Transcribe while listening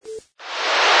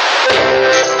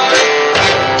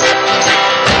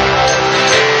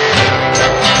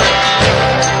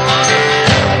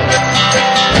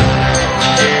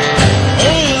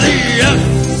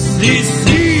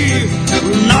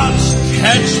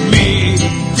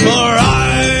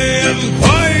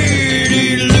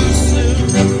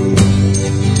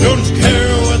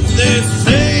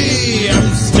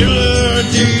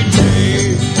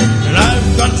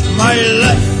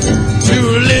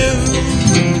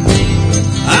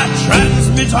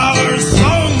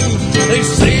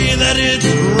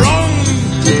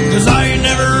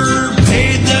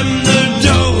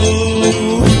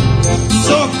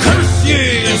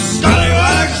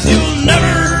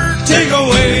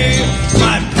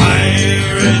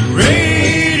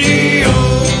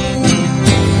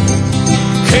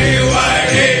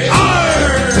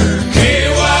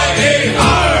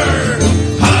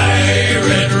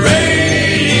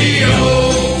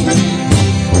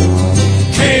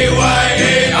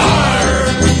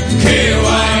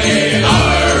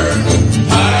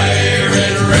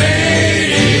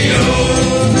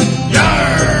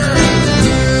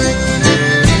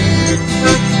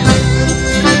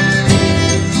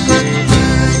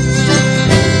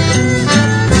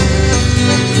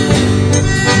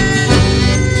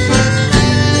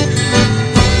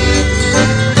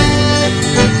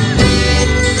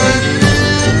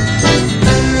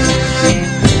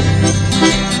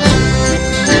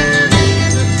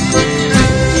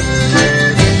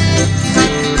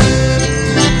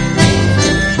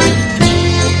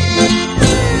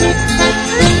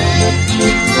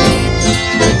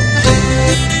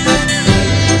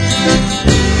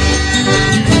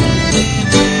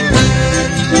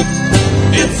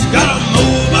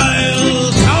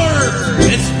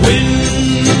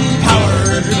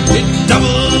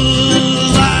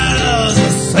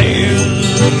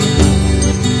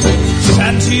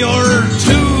day or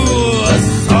two, a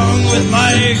song with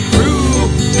my crew.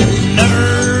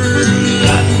 Never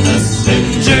land us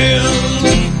in jail.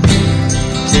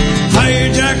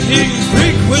 Hijacking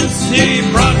frequency,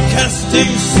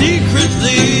 broadcasting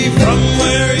secretly from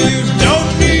where you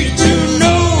don't need to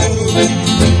know.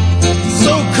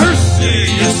 So curse you,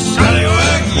 you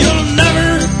scallywag, you'll never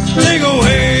take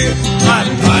away my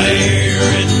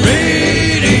pirate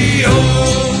radio.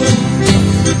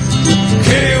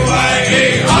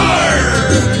 K-Y-A-R,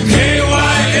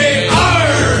 K-Y-A-R,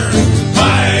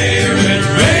 pirate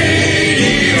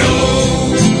radio.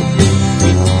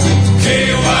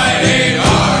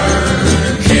 K-Y-A-R,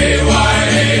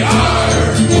 K-Y-A-R,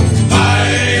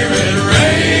 pirate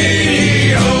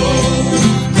radio.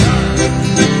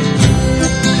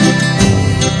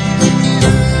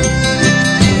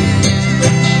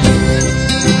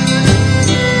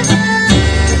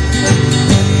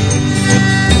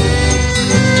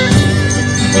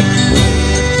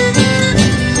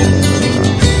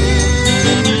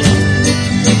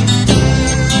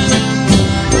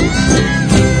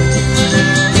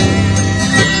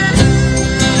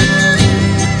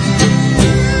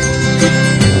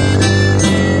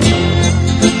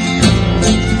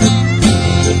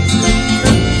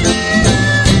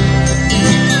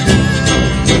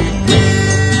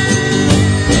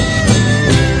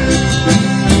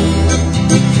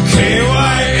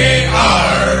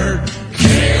 K-Y-A-R,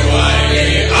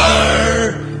 K-Y-A-R,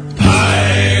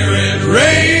 pirate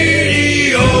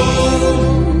radio.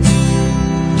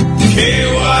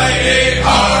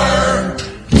 K-Y-A-R,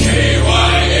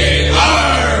 K-Y-A-R,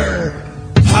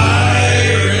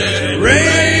 pirate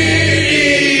radio.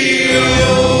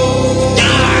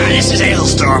 This is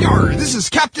Hailstorm. This is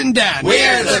Captain Dan.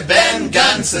 We're the Ben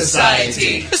Gunn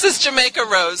Society. This is Jamaica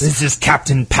Rose. This is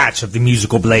Captain Patch of the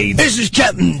Musical Blade. This is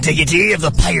Captain Diggity of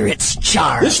the Pirates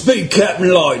Charm. This be Captain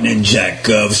Lightning Jack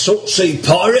of Salt Sea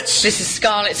Pirates. This is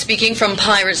Scarlet speaking from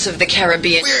Pirates of the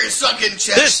Caribbean. We're sucking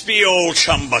chest. This be old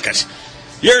Chumbucket.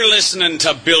 You're listening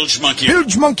to Bilge Monkey.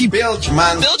 Bilge Monkey. Bilge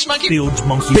man. Bilge Monkey. Bilge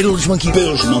Monkey. Bilge Monkey.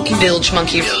 Bilge Monkey. Bilge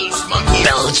Monkey. Bilge monkey.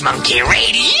 Bilge Monkey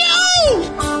Radio.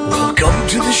 Welcome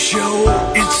to the show,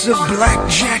 it's a black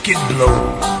jacket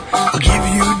blow. I'll give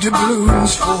you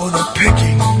doubloons for the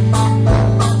picking.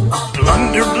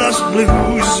 Blunderbuss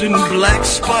blues and black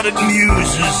spotted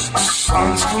muses,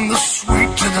 songs from the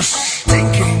sweet to the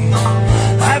stinking.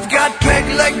 I've got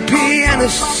peg-leg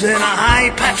pianists and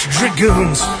high-patched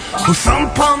dragoons who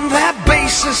thump on their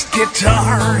bassist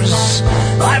guitars.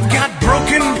 I've got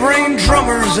broken-brain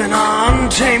drummers and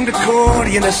untamed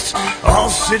accordionists all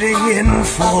sitting in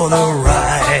for the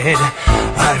ride.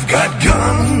 I've got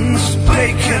guns,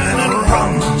 bacon, and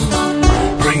rum.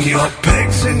 Bring your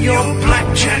pegs and your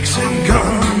blackjacks and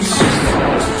guns.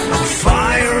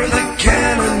 Fire the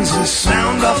cannons and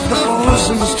sound off the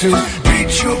bosoms to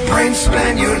beat your brain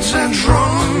Spaniards and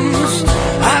drums.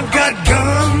 I've got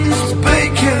guns,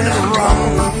 bacon, and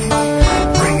rum.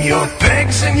 Bring your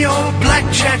pegs and your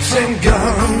blackjacks and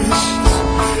guns.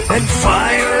 And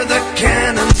fire the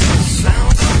cannons and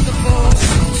sound off the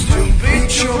bosoms to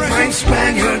beat your brain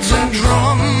Spaniards and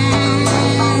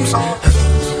drums.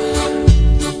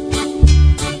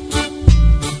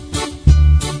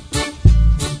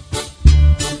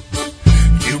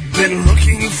 Been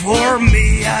looking for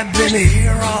me, I've been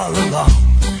here all along,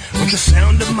 with the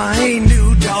sound of my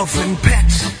new dolphin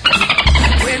pet.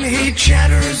 When he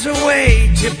chatters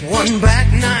away, tip one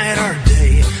back night or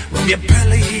day, rub your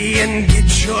belly and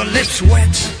get your lips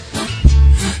wet.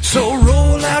 So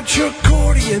roll out your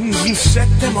accordions and set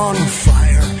them on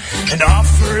fire, and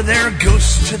offer their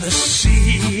ghosts to the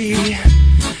sea.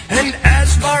 And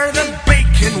as for the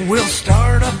bacon, we'll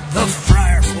start up the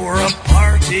fryer for a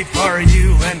party for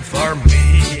you and for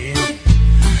me.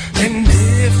 And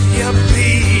if you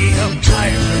be a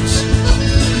pirate,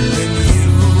 then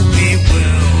you'll be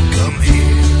welcome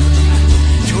here.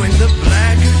 Join the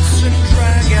blackguards and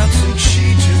dragouts and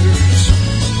cheaters.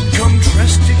 Come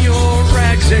dressed in your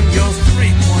rags and your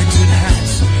three-pointed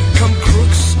hats. Come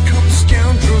crooks, come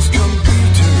scoundrels, come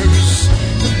beaters.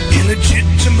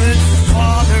 Illegitimate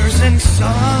fathers and sons.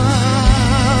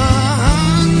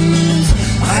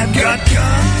 I've got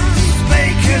guns,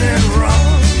 bacon, and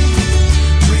rum.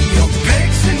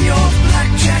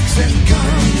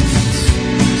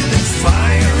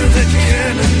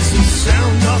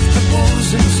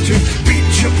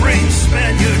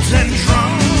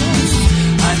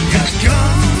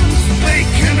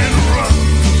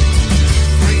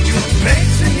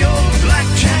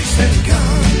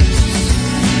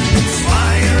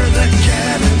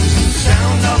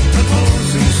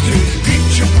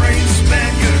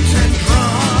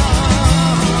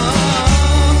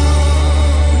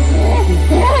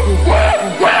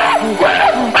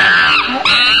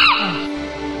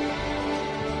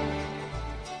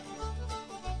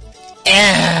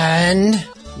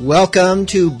 Welcome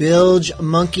to Bilge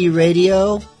Monkey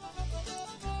Radio.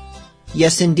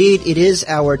 Yes, indeed, it is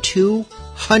our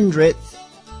 200th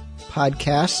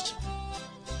podcast.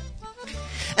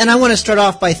 And I want to start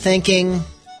off by thanking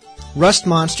Rust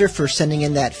Monster for sending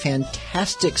in that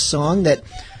fantastic song that,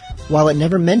 while it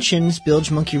never mentions Bilge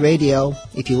Monkey Radio,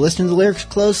 if you listen to the lyrics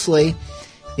closely,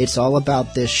 it's all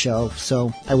about this show.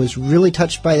 So I was really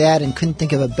touched by that and couldn't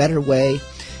think of a better way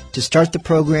to start the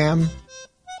program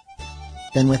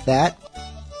than with that,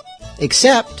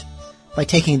 except by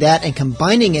taking that and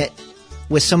combining it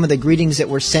with some of the greetings that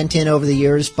were sent in over the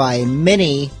years by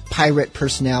many pirate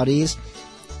personalities,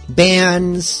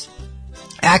 bands,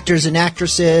 actors and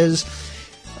actresses,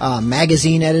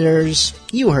 magazine editors.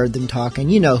 You heard them talking.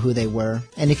 You know who they were.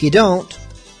 And if you don't,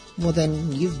 well,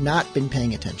 then you've not been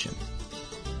paying attention.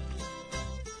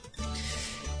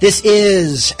 This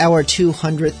is our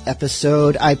 200th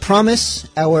episode. I promise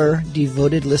our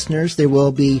devoted listeners there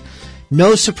will be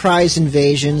no surprise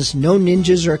invasions, no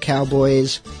ninjas or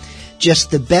cowboys,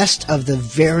 just the best of the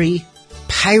very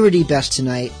piratey best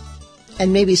tonight,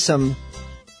 and maybe some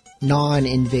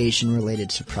non-invasion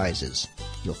related surprises.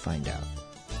 You'll find out.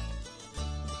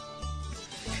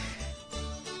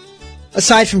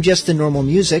 Aside from just the normal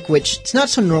music, which it's not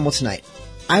so normal tonight,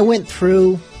 I went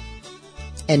through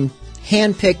and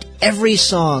handpicked every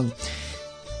song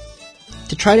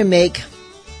to try to make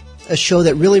a show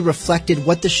that really reflected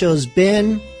what the show's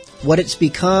been, what it's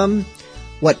become,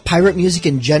 what pirate music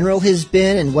in general has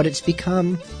been, and what it's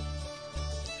become.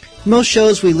 Most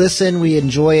shows we listen, we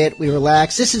enjoy it, we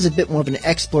relax. This is a bit more of an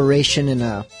exploration and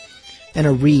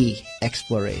a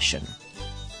re-exploration.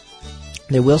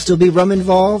 There will still be rum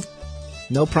involved.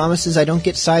 No promises I don't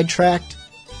get sidetracked.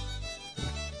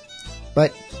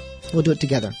 But we'll do it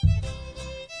together.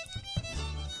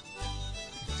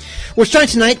 We're starting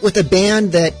tonight with a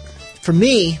band that, for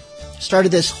me, started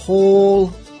this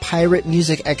whole pirate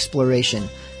music exploration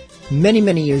many,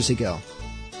 many years ago.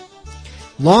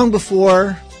 Long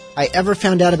before I ever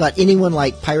found out about anyone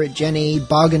like Pirate Jenny,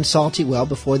 Bog and Salty, well,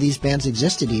 before these bands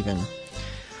existed even.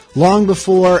 Long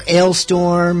before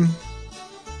Ailstorm,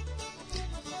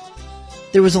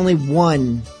 there was only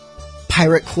one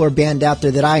pirate core band out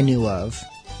there that I knew of.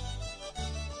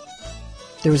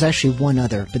 There was actually one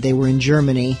other, but they were in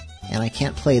Germany, and I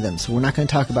can't play them, so we're not going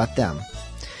to talk about them.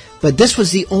 But this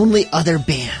was the only other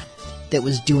band that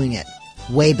was doing it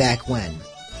way back when.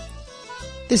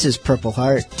 This is Purple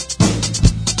Heart.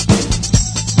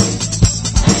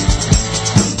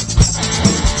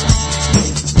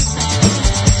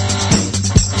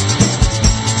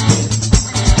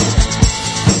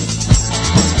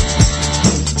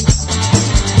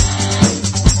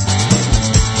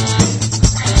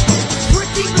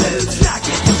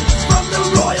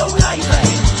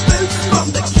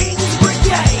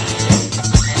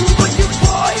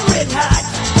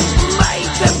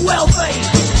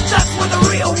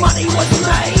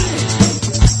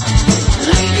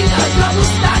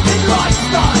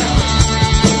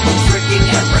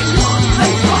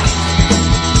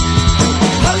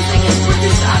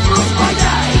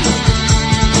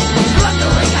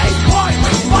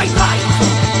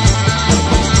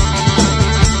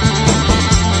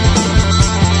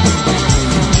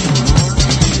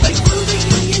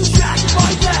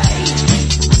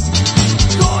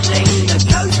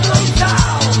 Coastal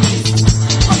towns,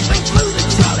 up through the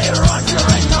Jolly Roger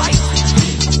and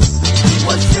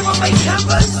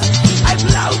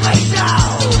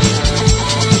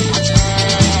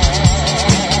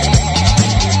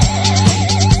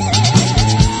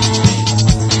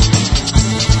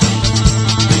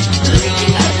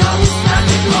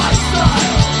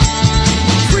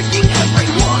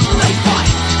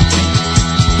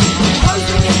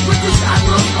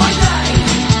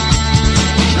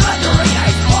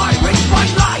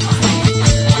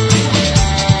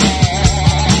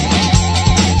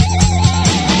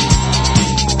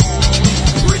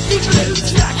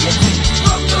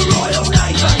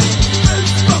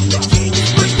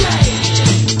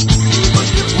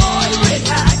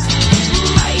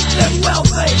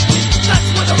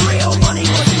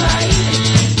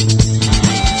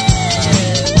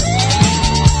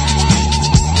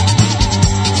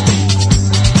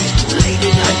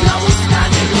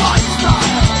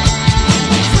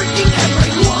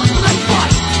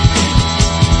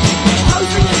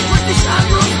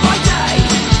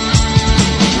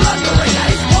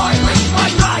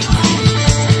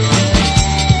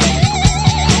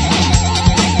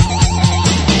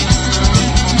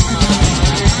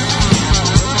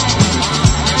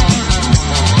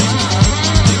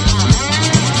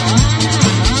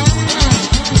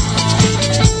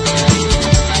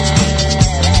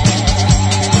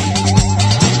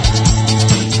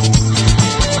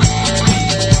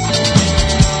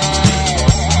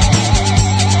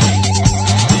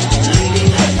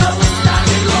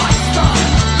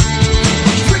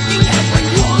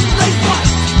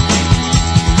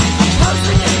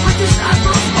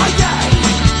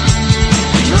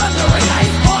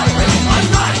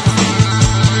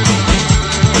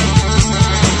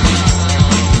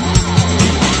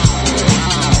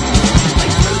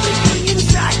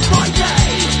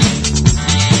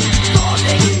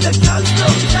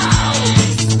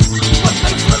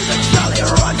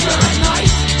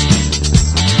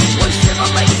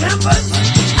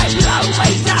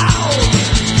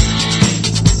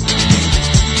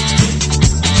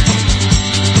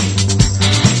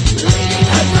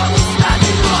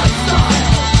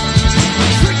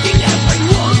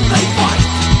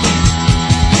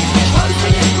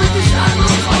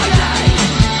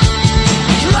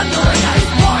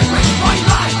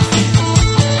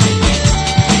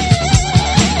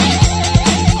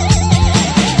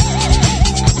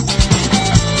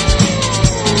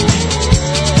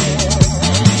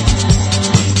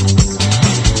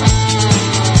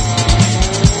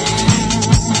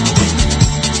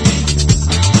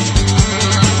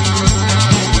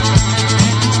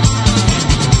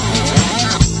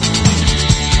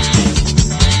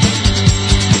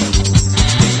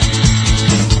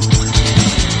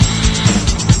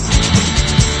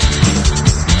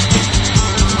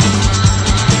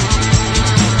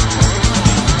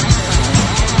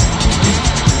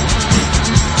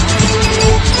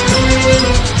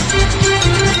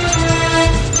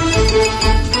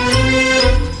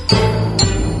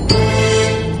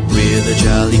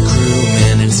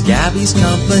Bobby's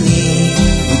company.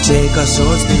 We take our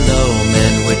swords below,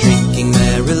 men, we're drinking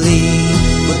merrily.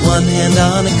 Put one hand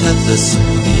on a cutlass,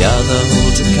 the other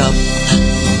holds a cup.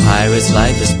 A pirate's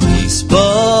life is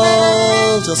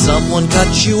peaceful till someone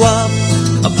cuts you up.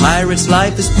 A pirate's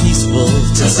life is peaceful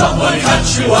till someone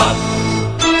cuts you up.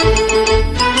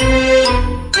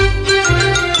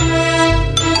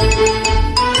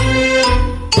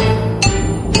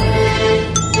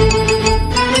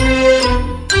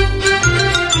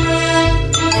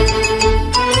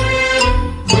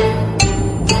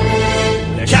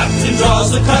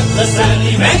 The cutlass and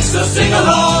he makes us sing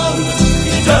along.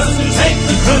 It doesn't take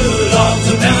the crew long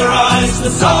to memorize the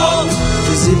song.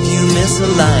 'Cause if you miss a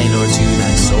line or two,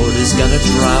 that sword is gonna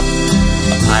drop.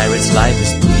 A pirate's life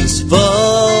is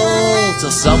peaceful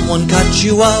till someone cuts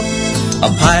you up. A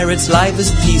pirate's life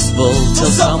is peaceful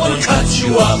till someone cuts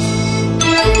you up.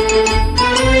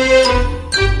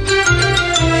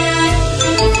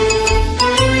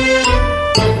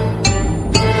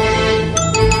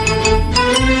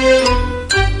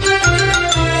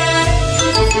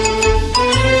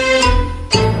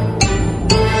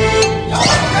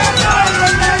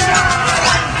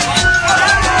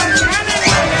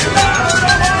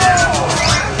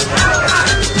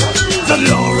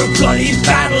 Bloody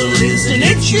battle is an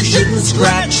itch you shouldn't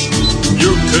scratch.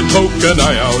 You can poke an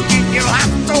eye out. You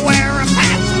have to wear a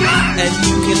patch. And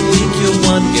you can wink your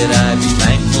one good eye. Be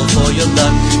thankful for your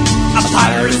luck. A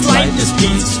pirate's life is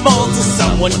peaceful till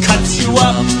someone cuts you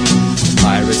up. A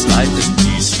pirate's life is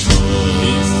peaceful.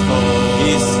 Peaceful.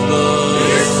 Peaceful.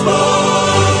 Peaceful.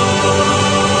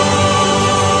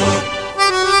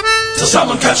 Till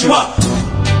someone cuts you up.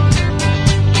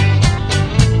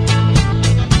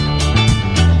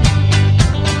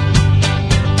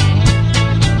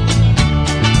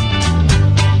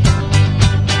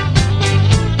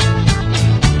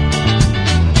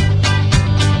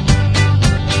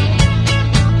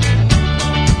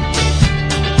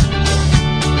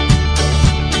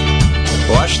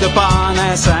 Washed upon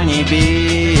a sunny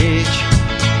beach.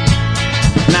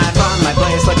 Now I found my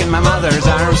place, look in my mother's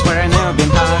arms where I never been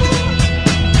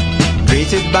hugged.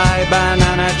 Greeted by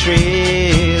banana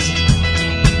trees.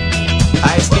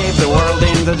 I escaped the world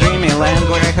in the dreamy land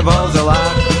where I have all the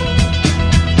luck.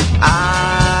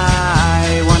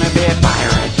 I wanna be a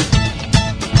pirate.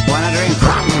 Wanna drink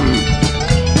rum.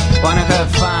 Wanna have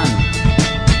fun.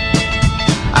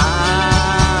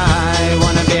 I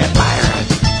wanna be a pirate.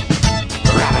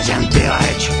 Ravaging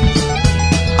village,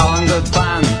 all in good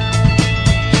fun.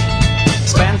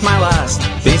 Spent my last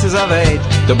pieces of 8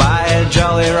 to buy a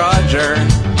Jolly Roger.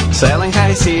 Sailing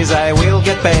high seas I will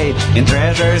get paid in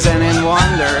treasures and in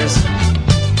wonders.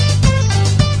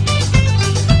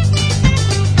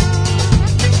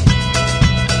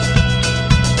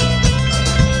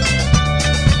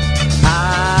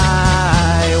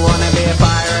 I wanna be a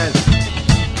pirate.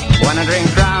 Wanna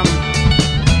drink rum.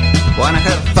 Wanna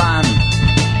have fun.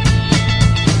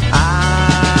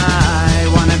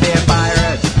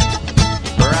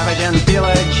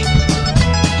 Village,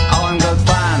 all in good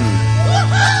fun.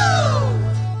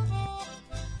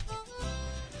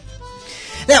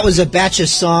 That was a batch of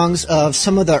songs of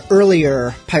some of the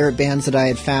earlier pirate bands that I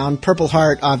had found. Purple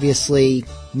Heart, obviously,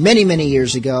 many, many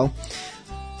years ago.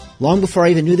 Long before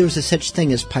I even knew there was a such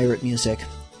thing as pirate music.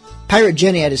 Pirate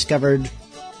Jenny I discovered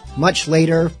much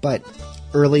later, but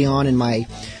early on in my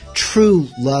true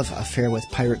love affair with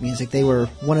pirate music. They were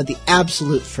one of the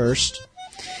absolute first.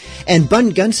 And Ben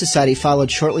Gunn Society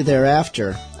followed shortly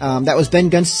thereafter. That was Ben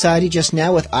Gunn Society just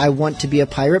now with I Want to Be a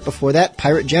Pirate. Before that,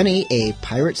 Pirate Jenny, A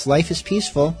Pirate's Life is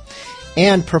Peaceful.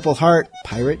 And Purple Heart,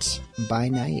 Pirates by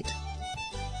Night.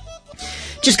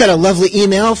 Just got a lovely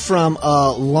email from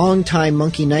a longtime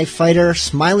monkey knife fighter,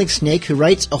 Smiling Snake, who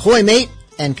writes, "Ahoy, mate,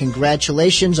 and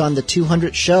congratulations on the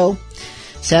 200th show.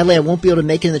 Sadly, I won't be able to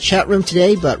make it in the chat room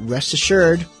today, but rest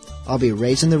assured, I'll be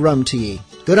raising the rum to ye.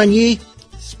 Good on ye,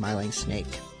 Smiling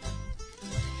Snake."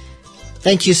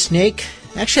 Thank you, Snake.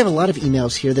 I actually have a lot of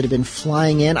emails here that have been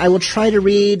flying in. I will try to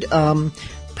read,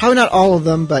 probably not all of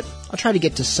them, but I'll try to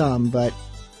get to some, but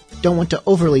don't want to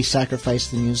overly sacrifice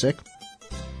the music.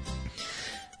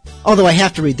 Although I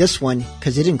have to read this one,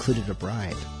 because it included a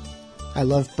bribe. I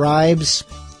love bribes.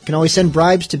 You can always send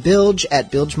bribes to Bilge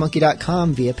at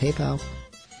bilgemonkey.com via PayPal.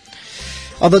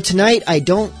 Although tonight, I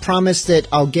don't promise that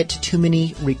I'll get to too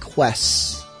many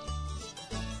requests.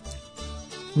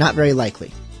 Not very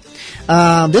likely.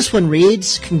 This one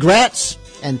reads, "Congrats,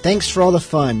 and thanks for all the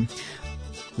fun.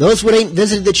 Those what ain't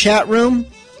visited the chat room,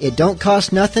 it don't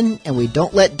cost nothing, and we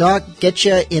don't let Doc get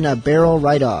you in a barrel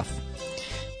right off.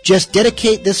 Just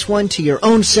dedicate this one to your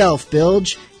own self,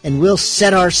 Bilge, and we'll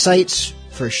set our sights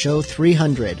for show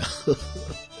 300.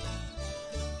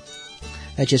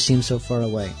 That just seems so far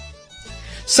away.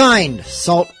 Signed,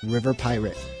 Salt River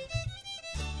Pirate.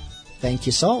 Thank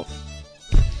you, Salt.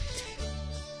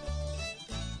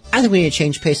 I think we need to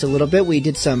change pace a little bit. We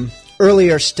did some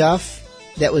earlier stuff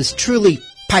that was truly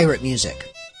pirate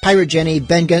music. Pirate Jenny,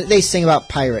 Ben Gunn, they sing about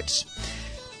pirates.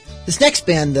 This next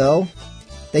band, though,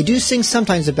 they do sing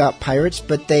sometimes about pirates,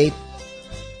 but they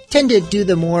tend to do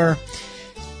the more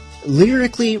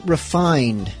lyrically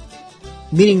refined,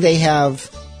 meaning they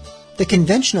have the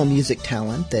conventional music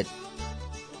talent that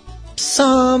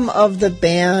some of the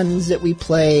bands that we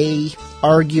play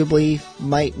arguably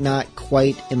might not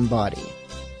quite embody.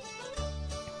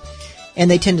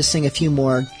 And they tend to sing a few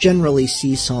more generally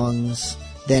sea songs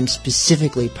than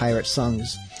specifically pirate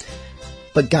songs.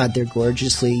 But God, they're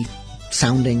gorgeously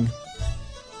sounding.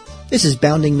 This is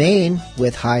Bounding Maine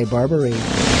with High Barbary.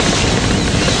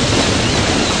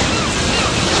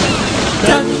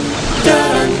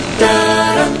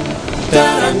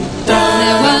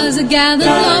 There was a gallant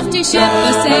lofty ship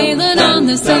a-sailing on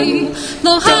the sea,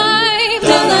 blow high,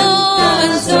 blow low,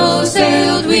 and so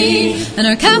sailed we. And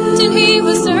our captain, he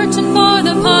was searching for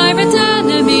the pirate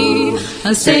enemy,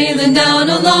 a-sailing down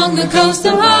along the coast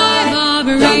of High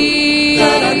Barbary.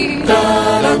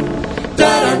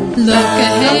 Look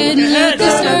ahead, look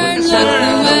astern, look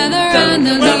the weather and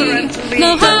the lee,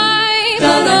 blow high,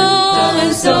 blow low,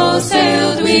 and so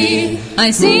sailed we.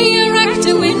 I see a wreck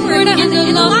to windward and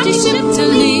a lofty ship to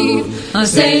leave,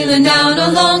 a-sailing down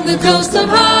along the coast of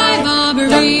High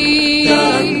Barbary.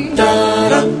 Hail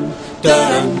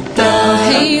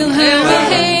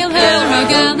her, our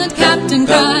gallant captain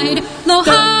cried, blow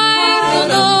high, blow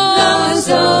low, and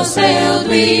so sailed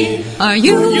we. Are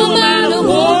you a man of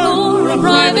war or a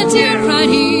privateer, cried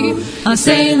he,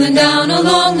 a-sailing down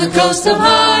along the coast of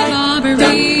High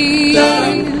Barbary. No,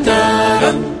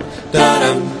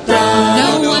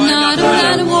 I'm not a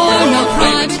man of war, no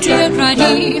privateer, cried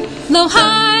he, blow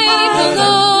high, blow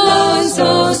low, and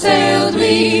so sailed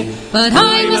we. But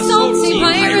I'm a salty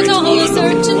pirate, always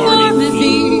searching for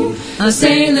me,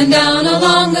 a-sailing down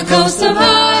along the coast of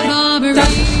High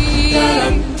Barbary.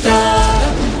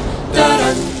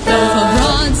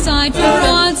 For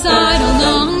broadside, a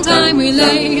long time we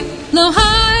lay, blow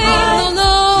high, blow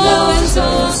low, and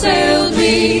so sailed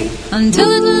we, until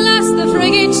at last the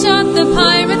frigate shot the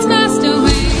pirate's mast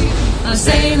away,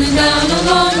 a-sailing down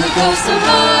along the coast of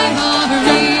High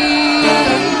Barbary.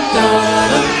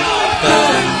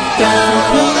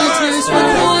 For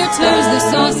quarters, the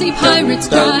saucy pirates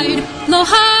cried, blow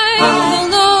high,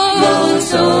 blow low, and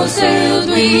so sailed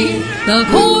we. The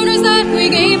quarters that we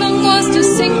gave 'em was to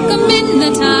sink 'em in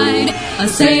the tide,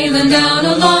 a-sailing down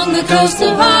along the coast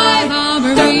of High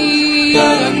Barbary.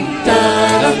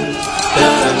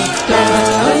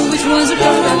 Oh, it was a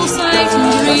cruel sight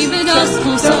and grieved us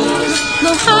full sore,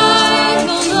 blow high,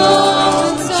 blow low,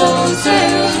 and so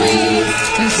sailed we,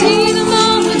 to see them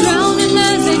all drowning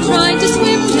as they tried to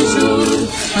swim to shore,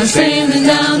 a-sailing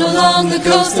down along the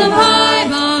coast of High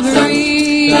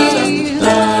Barbary.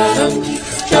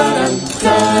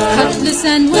 Cutlass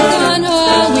and with gun,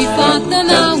 oh, we fought them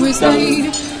hours three,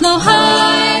 blow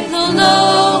high, blow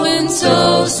low, and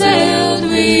so sailed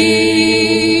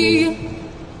we.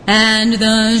 And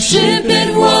the ship,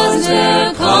 it was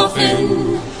their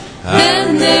coffin,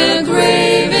 and their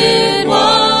grave, it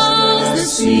was the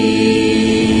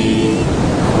sea,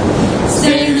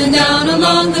 sailing down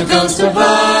along the coast of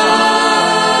High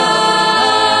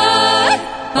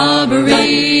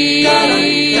Barbary.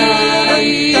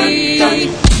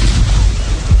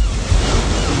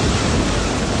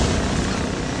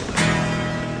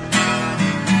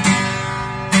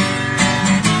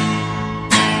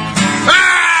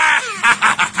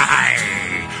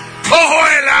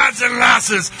 Ahoy, lads and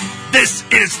lasses! This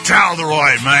is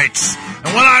Talderoy, mates.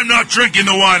 And when I'm not drinking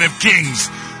the wine of kings,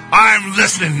 I'm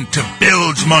listening to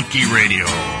Bilge Monkey Radio.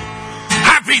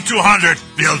 Happy 200th,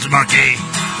 Bilge Monkey.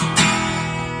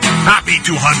 Happy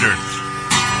 200th.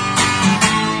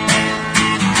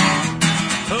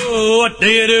 Oh, what do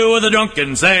you do with a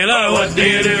drunken sailor? What do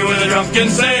you do with a drunken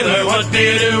sailor? What do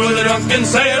you do with a drunken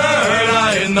sailor?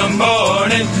 Early in the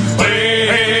morning, way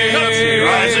hey, up she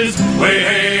rises, way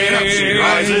hey, up she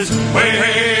rises, way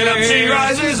hey, up she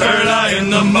rises. Early in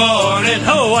the morning.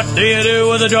 Oh, what do you do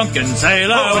with a drunken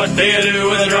sailor? What do you do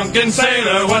with a drunken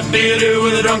sailor? What do you do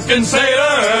with a drunken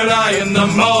sailor? Early in the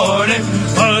morning.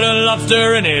 Put a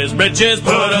lobster in his britches,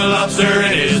 put a lobster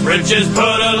in his britches,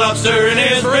 put a lobster in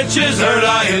his britches.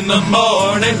 Early in the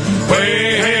morning.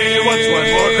 Way hey, what's one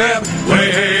more crab?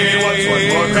 Way hey, what's one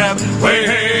more crab? Way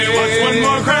hey, what's one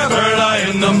more crab? Early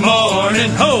in the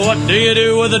morning. Oh, what do you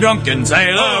do with a drunken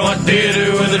sailor? What do you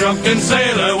do with a drunken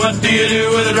sailor? What do you do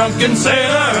with a drunken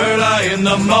sailor? Early in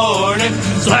the morning,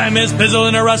 slam his pizzle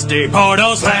in a rusty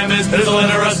portal. Slam his pizzle in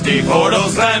a rusty portal.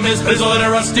 Slam his pizzle in a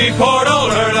rusty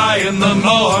portal. Early in the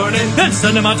morning, then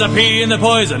send him out to pee in the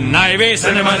poison ivy.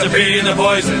 Send him out to pee in the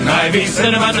poison ivy.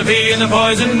 Send him out to pee in the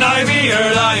poison ivy.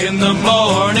 Early in the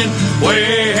morning,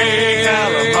 way hey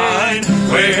Calamine,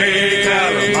 way hey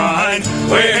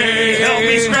Calamine, way hey help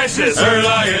me scratch this.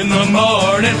 Early in the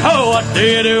morning, oh, what do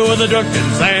you do with a drunken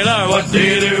sailor? What do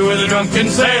you do with a drunken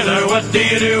sailor? What do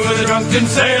you do with a drunken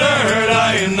sailor?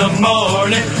 Early in the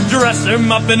morning, dress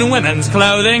him up in women's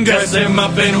clothing. Dress him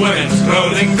up in women's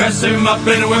clothing. Dress him up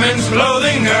in women's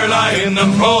clothing. Early in the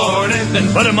morning,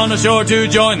 then put him on the shore to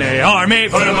join the army.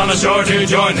 Put him on the shore to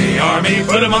join the army.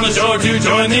 Put him on the shore to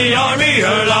join the army.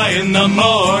 Early in the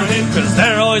morning, 'cause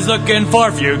they're always looking for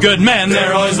a few good men.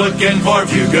 They're always looking for a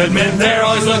few good men. They're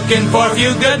always looking for a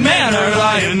few good men.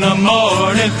 Early in the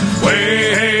morning,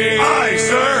 way hey, aye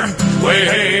sir, way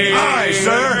hey, aye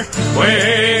sir, way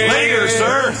hey, later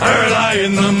sir. Early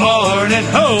in the morning,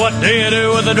 oh, what do you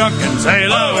do with a drunken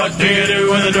sailor? What do you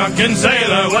do with a drunken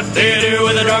sailor? What do you do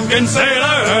with a drunken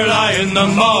sailor? Early in the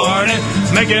morning,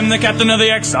 make him the captain of the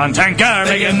Exxon tanker.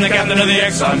 Make him the captain of the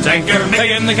Exxon tanker.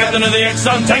 Make him the captain of the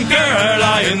Exxon tanker.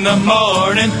 Early in the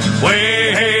morning,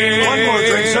 way hey, one more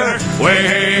drink sir. Way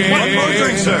hey, one more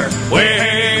drink sir. Way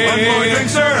hey, one more drink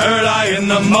sir. Early in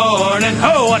the morning,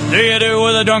 oh, what do you do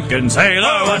with a drunken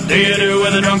sailor? What do you do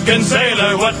with a drunken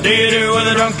sailor? What do you do with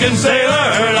a drunken sailor?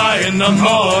 Early in the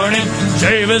morning,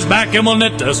 shave his back and we'll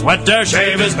knit a sweater.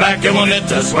 Shave his back and we'll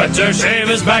knit a sweater. Shave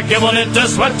his back and we'll knit a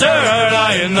sweater.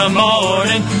 Early in the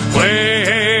morning, way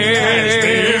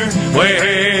hey, way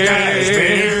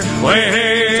hey, way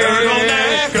hey,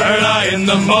 turtleneck. Early in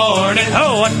the morning,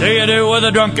 oh, what do you do with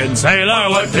a drunken sailor?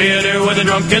 What do you do with a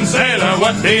drunken sailor?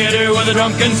 What do you do with a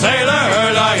drunken sailor?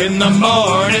 Early in the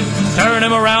morning, turn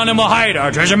him around and we'll hide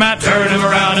our treasure map. Turn him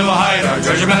around and we'll hide our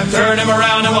treasure map. Turn him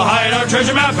around and we'll hide our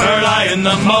treasure map. Early in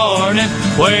the morning,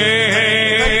 way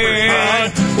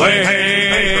hey, way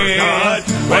hey,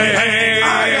 way hey,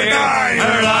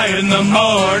 early in the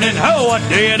morning, oh, what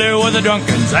do you do with a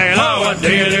drunken sailor? What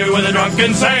do you do with a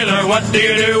drunken sailor? What do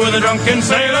you do with a drunken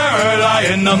sailor?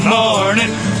 Early in the morning,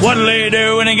 what'll he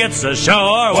do when he gets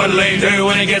ashore? What'll he do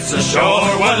when he gets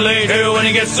ashore? What'll he do when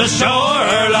he gets ashore?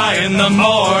 Early in the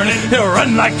morning, he'll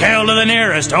run like hell to the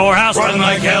nearest whorehouse. Run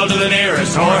like hell to the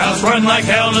nearest whorehouse. Run like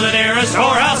hell to the nearest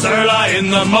whorehouse. Early in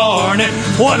the morning,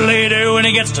 what'll he do when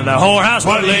he gets to the whorehouse?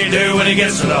 What'll he do when he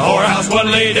gets to the whorehouse?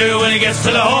 What'll he do when he gets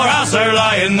to the whorehouse?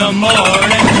 Early in the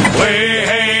morning, way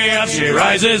hey, up she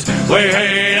rises. Way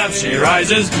hey, up she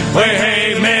rises. Way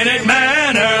hey, minute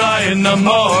man. Early in the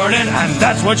morning, and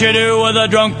that's what you do with a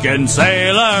drunken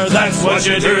sailor. That's what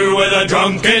you do with a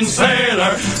drunken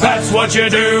sailor. That's what you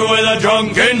do with a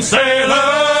drunken sailor.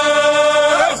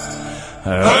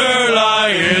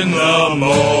 Early in the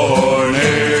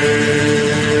morning.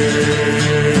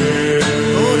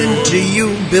 Morning to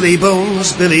you, Billy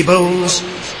Bones, Billy Bones.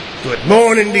 Good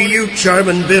morning to you,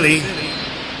 charming Billy.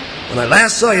 When I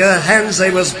last saw your hands,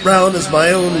 they was brown as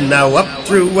my own. Now up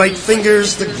through white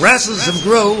fingers the grasses have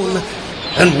grown.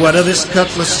 And what of this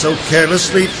cutlass so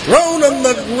carelessly thrown on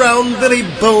the ground? Billy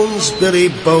Bones, Billy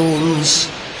Bones.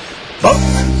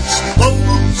 Bones,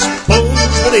 Bones,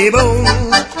 Bones, Billy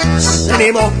Bones. Send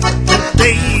him off to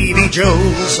Davy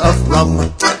Jones of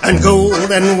rum and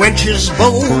gold and wench's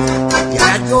bone. You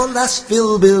had your last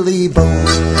fill, Billy Bones.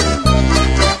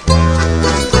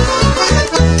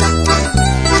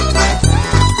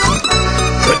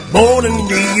 Morning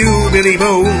to you, Billy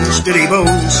Bones, Billy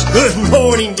Bones. Good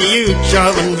morning to you,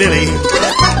 charming Billy.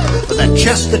 For that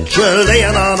chest that you're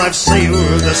laying on, I've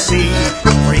sailed the sea.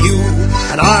 For you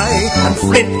and I and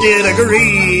Flint did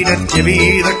agree to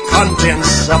divvy the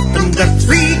contents up into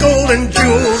 3 golden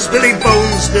jewels, Billy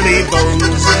Bones, Billy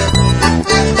Bones.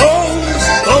 Bones,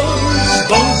 Bones,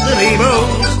 Bones, Billy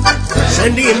Bones.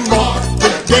 Send him off to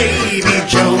Davy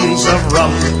Jones of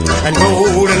rum and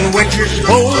gold and wench's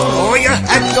bowl. Oh, you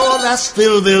had your last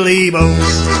fill, Billy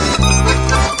Bones.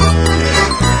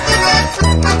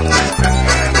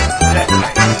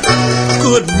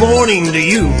 Good morning to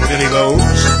you, Billy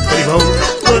Bones, Billy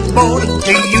Bones. Good morning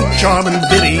to you, charming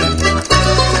Billy.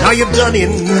 Now you've done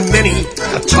in many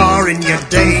a tar in your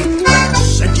day.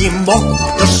 Sent him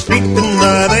off to sleep in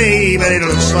the bay, but it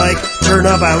looks like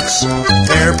turnabouts.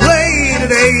 Fair play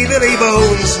today, Billy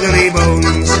Bones, Billy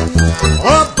Bones.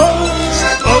 Oh, Bones,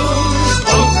 Bones,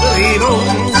 Bones, Billy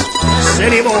Bones.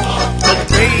 Sent him off to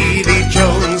Davy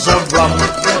Jones of rum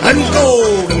and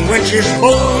gold and wench's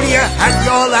bowl. You had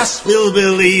your last fill,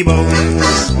 Billy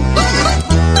Bones.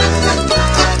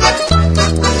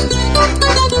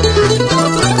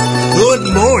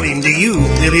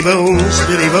 Billy Bones,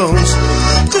 Billy Bones.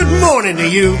 Good morning to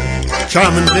you,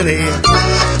 charming Billy.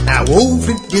 Now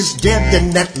Wolfie is dead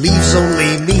and that leaves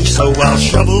only me, so I'll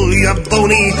shovel your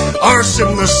bony arse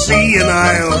in the sea and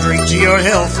I'll drink to your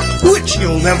health, which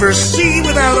you'll never see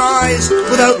without eyes,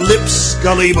 without lips,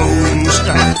 Scully Bones.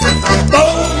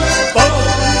 Bones,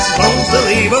 Bones, Bones,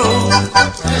 Billy Bones.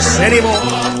 Any more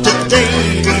to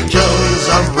Davy Jones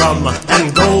of rum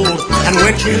and gold and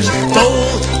wenches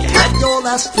gold. At your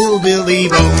last fill, Billy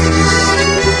Bones.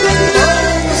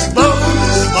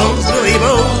 Bones, Bones, Bones, Billy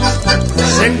Bones.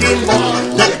 Sending more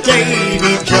to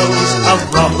Davy Jones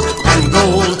of rum and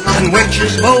gold and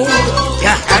wenches gold. You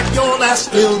had your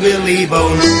last fill, Billy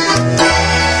Bones.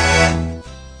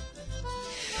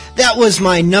 That was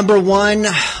my number one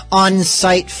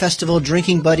on-site festival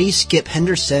drinking buddy, Skip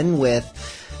Henderson, with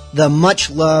the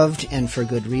much-loved, and for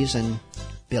good reason,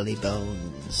 Billy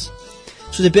Bones.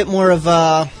 This was a bit more of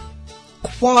a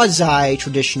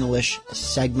quasi-traditional-ish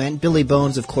segment. Billy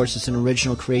Bones, of course, is an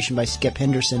original creation by Skip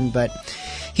Henderson, but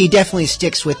he definitely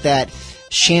sticks with that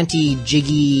shanty,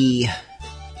 jiggy,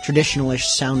 traditional-ish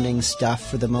sounding stuff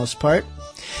for the most part.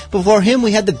 Before him,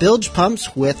 we had the Bilge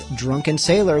Pumps with Drunken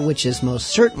Sailor, which is most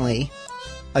certainly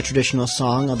a traditional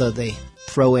song, although they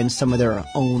throw in some of their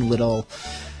own little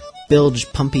bilge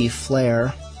pumpy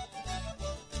flair.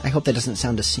 I hope that doesn't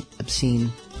sound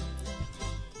obscene.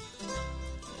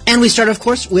 And we start, of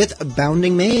course, with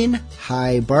Bounding Main,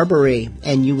 High Barbary,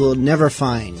 and you will never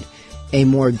find a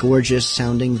more gorgeous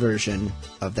sounding version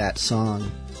of that song,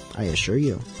 I assure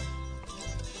you.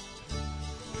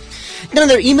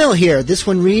 Another email here. This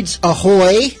one reads,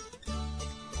 Ahoy!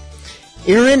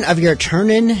 Aaron of your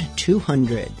Turnin'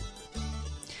 200.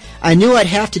 I knew I'd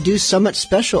have to do something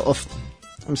special.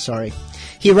 I'm sorry.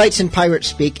 He writes in pirate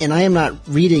speak, and I am not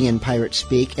reading in pirate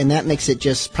speak, and that makes it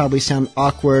just probably sound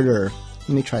awkward, or...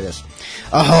 Let me try this.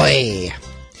 Ahoy!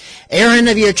 Aaron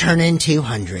of your Turnin'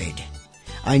 200.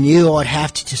 I knew I'd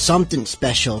have to do something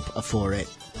special for it.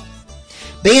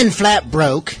 Being flat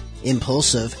broke,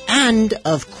 impulsive, and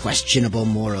of questionable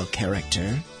moral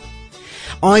character,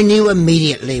 I knew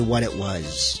immediately what it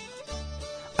was.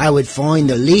 I would find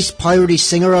the least piratey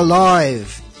singer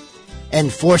alive,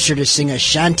 and force her to sing a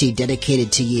shanty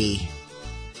dedicated to ye.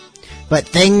 But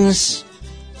things,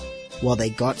 well, they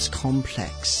got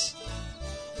complex.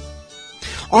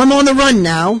 I'm on the run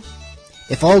now.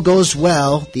 If all goes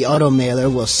well, the automailer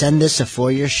will send this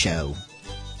afore your show.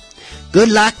 Good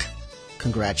luck,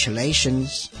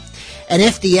 congratulations, and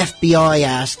if the FBI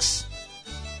asks,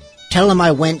 tell them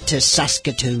I went to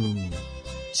Saskatoon.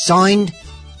 Signed,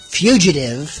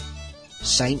 Fugitive,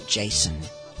 St. Jason.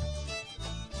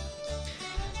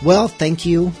 Well, thank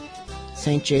you,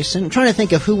 St. Jason. I'm trying to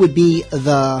think of who would be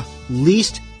the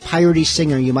least piratey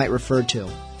singer you might refer to.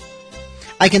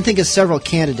 I can think of several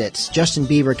candidates. Justin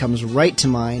Bieber comes right to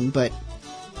mind, but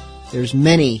there's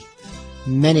many,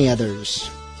 many others.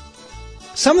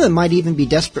 Some of them might even be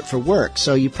desperate for work,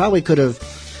 so you probably could have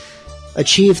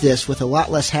achieved this with a lot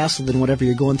less hassle than whatever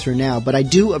you're going through now. But I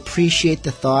do appreciate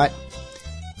the thought,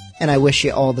 and I wish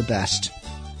you all the best.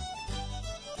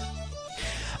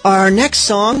 Our next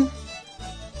song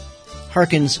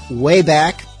harkens way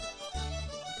back.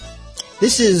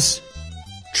 This is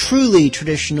truly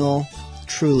traditional,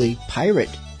 truly pirate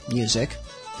music.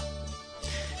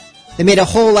 They made a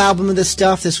whole album of this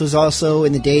stuff. This was also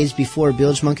in the days before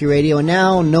Bilge Monkey Radio, and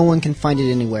now no one can find it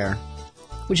anywhere,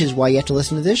 which is why you have to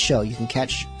listen to this show. You can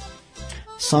catch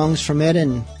songs from it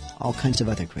and all kinds of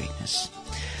other greatness.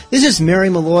 This is Mary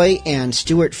Malloy and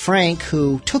Stuart Frank,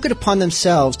 who took it upon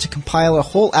themselves to compile a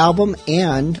whole album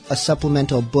and a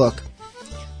supplemental book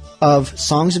of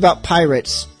songs about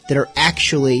pirates that are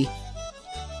actually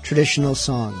traditional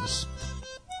songs.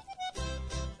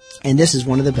 And this is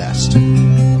one of the best.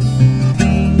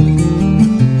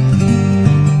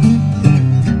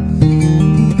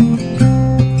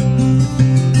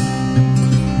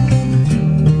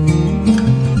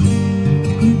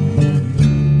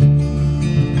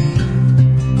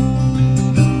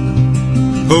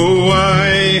 Oh,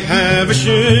 I have a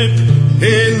ship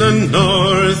in the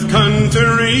North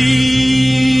Country,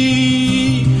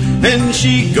 and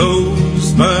she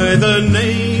goes by the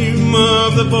name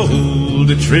of the Bold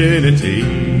Trinity.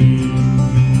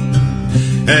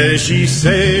 As she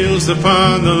sails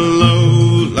upon the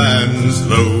lowlands,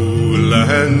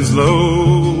 lowlands,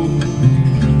 low.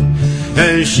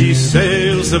 As she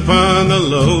sails upon the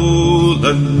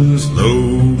lowlands,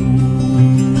 low.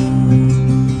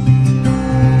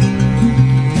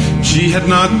 She had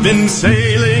not been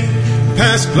sailing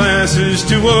past Glasses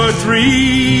 2 or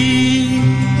 3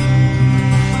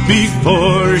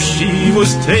 before she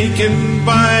was taken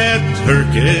by a that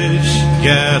Turkish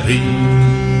galley.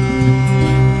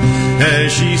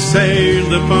 As she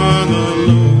sailed upon the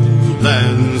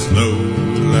lowlands,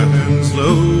 lowlands,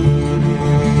 low.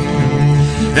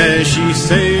 As she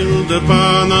sailed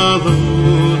upon the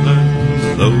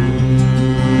lowlands, low.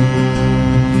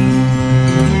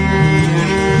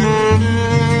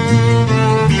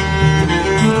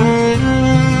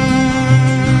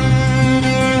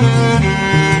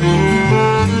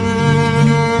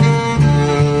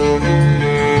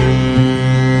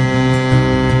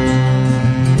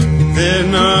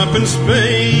 Then up and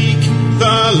spake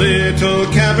the little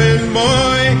cabin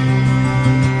boy,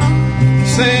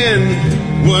 saying,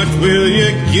 what will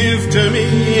you give to me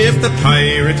if the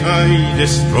pirate I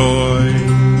destroy?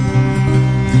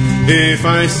 If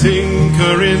I sink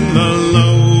her in the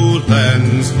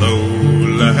lowlands,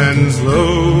 lowlands,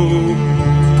 low.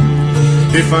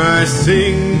 If I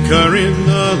sink her in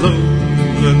the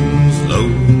lowlands, low.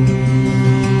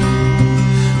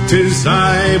 'Tis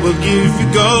I will give you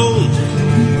gold,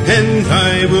 and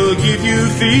I will give you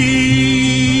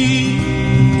fee,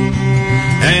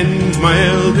 and my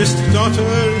eldest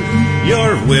daughter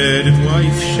your wedded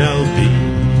wife shall be.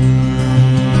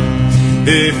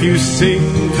 If you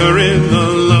sink her in the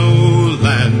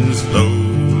lowlands,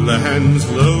 lowlands,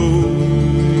 low.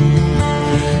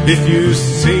 If you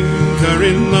sink her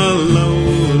in the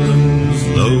lowlands,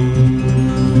 low.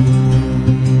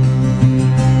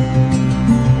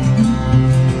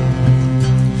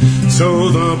 So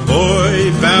the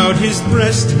boy bowed his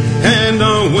breast, and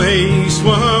away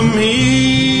swam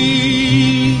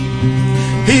he.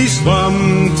 He swam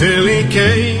till he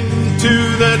came to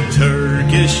the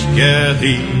Turkish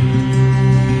galley.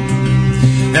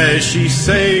 As she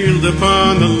sailed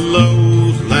upon the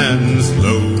lowlands,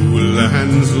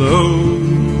 lowlands, low.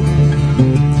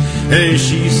 As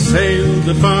she sailed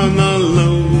upon the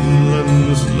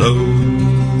lowlands, low.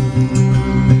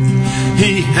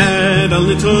 He had a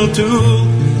little tool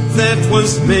that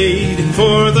was made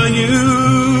for the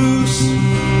use,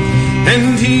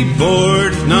 and he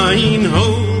bored 9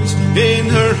 holes in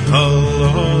her hull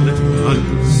all at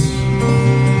once.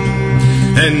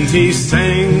 And he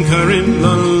sank her in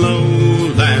the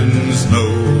lowlands,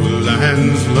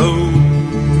 lowlands, low.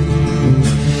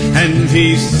 And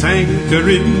he sank her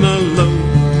in the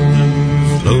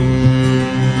lowlands, low.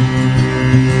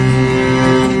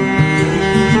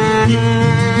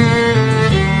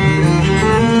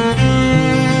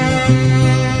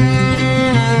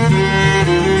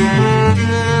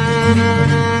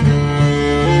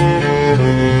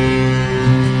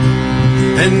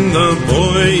 And the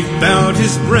boy bowed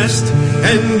his breast,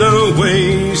 and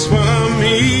away swam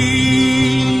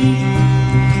he.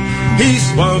 He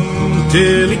swam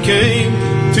till he came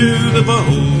to the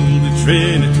bold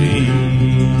Trinity.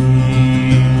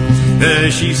 As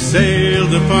she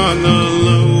sailed upon the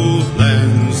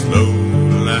lowlands,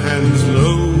 lowlands,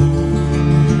 low.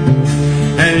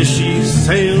 As she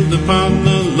sailed upon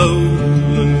the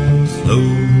lowlands, low.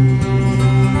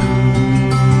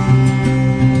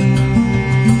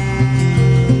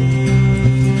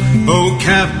 Oh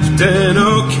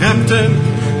Captain,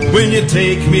 will you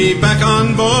take me back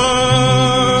on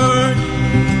board?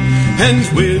 And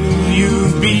will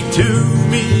you be to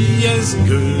me as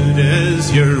good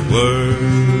as your word?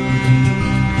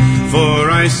 For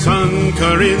I sunk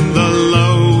her in the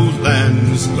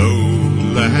lowlands,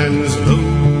 lowlands, low.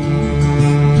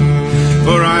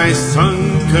 For I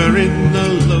sunk her in the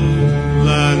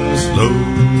lowlands, low.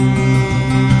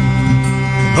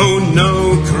 Oh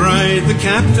no, cried the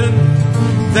captain,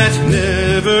 that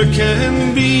never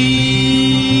can be.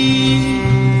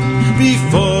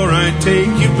 Before I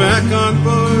take you back on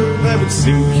board, I would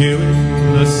sink you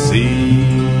in the sea.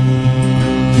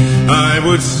 I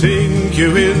would sink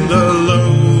you in the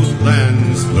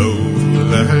lowlands,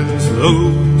 lowlands,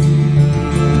 low.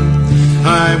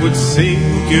 I would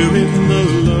sink you in the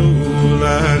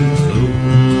lowlands, low.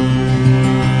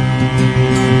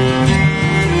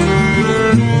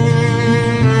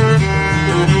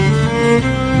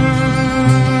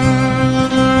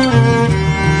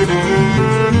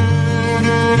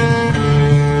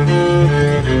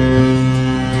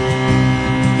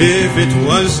 If it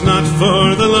was not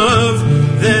for the love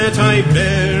that I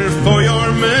bear for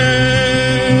your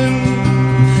man,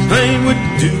 I would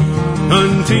do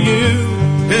unto you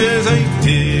as I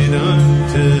did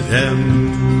unto them.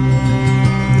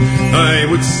 I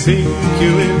would sink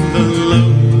you in the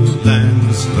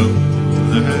lowlands,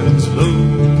 lowlands, low.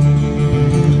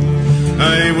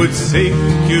 I would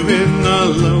sink you in the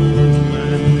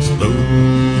lowlands, low.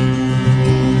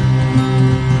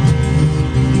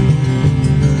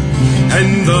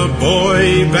 And the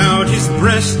boy bowed his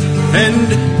breast,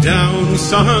 and down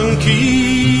sunk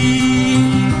he,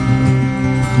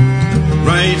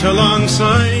 right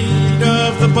alongside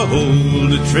of the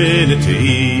bold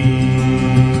Trinity.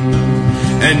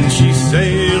 And she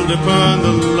sailed upon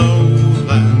the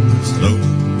lowlands,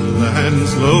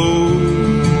 lowlands, low.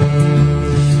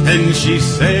 And she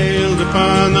sailed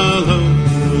upon the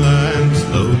lowlands,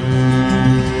 low.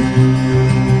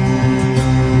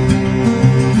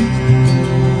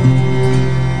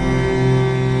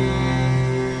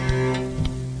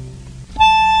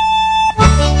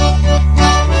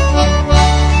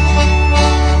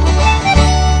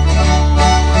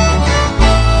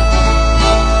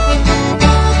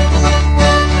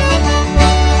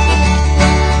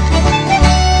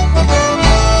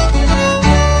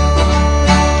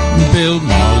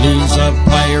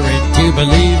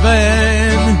 Believe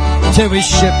in. To his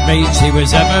shipmates he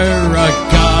was ever a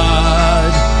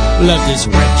god. Loved his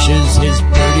wenches, his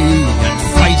birdie and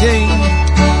fighting,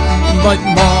 but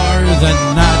more than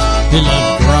that he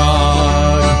loved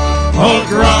grog. Old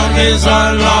grog is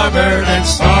our larboard and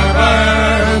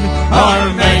starboard, our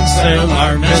mainsail,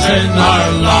 our mizzen,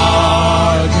 our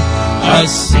log. A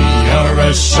sea or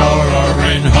a shore or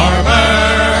in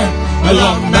harbour,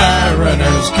 the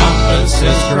mariner's compass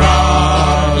is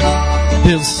grog.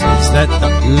 Bill says that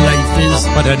life is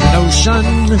but a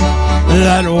notion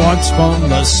that wants from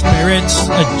the spirits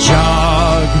a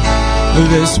jog.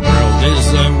 This world is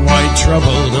a wide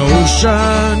troubled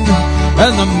ocean,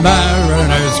 and the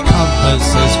mariner's compass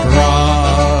is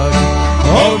grog.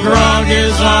 Oh, grog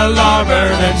is our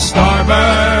larboard and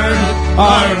starboard,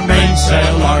 our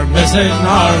mainsail, our mizzen,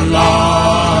 our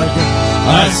log.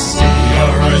 A sea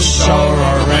or a shore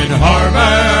or in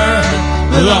harbour,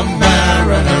 the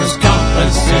mariner's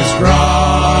compass is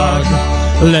grog.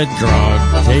 Let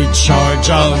grog take charge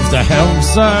of the helm,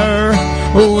 sir.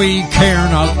 We care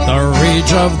not the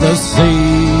rage of the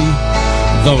sea.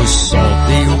 Those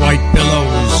salty white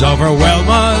billows overwhelm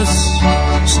us,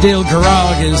 still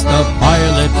grog is the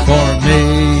pilot for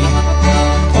me.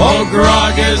 Oh,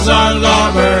 grog is our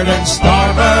larboard and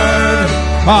starboard,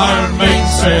 our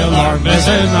mainsail, our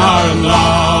mizzen, our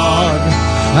log.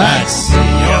 At sea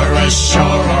or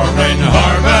ashore or in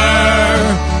harbour,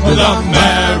 the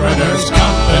mariner's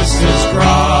compass is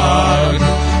grog.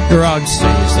 Grog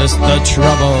saves us the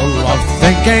trouble of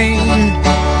thinking,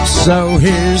 so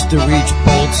here's to each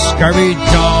bold scurvy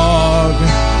dog.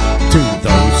 To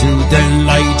those who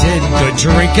delight in good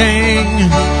drinking,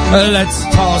 let's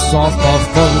toss off a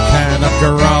full can of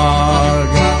grog.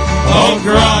 Oh,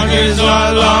 grog is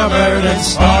our larboard and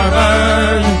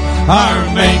starboard, our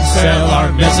mainsail,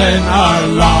 our mizzen, our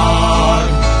log.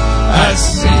 At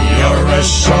sea or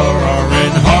ashore or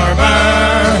in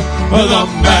harbour, the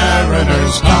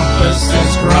mariner's compass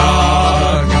is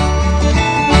grog.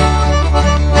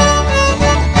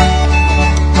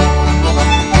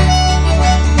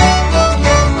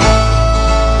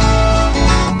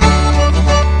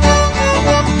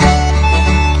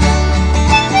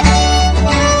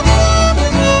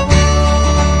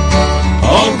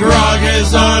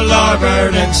 Our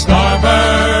larboard and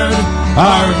starboard,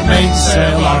 our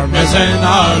mainsail, our mizzen,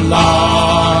 our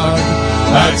log.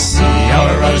 At sea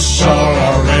or ashore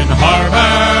or in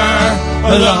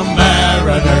harbour, the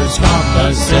mariner's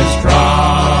compass is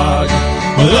grog.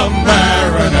 The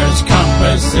mariner's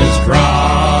compass is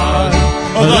grog.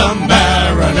 The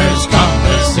mariner's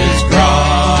compass is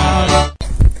grog.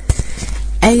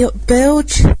 A up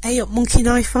Bilge, A up Monkey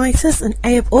Knife Fighters, and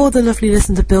A up all the lovely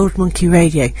listeners to Bilge Monkey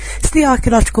Radio. It's the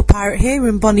Archaeological Pirate here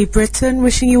in Bonnie, Britain,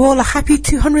 wishing you all a happy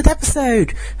 200th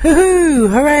episode. Hoo-hoo,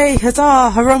 hooray,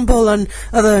 huzzah, harumble, and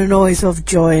other noise of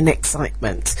joy and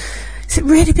excitement. Has it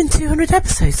really been 200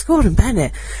 episodes, Gordon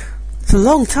Bennett? It's a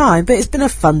long time, but it's been a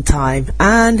fun time.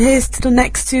 And here's to the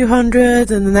next 200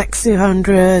 and the next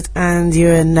 200, and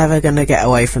you're never going to get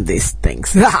away from these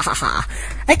things.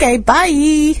 Okay,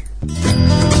 bye!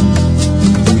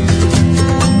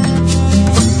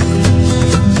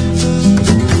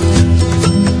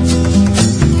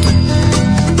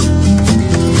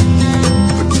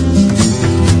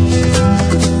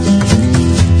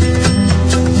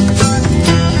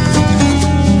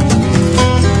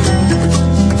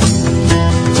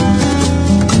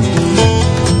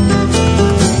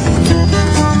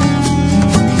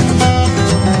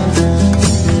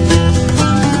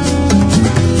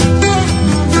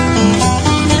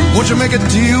 Make a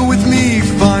deal with me,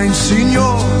 fine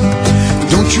senor.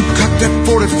 Don't you cock that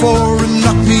 44 and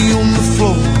knock me on the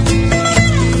floor.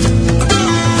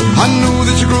 I know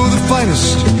that you grow the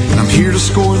finest, and I'm here to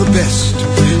score the best.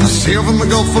 I sail from the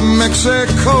Gulf of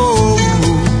Mexico,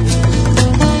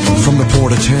 from the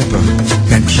port of Tampa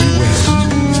and Key West.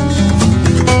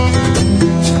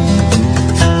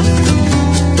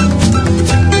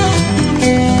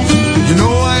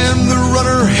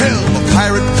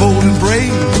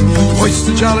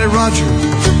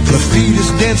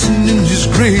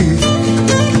 free.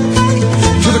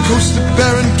 To the coast of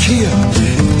Barranquilla,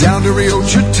 down to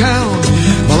Rioja town,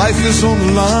 my life is on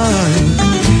the line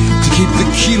to keep the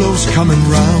kilos coming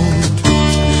round.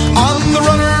 I'm the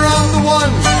runner, I'm the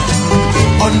one,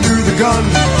 under the gun,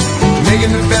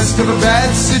 making the best of a bad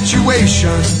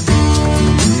situation.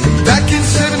 Back in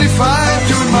 75,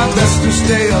 doing my best to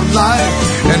stay alive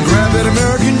and grab that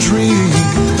American dream.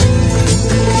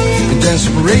 In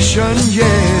desperation,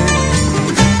 yeah.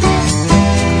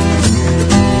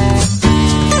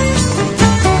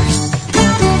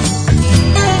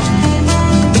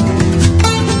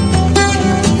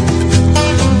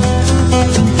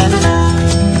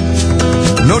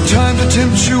 No time to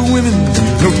tempt you women,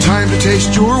 no time to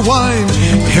taste your wine.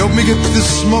 Help me get this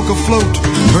smoke afloat,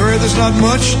 hurry, there's not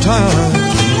much time.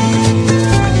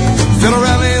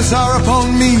 Federales are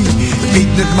upon me,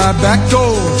 beating at my back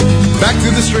door. Back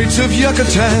through the Straits of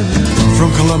Yucatan,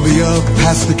 from Colombia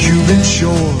past the Cuban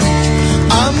shore.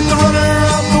 I'm the runner,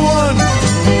 I'm the one,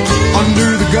 under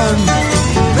the gun,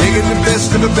 making the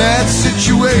best of a bad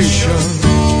situation.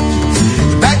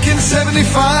 Back in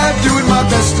 75, doing my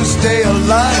best to stay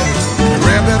alive,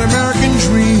 grab that American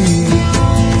dream.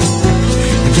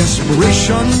 In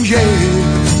desperation, yeah.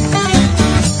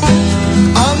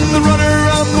 I'm the runner,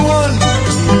 I'm the one,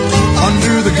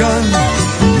 under the gun,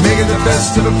 making the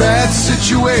best of a bad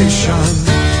situation.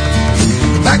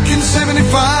 Back in 75,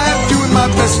 doing my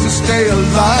best to stay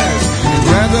alive,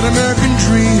 grab that American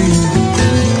dream.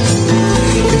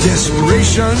 In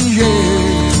desperation,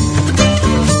 yeah.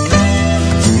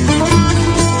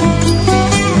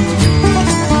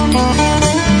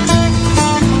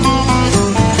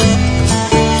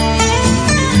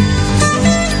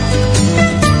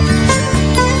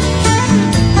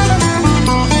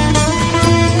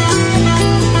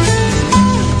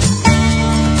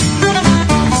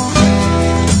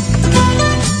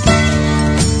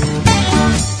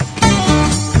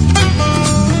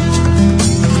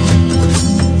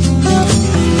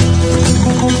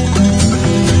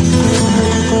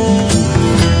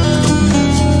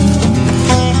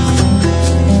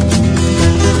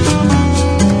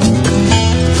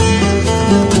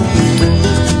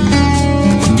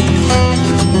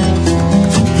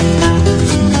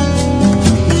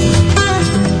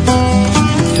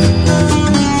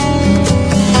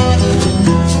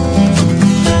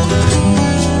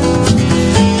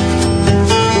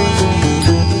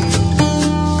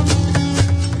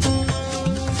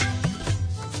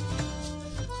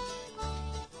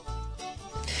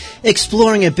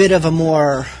 Exploring a bit of a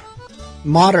more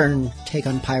modern take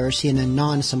on piracy in a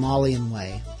non-Somalian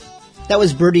way. That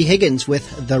was Bertie Higgins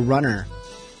with The Runner.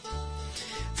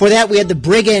 For that, we had the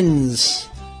Brigands.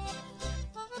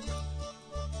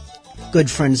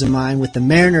 Good friends of mine with the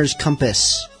Mariner's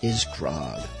Compass is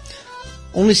Grog.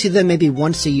 Only see them maybe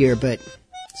once a year, but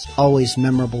it's always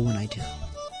memorable when I do.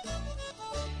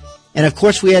 And of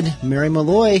course, we had Mary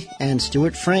Malloy and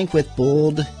Stuart Frank with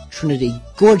Bold Trinity.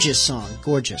 Gorgeous song.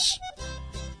 Gorgeous.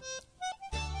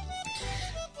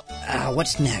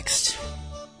 What's next?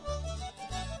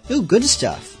 Ooh, good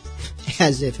stuff.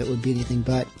 As if it would be anything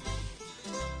but.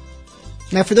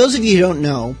 Now, for those of you who don't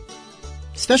know,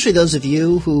 especially those of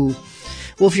you who,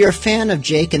 well, if you're a fan of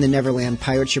Jake and the Neverland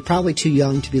Pirates, you're probably too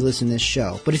young to be listening to this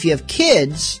show. But if you have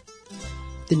kids,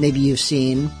 then maybe you've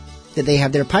seen that they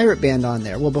have their pirate band on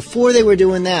there. Well, before they were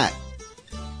doing that,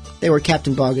 they were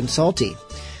Captain Bog and Salty,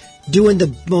 doing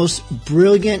the most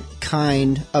brilliant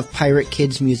kind of pirate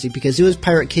kids music, because it was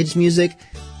pirate kids music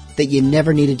that you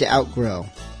never needed to outgrow.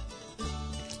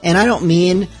 And I don't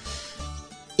mean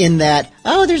in that,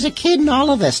 oh, there's a kid in all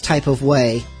of us type of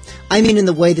way. I mean in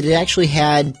the way that it actually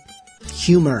had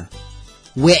humor,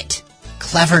 wit,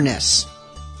 cleverness.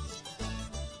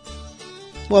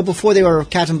 Well, before they were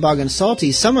Captain Bog and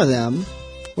Salty, some of them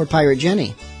were Pirate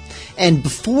Jenny. And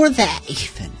before that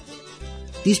even,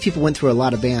 these people went through a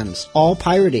lot of bands, all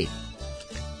piratey.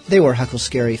 They were Huckle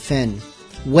Scary Finn,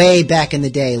 way back in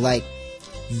the day, like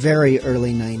very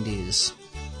early 90s.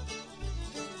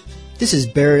 This is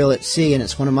Burial at Sea, and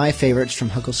it's one of my favorites from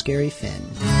Huckle Scary Finn.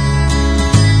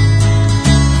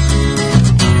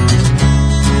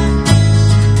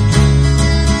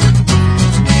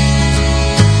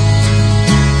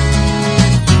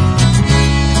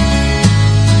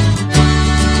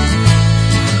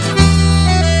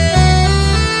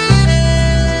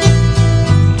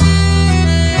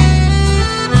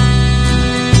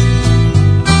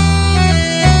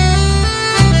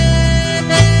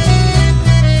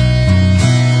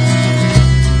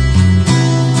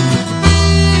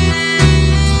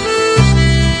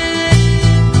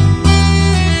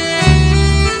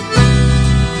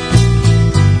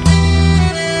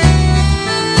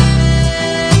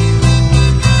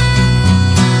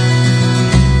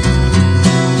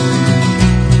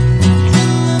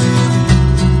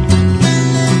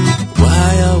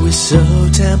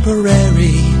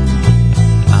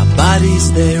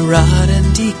 as they rot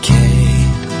and decay.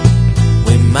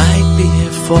 We might be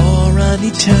here for an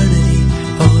eternity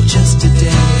or just a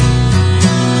day.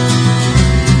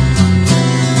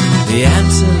 The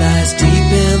answer lies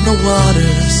deep in the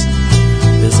waters.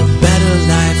 There's a better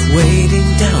life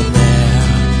waiting down there.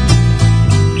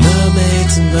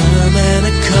 Mermaids and mermen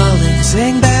are calling.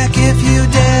 Sing back if you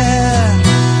dare.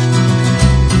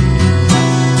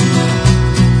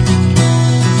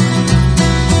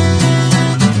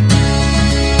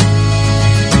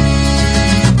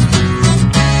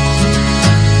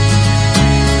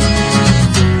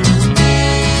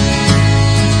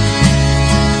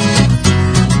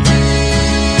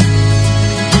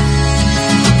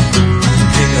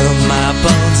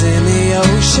 In the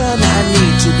ocean, I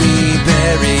need to be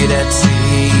buried at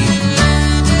sea.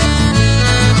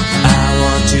 I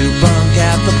want to bunk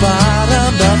at the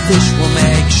bottom. The fish will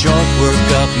make short work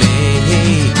of me.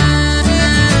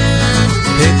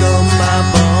 Pickle my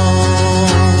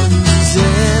bones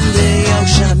in the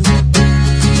ocean.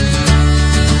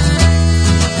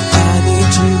 I need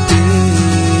to be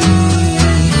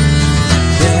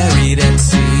buried at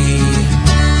sea.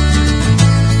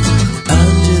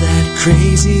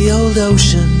 Crazy old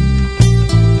ocean,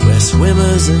 where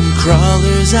swimmers and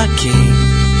crawlers are king.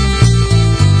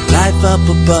 Life up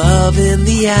above in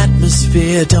the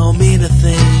atmosphere don't mean a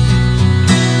thing.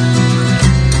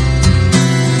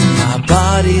 Our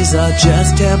bodies are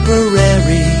just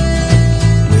temporary.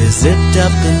 We're zipped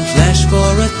up in flesh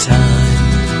for a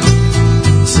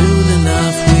time. Soon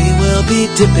enough we will be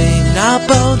dipping our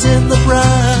bones in the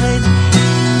brine.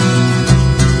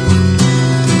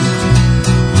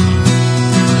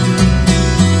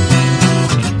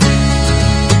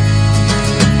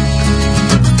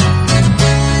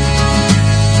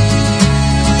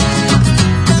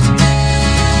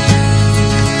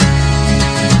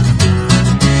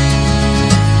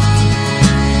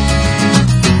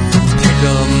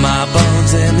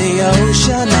 In the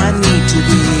ocean, I need to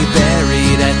be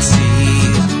buried at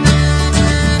sea.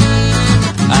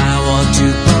 I want to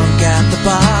bunk at the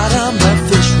bottom. The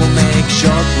fish will make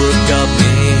short work of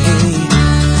me.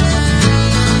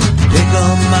 Pick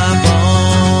up my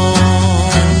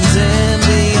bones in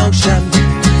the ocean.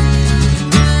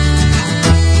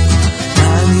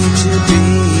 I need to be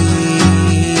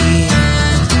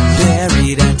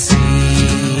buried at sea.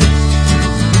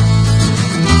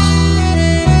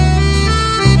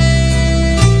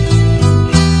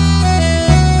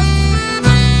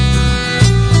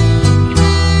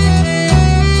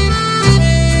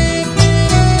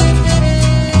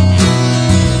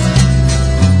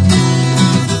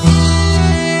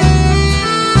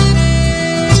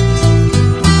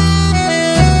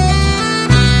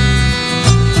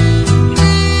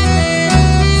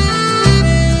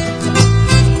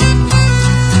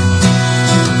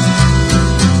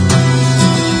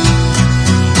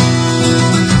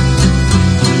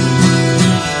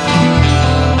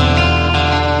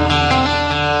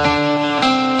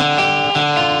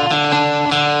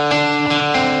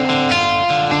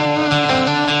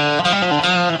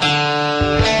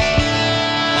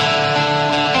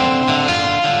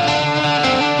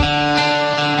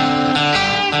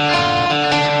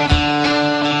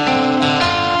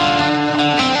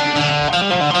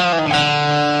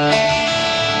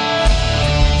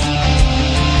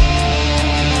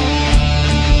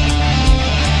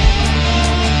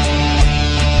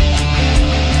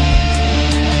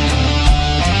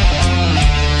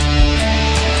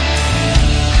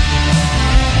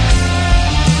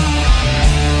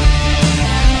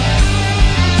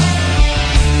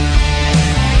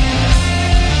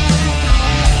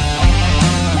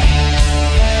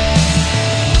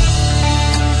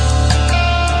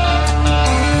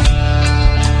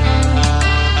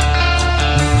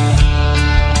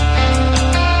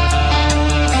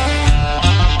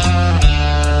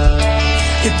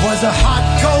 was a hot,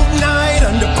 cold night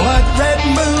under blood-red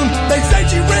moon. They say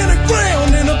she ran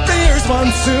aground in a fierce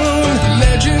monsoon. But the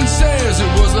legend says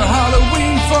it was the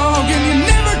Halloween fog, and you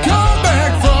never come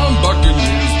back from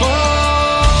Buccaneers Ball.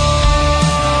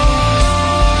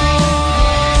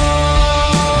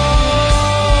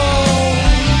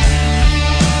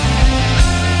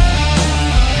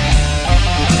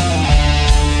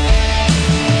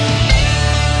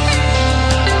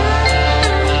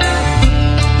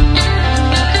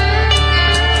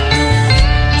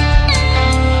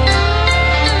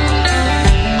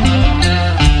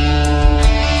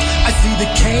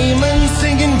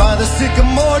 By the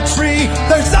sycamore tree,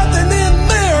 there's something in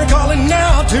there calling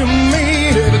out to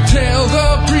me. Better tell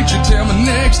the preacher, tell my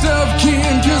next of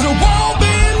kin, 'cause it won't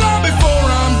be long before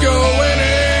I'm going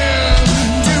in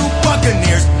to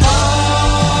Buccaneers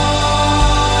Ball.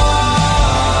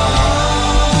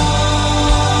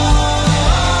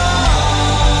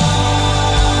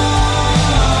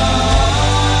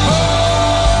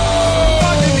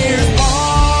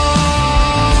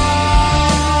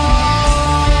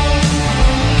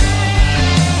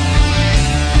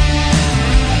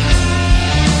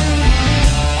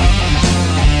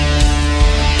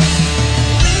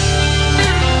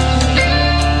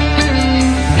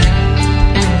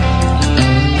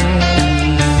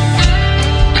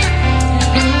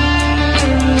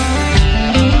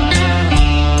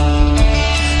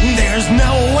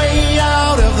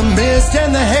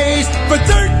 in the haze for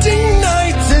 13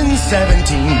 nights and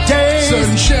 17 days.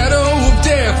 Sudden shadow of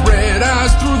death, red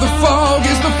eyes through the fog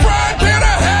is the fried pan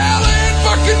of hell in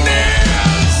Buccaneers.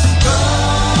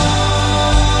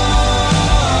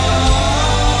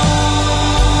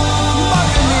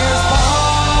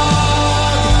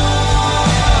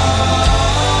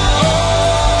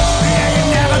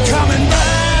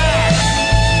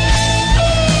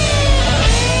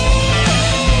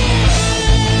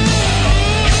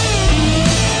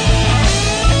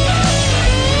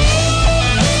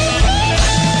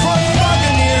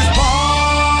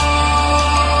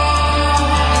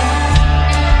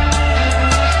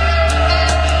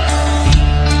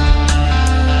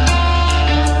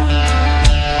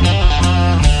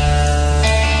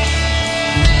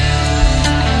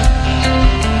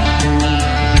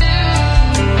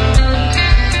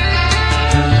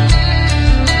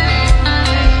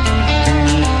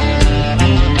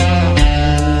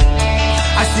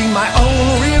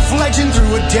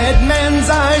 Through a dead man's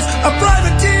eyes, a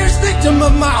privateer's victim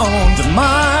of my own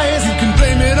demise. You can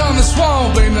blame it on the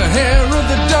swamp, blame the hair of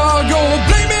the dog, or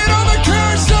blame it on the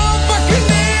curse of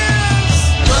Buccaneers.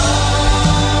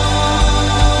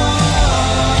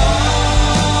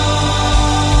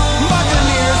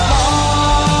 Buccaneers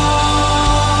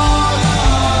bog.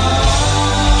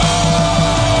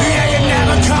 Yeah, you're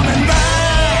never coming back.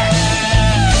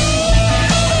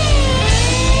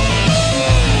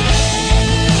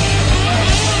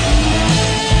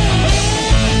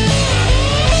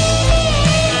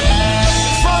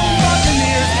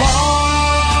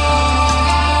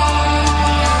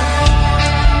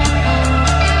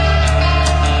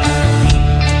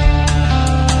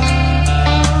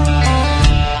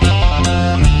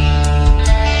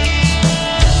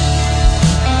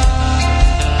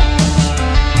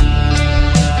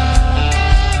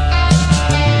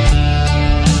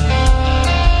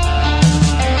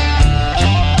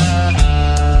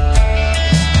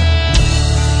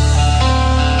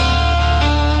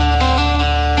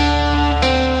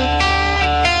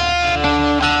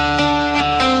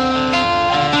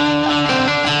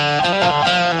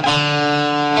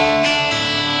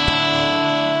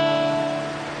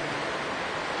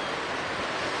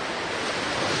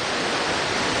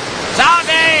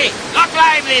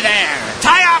 There!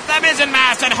 Tie off the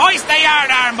mizzenmast and hoist the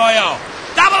yardarm, boyo!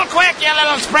 Double quick, you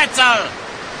little spritzel!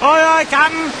 Aye, aye,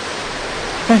 Captain.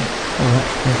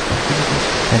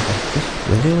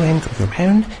 The little end goes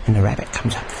around and the rabbit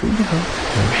comes up through the hole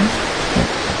and around.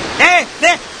 There!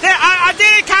 I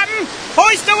did it, Captain!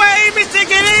 Hoist away, Mr.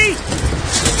 Gilly!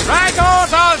 Right, go,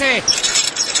 Salty!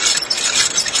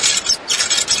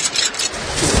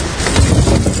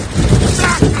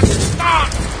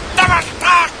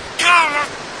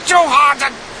 Too hard to...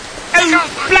 Oh,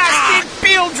 blasted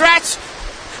bilge rats!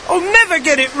 I'll never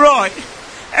get it right.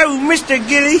 Oh, Mr.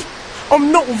 Gilly,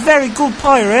 I'm not a very good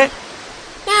pirate.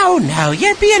 No,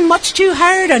 you're being much too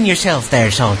hard on yourself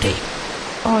there, Salty.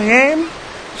 I am?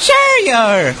 Sure you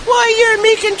are. Why, you're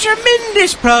making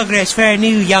tremendous progress for a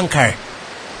new yonker.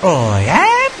 I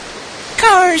am?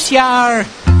 Course you are.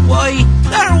 Why,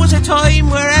 there was a time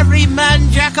where every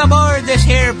man jack aboard this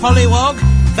here pollywog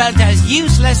felt as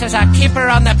useless as a kipper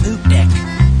on the poop deck.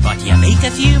 But you make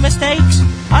a few mistakes,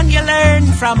 and you learn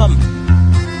from them.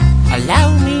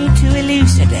 Allow me to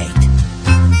elucidate.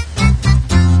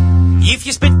 If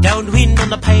you spit downwind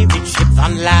on a pirate ship,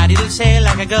 then lad, it'll sail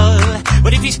like a gull.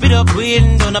 But if you spit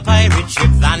upwind on a pirate ship,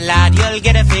 then lad, you'll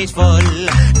get a face full.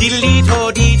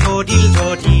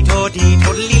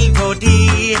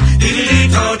 Diddle-dee-to-dee-to-dee-to-dee-to-dee-to-dee.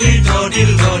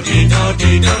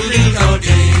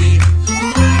 Diddle-dee-to-dee-to-dee-to-dee-to-dee-to-dee.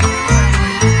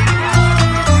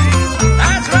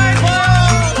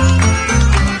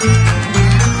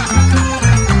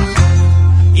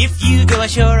 Go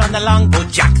ashore on the longboat,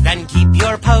 Jack, then keep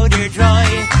your powder dry.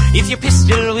 If your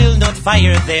pistol will not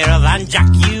fire there, then Jack,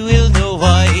 you will know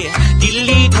why.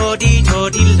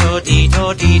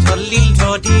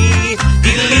 Diddle-dee-to-dee-to-dee-to-dee-to-dee-to-dee.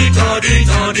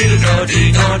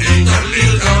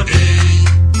 Diddle-dee-to-dee-to-dee-to-dee-to-dee.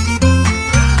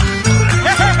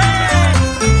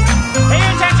 Pay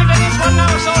attention to this one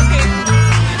now, Salty.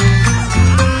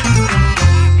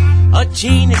 A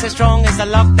chain is as strong as the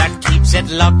lock that keeps it.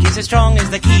 Lock is as strong as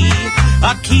the key.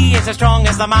 A key is as strong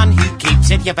as the man who keeps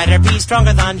it. You better be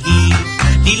stronger than he.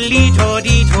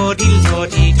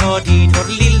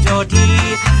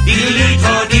 Diddle-dee-to-dee-to-dee-to-dee-to-dee-to-dee.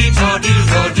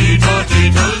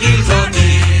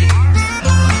 Diddle-dee-to-dee-to-dee-to-dee-to-dee.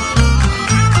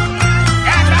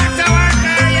 Get back to work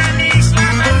there, you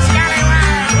knee-slapping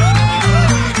scallywag.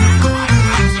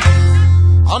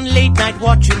 On late night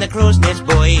watch in the crow's nest,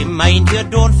 boy, mind you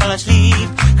don't fall asleep.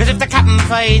 'Cause if the captain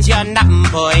finds you napping,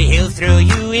 boy, he'll throw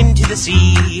you into the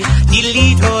sea.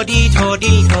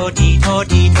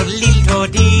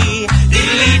 Diddly-to-dee-to-dee-to-dee-to-dee-to-dee-to-dee.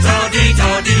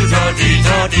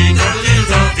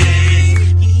 Diddly-to-dee-to-dee-to-dee-to-dee-to-dee.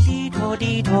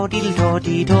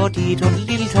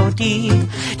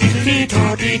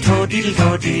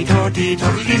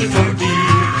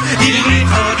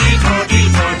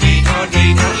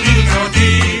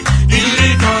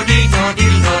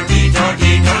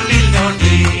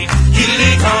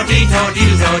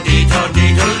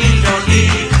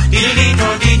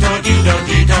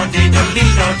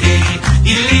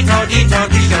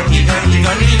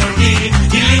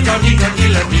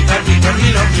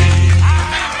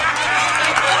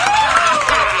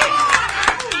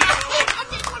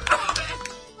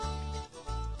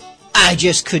 I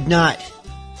just could not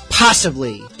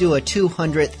possibly do a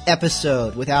 200th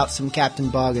episode without some Captain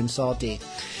Bog and Salty.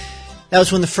 That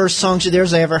was one of the first songs of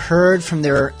theirs I ever heard from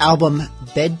their album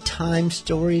Bedtime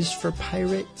Stories for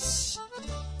Pirates.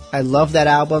 I love that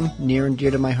album, near and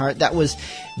dear to my heart. That was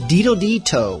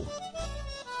Diddle-Dee-To.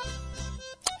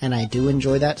 And I do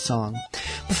enjoy that song.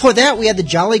 Before that, we had the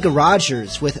Jolly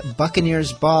Garagers with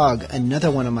Buccaneer's Bog,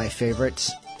 another one of my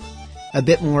favorites. A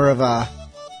bit more of a,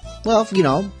 well, you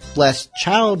know, less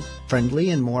child-friendly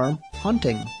and more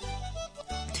haunting.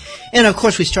 And of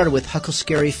course we started with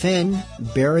Huckle-Scary Finn,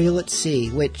 Burial at Sea,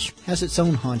 which has its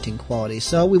own haunting quality.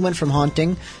 So we went from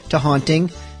haunting to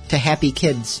happy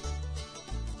kids.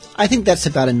 I think that's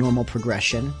about a normal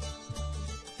progression.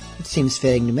 It seems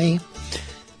fitting to me.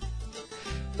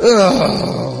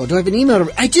 Oh, do I have an email?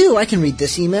 I do. I can read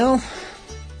this email.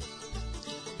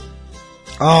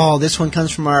 Oh, this one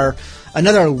comes from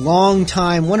another long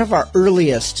time, one of our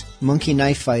earliest Monkey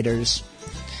Knife Fighters.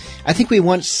 I think we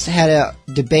once had a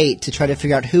debate to try to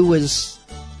figure out who was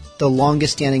the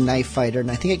longest standing knife fighter,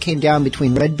 and I think it came down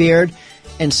between Redbeard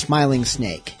and Smiling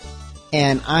Snake.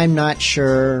 And I'm not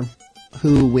sure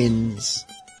who wins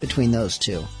between those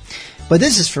two. But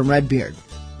this is from Redbeard,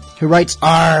 who writes,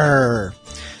 "Arr!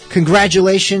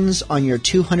 Congratulations on your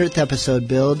 200th episode,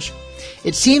 Bilge.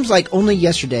 It seems like only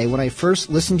yesterday when I first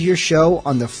listened to your show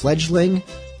on the fledgling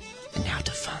and now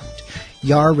defunct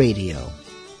Yar Radio.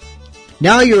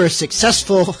 Now you're a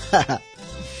successful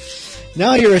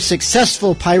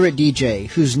pirate DJ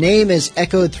whose name is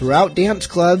echoed throughout dance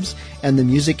clubs and the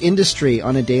music industry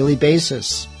on a daily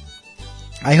basis.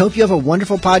 I hope you have a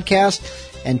wonderful podcast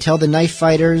and tell the knife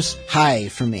fighters hi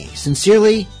from me.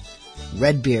 Sincerely,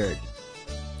 Redbeard.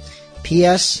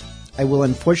 P.S. I will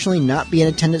unfortunately not be in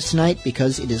attendance tonight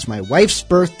because it is my wife's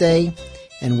birthday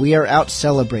and we are out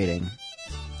celebrating.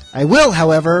 I will,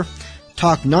 however,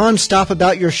 talk non-stop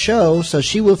about your show so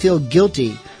she will feel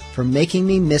guilty for making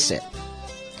me miss it."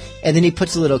 And then he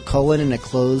puts a little colon in a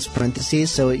closed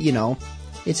parenthesis so,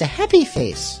 it's a happy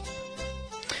face.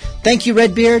 Thank you,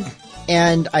 Redbeard,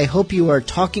 and I hope you are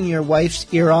talking your wife's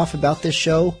ear off about this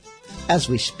show as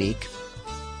we speak.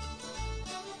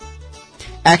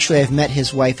 Actually, I've met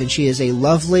his wife, and she is a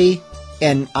lovely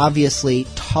and obviously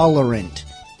tolerant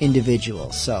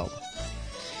individual, so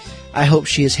I hope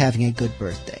she is having a good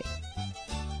birthday.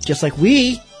 Just like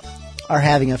we are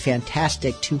having a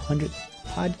fantastic 200th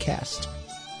podcast.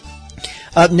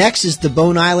 Up next is the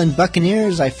Bone Island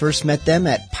Buccaneers. I first met them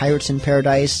at Pirates in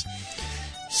Paradise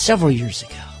several years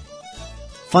ago.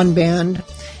 Fun band.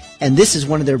 And this is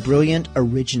one of their brilliant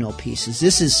original pieces.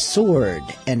 This is Sword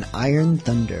and Iron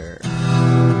Thunder.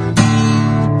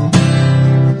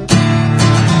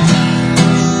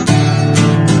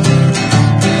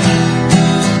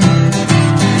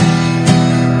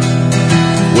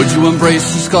 Would you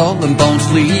embrace the skull and bones,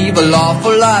 leave a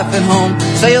lawful life at home,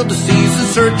 sail the seas in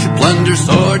search of plunder,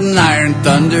 sword and iron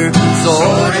thunder,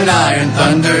 sword and iron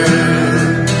thunder.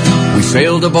 We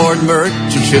sailed aboard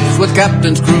merchant ships with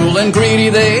captains cruel and greedy.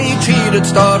 They cheated,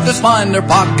 starved us, lined their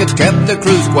pockets, kept their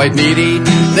crews quite needy.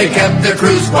 They kept their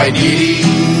crews quite needy.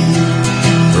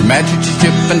 Her Majesty's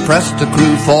ship and pressed the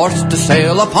crew, forced to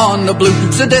sail upon the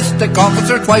blue. Sadistic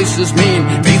officer twice as mean.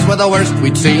 These were the worst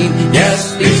we'd seen.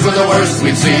 Yes, these were the worst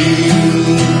we'd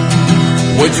seen.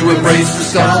 Would you embrace the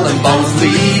skull and bones,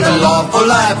 leave a lawful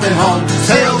life at home,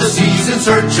 sail the seas in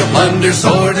search of plunder,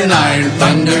 sword and iron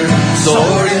thunder,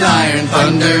 sword and iron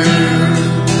thunder?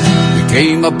 We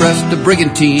came abreast a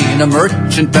brigantine, a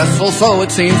merchant vessel, so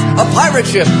it seems, a pirate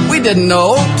ship. We didn't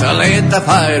know till late to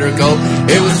fight her go.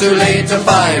 It was too late to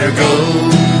fight her go.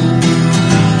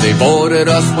 They boarded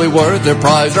us, we were their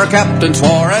prize. Our captain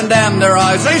swore and damned their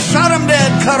eyes. They shot him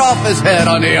dead, cut off his head.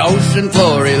 On the ocean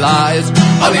floor he lies.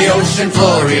 On the ocean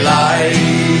floor he lies.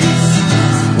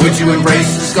 Would you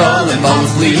embrace the skull and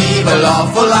bones, leave a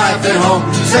lawful life at home,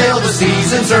 sail the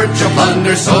seas in search of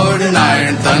plunder, sword and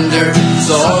iron thunder,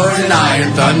 sword and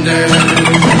iron thunder?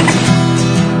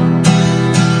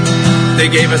 They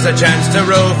gave us a chance to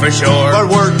row for shore, but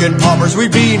working paupers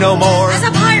we'd be no more. As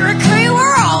a pirate crew,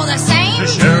 we're all the same. To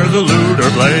share the loot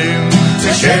or blame.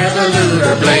 To share the loot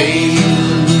or blame.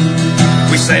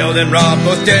 We sailed and robbed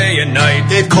both day and night.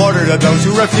 Gave quarter to those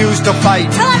who refused to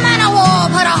fight. Till a man of war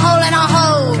put a hole in our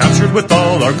hold. Captured with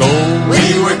all our gold.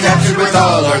 We were captured with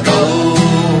all our gold.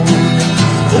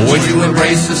 Would you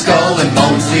embrace the skull and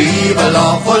bones, leave a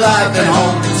lawful life at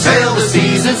home, sail the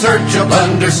seas in search of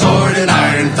plunder, sword and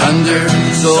iron thunder,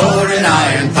 sword and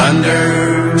iron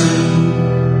thunder?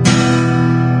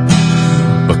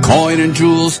 But coin and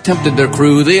jewels tempted their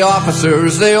crew, the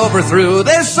officers they overthrew,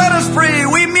 they set us free,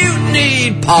 we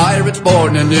mutinied, pirates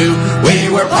born anew, we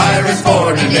were pirates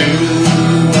born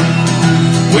anew.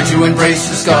 Would you embrace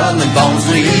the skull and bones,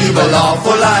 leave a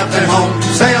lawful life at home,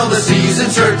 sail the seas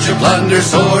in search of plunder,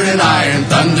 sword and iron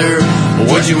thunder?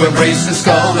 Would you embrace the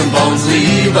skull and bones,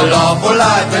 leave a lawful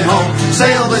life at home,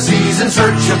 sail the seas in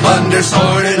search of plunder,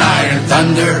 sword and iron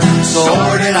thunder,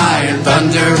 sword and iron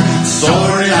thunder,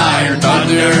 sword and iron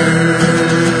thunder?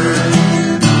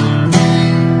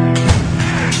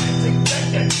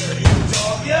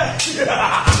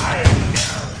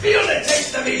 Feel the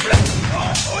taste of me blood.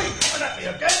 Oh, you coming at me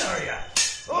again, are you?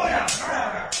 Oh, yeah.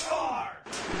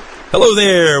 Hello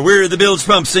there, we're the Bilge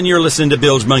Pumps, and you're listening to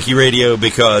Bilge Monkey Radio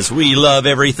because we love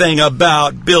everything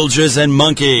about bilges and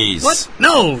monkeys. What?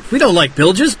 No, we don't like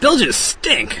bilges. Bilges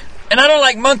stink. And I don't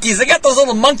like monkeys. They got those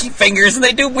little monkey fingers, and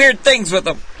they do weird things with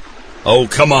them. Oh,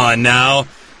 come on now.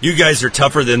 You guys are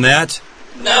tougher than that.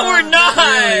 No, we're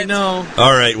not. No.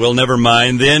 All right, well, never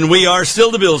mind then. We are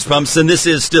still the Bilge Pumps, and this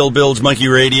is still Bilge Monkey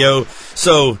Radio,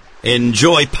 so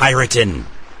enjoy pirating.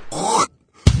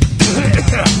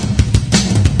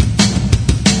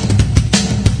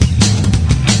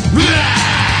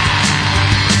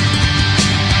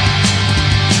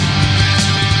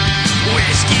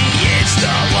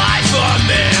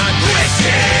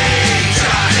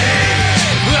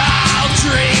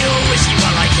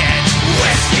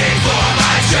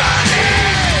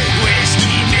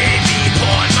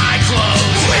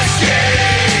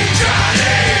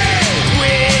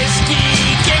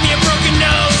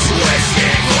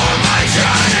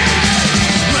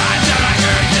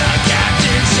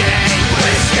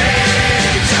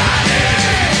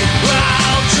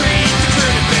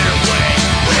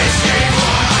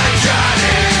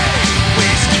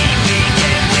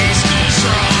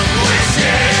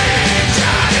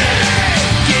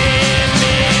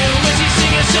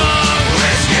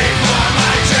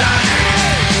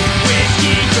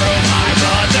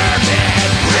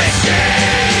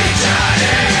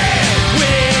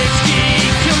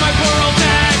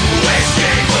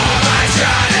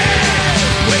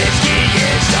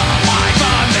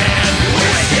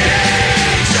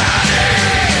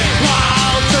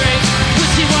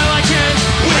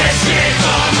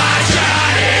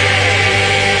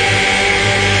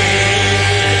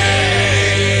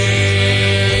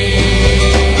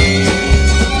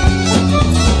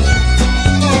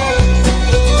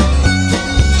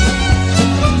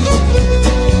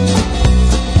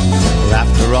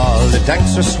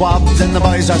 decks are swabbed and the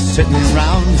boys are sitting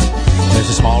round. There's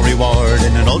a small reward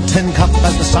in an old tin cup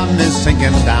as the sun is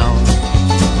sinking down.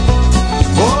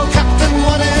 Oh, Captain,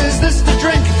 what is this to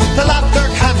drink? The laughter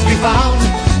can't be found,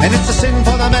 and it's a sin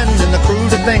for the men and the crew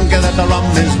to think that the rum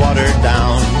is watered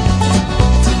down.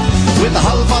 With the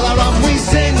hull full of rum we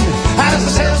sing as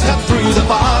the sails cut through the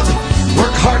fog.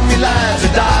 Work hard, me lads,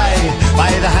 or die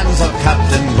by the hands of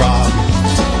Captain Grog.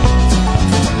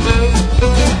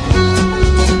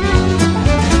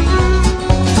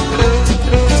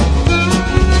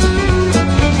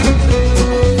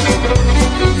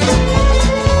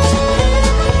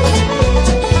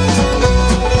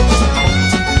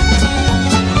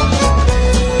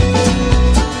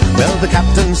 Well, the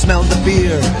captain smelled the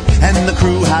beer, and the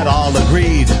crew had all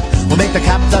agreed, we'll make the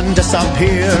captain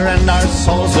disappear, and our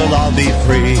souls will all be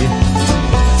free.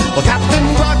 Well, Captain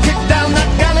Grog kicked down that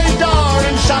galley door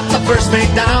and shot the first mate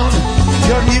down.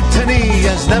 Your mutiny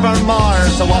is never more,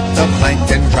 so what the plank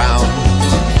can drown.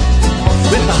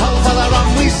 With the hull full of rum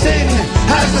we sing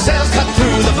as the sails cut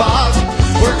through the fog.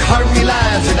 Work hard, me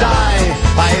lads, or die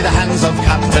by the hands of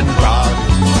Captain Grog.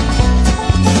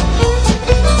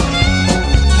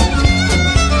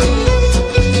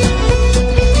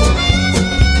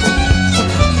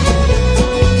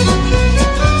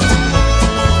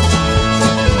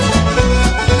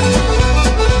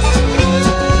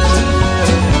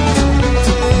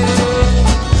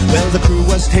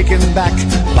 taken back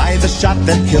by the shot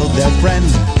that killed their friend.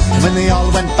 When they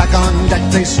all went back on deck,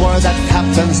 they swore that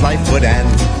captain's life would end.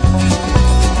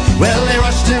 Well, they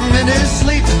rushed him in his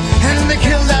sleep, and they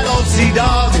killed that old sea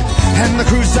dog. And the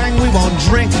crew sang, we won't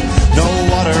drink no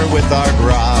water with our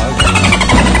grog.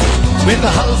 With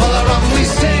a hull full of rum we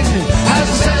sing, as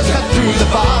the sails cut through the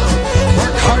fog.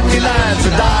 Work hard, me lads,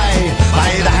 or die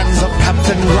by the hands of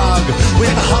Captain Grog.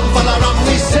 With a hull full of rum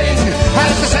we sing,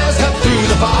 as the sails cut through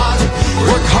the fog.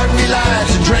 Work hard, me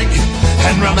lads, and drink,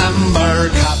 and remember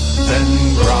Captain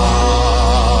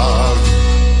Grog.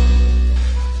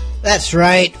 That's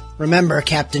right. Remember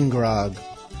Captain Grog.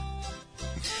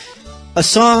 A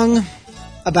song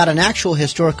about an actual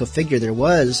historical figure. There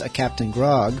was a Captain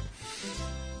Grog,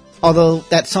 although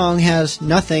that song has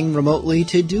nothing remotely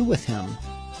to do with him.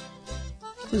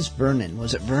 It was Vernon.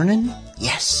 Was it Vernon?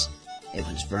 Yes, it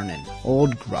was Vernon.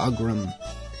 Old Grogram.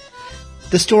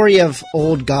 The story of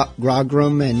old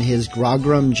Grogram and his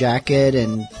Grogram jacket,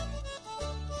 and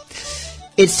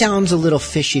it sounds a little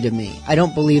fishy to me. I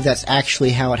don't believe that's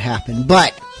actually how it happened,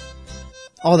 but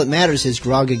all that matters is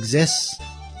Grog exists,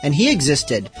 and he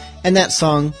existed, and that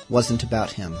song wasn't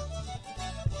about him.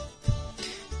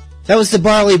 That was the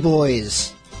Barley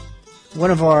Boys,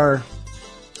 one of our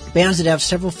bands that have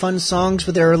several fun songs,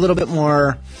 but they're a little bit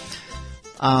more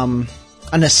an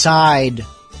aside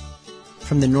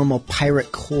from the normal pirate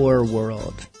core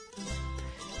world.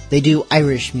 They do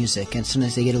Irish music, and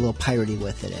sometimes they get a little piratey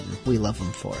with it, and we love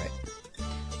them for it.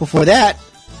 Before that,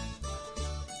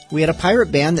 we had a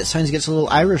pirate band that sometimes gets a little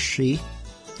Irishy,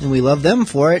 and we love them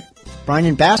for it, Brine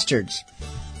and Bastards.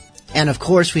 And of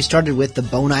course, we started with the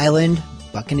Bone Island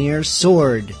Buccaneers,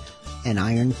 Sword, and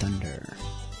Iron Thunder.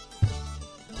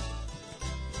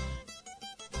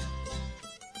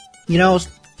 You know,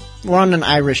 we're on an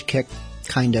Irish kick,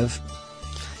 kind of.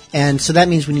 And so that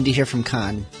means we need to hear from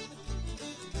Con.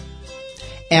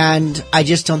 And I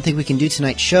just don't think we can do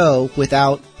tonight's show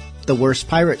without the Worst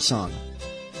Pirate Song.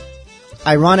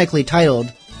 Ironically titled,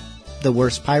 The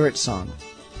Worst Pirate Song.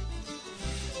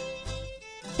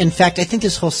 In fact, I think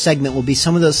this whole segment will be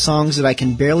some of those songs that I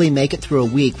can barely make it through a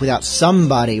week without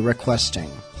somebody requesting.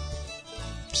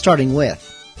 Starting with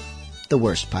The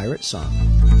Worst Pirate Song.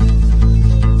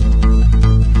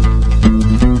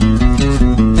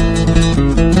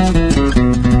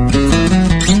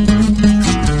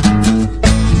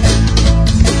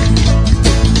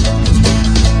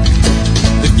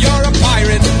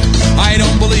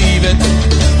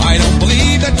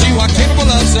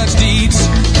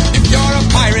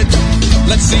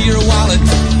 Let's see your wallet,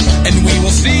 and we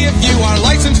will see if you are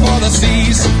licensed for the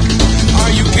seas. Are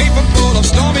you capable of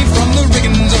storming from the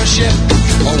riggings of a ship,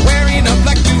 or wearing a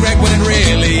black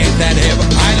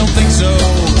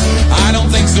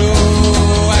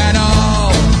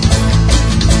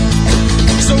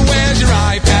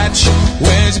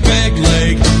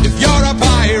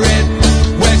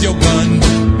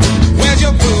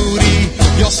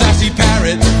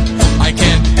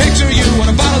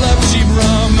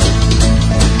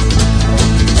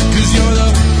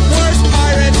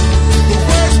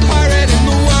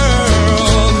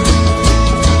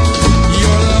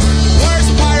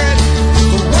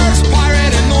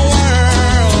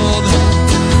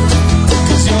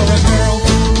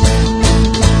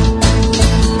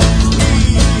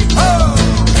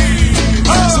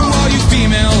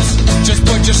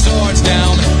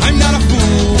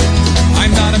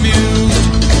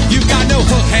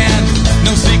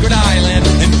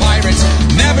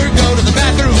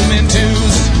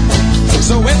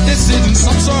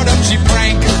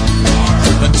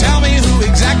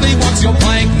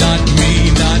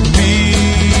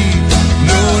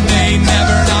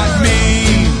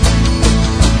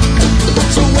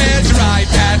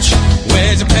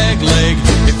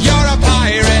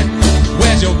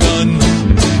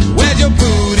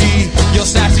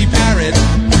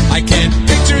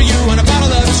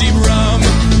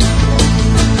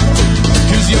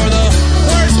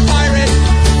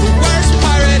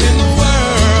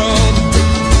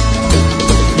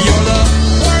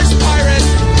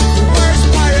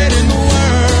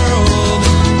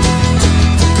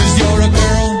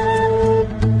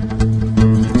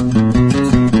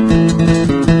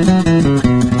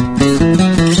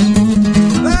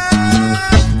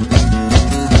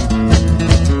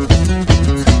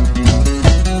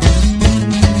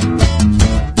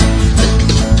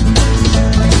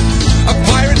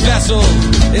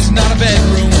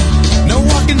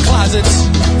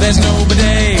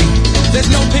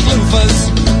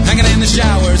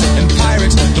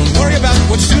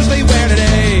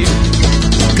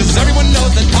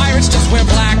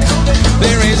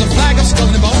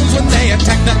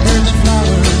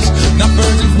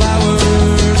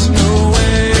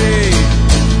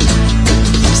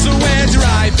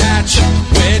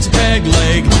peg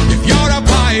leg. If you're a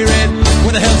pirate,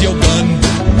 where the hell's your gun?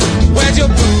 Where's your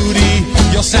booty,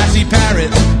 your sassy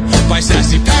parrot? By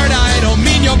sassy parrot I don't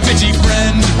mean your bitchy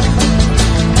friend.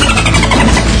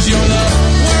 'Cause you're the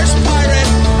worst pirate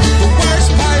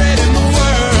in the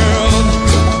world.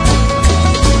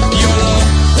 You're the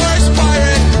worst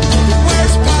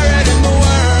pirate in the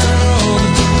world.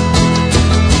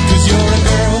 'Cause you're a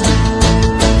girl.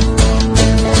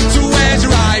 So where's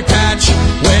your eye patch?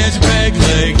 Where's your peg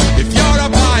leg? If you're a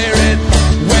pirate,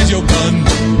 where's your gun?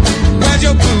 Where's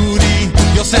your booty,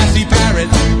 your sassy parrot?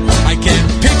 I can't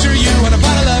picture you on a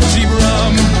bottle of cheap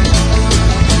rum.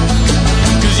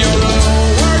 'Cause you're the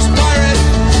worst pirate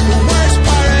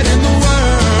in the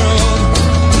world.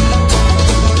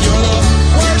 You're the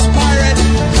worst pirate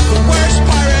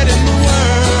in the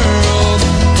world.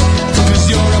 'Cause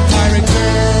you're a pirate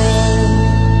girl.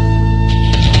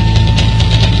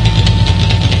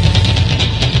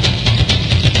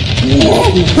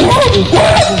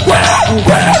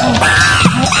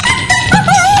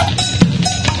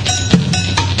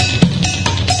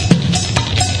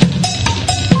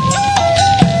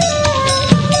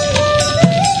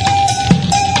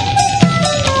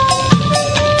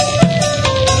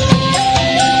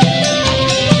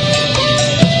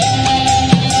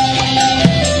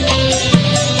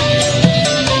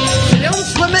 Young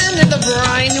swimming in the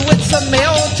brine with some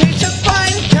mayo, teach it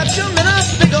fine. Catch 'em in a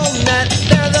big old net.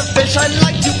 They're the fish I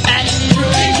like to eat.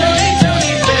 Truly, truly,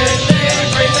 truly fish. They ain't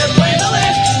great, they're plain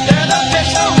delish. They're the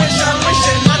fish I wish I'm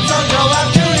wishing. Let's all go out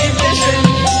truly fishing.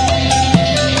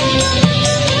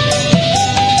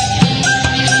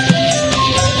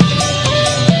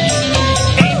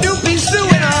 Ain't Doopy Sue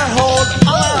in our hold.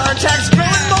 All our attacks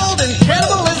growing mold and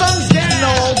cannibalism's getting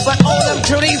old. But all them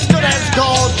truly's good as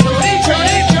gold. Truly,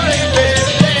 truly, truly fish.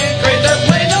 They ain't great, they're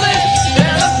plain delish.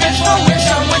 They're the fish I wish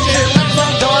I'm wishing. Let's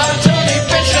all go out truly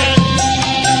fishing.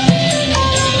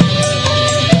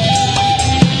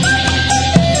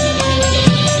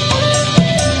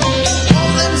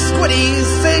 All them squiddies,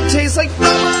 they taste like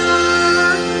rubber.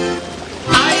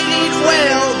 I eat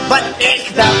whale, but ick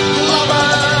the blubber.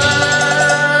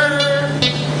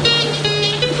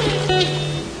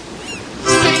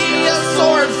 See a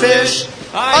swordfish,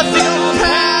 I think I'll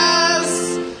pass.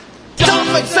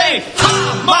 Dolphin say, ha,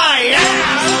 my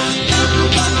ass.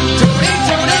 Tootie,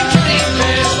 tootie, tootie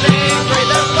fish, they ain't great,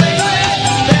 they're plain fish.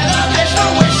 They're the fish I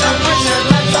wish I'm wishing.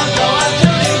 Let's all go out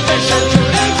tootie fishing.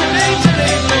 Tootie, tootie,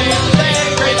 tootie fish, they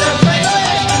ain't great, they're plain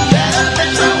fish. They're the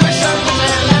fish I wish I'm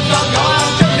wishing. Let's all go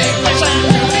out tootie fishing.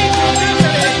 Tootie, tootie,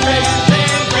 tootie fish, they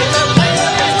ain't great, they're plain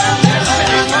fish. They're the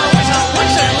fish I wish I'm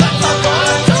wishing. Let's all go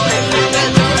out tootie fishing.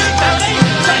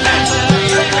 Tootie, tootie, tootie fish,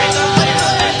 they ain't great, they're plain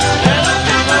fish. They're the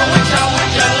fish I wish I'm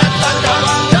wishing. Let's all go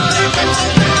out tootie fishing.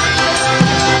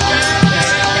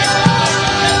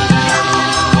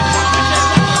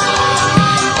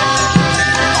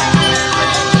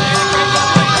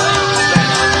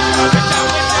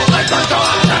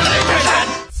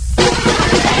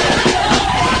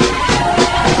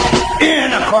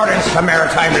 In accordance to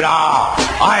maritime law,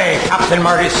 I, Captain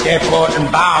Marty Scapegoat,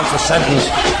 and bound to sentence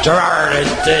Gerard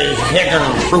de Higgin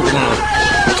Fruiten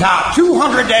to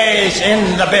 200 days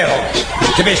in the bilge,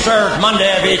 to be served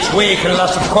Monday of each week,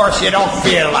 unless, of course, you don't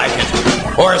feel like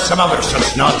it, or some other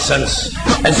such nonsense,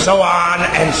 and so on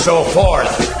and so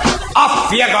forth.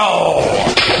 Off you go!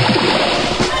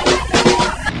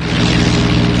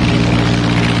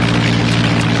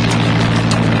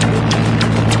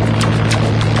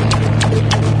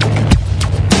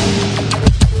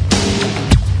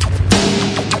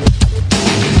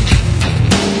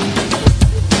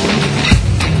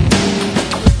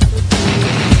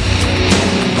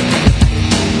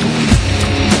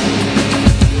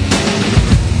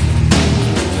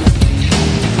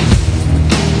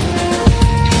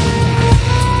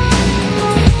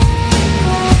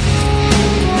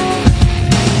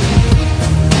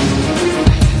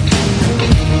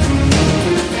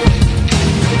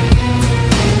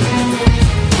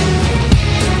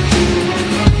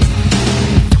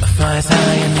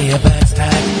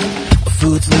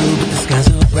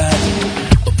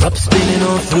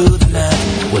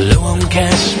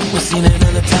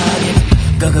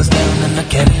 Goes down and the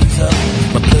cannon's up.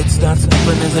 My blood starts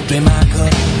pumping as I drain my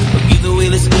cup. But either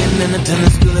wheel is spinning and the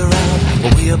tunnel's still around.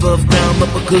 We're way above ground,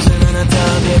 but we're cruising on a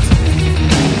target.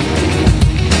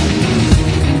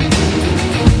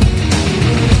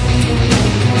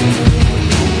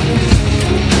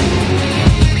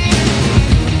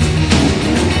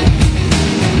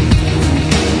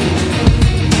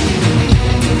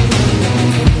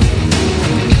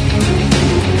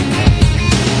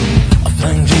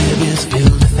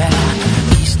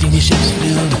 Ships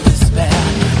filled with despair.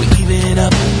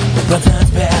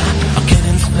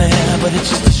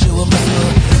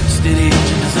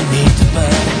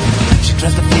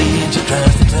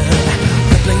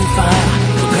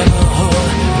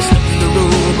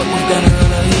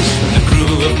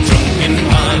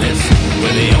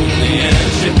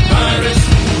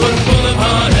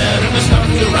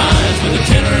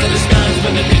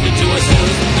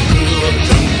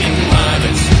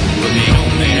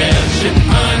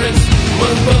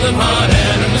 full of hot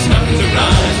air and it's starting to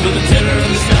rise with the terror of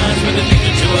the skies, with the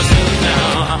danger to ourselves now.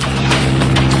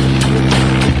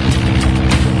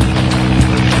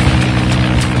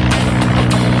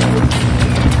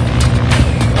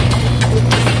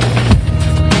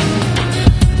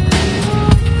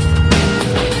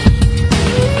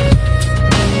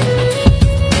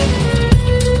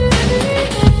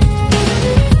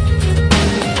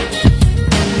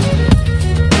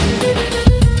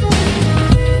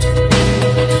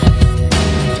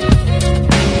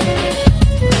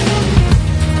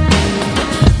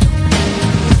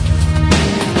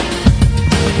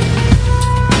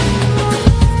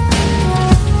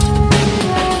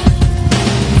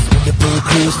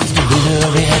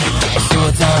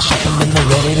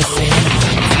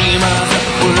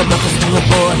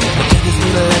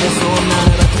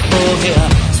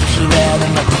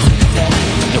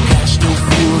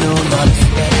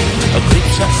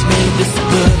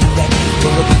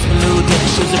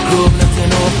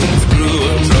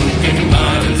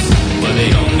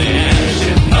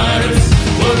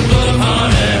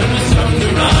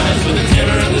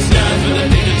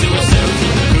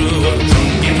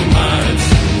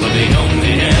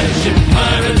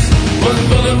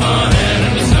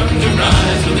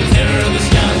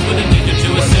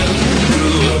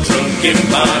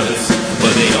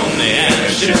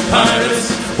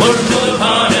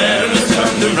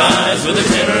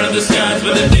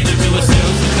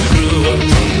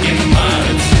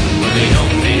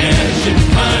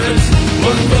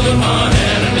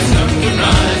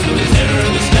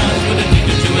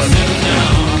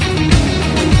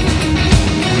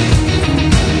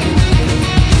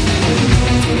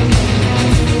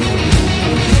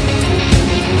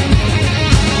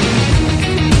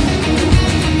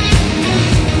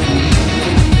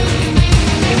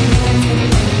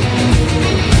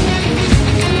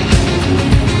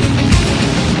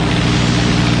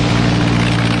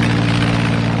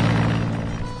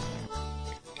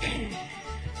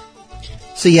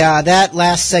 So yeah, that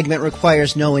last segment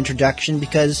requires no introduction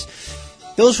because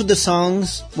those were the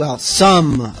songs, well,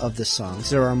 some of the songs.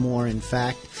 There are more, in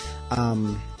fact.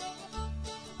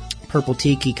 Purple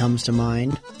Tiki comes to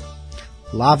mind.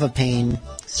 Lava Pain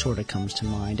sort of comes to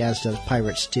mind, as does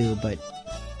Pirates too, but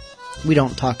we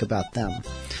don't talk about them.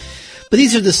 But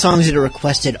these are the songs that are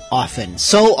requested often.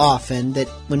 So often that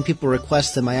when people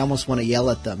request them, I almost want to yell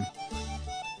at them.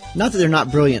 Not that they're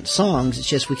not brilliant songs, it's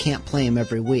just we can't play them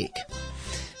every week.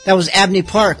 That was Abney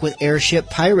Park with Airship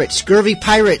Pirates, Scurvy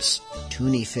Pirates,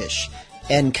 Toonie Fish,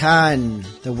 and Khan,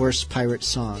 the Worst Pirate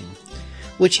Song,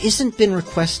 which isn't been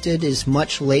requested as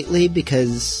much lately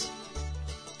because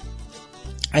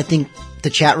I think the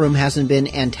chat room hasn't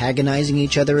been antagonizing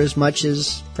each other as much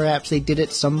as perhaps they did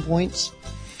at some points.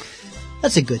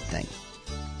 That's a good thing,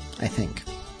 I think.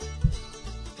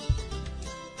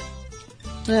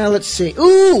 Now, let's see.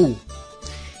 Ooh!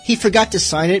 He forgot to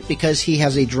sign it because he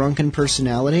has a drunken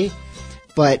personality,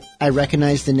 but I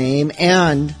recognize the name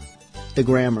and the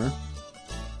grammar.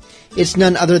 It's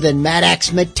none other than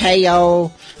Maddox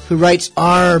Mateo, who writes,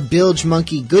 "R. Bilge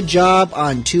Monkey, good job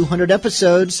on 200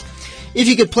 episodes. If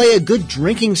you could play a good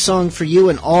drinking song for you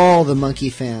and all the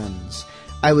Monkey fans.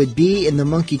 I would be in the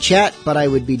Monkey chat, but I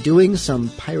would be doing some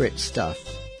pirate stuff."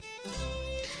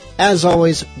 As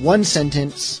always, one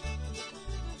sentence,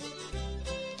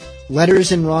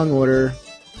 letters in wrong order,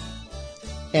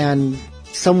 and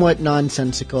somewhat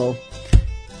nonsensical.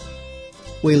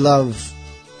 We love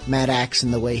Maddox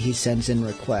and the way he sends in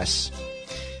requests.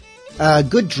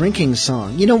 Good drinking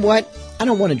song. You know what? I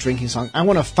don't want a drinking song. I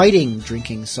want a fighting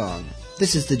drinking song.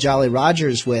 This is the Jolly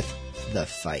Rogers with The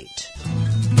Fight.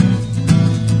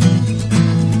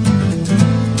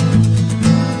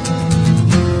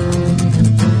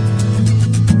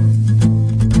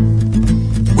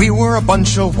 We were a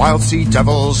bunch of wild sea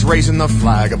devils raising the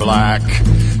flag of black.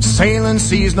 Sailing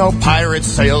seas, no pirates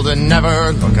sailed and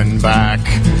never looking back.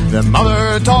 The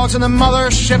mother dogs and the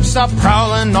mother ships stopped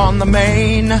prowling on the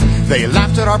main. They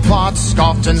laughed at our plots,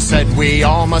 scoffed and said we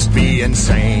all must be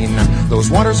insane. Those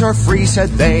waters are free, said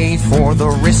they, for the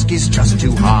risk is just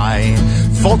too high.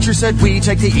 Vulture said we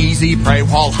take the easy prey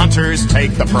while hunters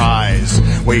take the prize.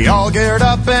 We all geared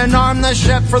up and armed the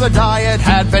ship for the die it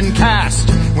had been cast.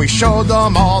 We showed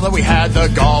them all that we had the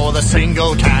gall with a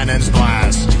single cannon's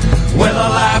blast. With a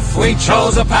laugh, we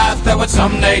chose a path that would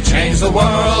someday change the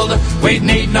world. We'd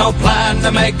need no plan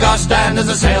to make our stand as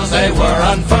the sails they were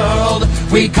unfurled.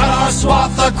 We cut our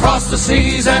swath across the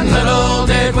seas, and little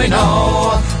did we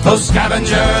know those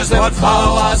scavengers, they would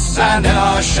follow us and in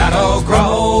our shadow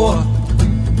grow.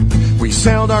 We We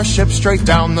sailed our ship straight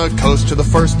down the coast to the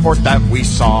first port that we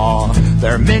saw.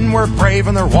 Their men were brave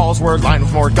and their walls were lined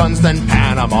with more guns than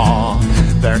Panama.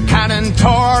 Their cannon tore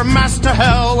our mast to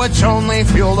hell, which only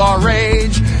fueled our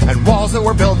rage. And walls that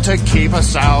were built to keep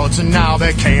us out and now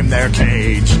became their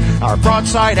cage. Our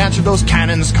broadside answered those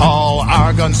cannons' call,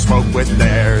 our guns spoke with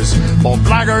theirs. Bold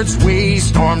blackguards, we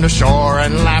stormed ashore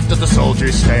and laughed at the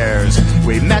soldiers' stares.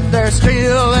 We met their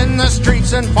steel in the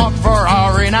streets and fought for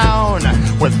our renown.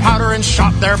 With powder and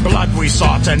shot their blood we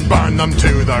sought and burned them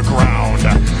to the ground.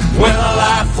 With a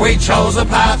laugh we chose a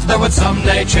path that would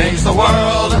someday change the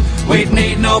world. We'd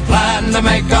need no plan to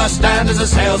make us stand as the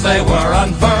sails they were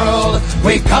unfurled.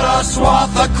 We cut our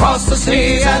swath across the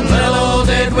seas and little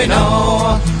did we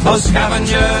know those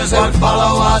scavengers would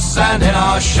follow us and in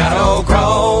our shadow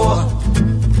grow.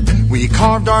 We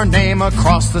carved our name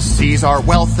across the seas, our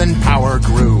wealth and power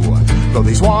grew. Though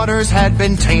these waters had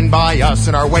been tamed by us,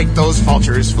 in our wake those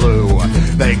vultures flew.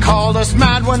 They called us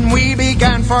mad when we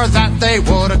began, for that they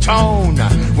would atone.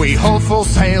 We hove full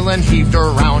sail and heaved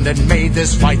around and made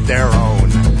this fight their own.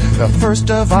 The first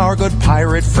of our good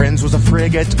pirate friends was a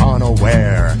frigate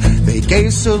unaware. They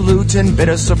gave salute and bid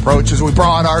us approach as we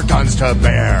brought our guns to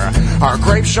bear. Our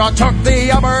grape shot took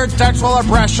the upper decks while our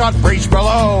brass shot breached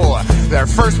below. Their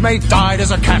first mate died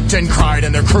as our captain cried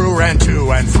and their crew ran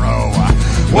to and fro.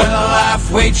 With a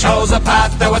laugh we chose a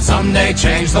path that would someday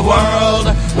change the world.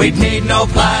 We'd need no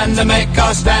plan to make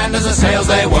us stand as the sails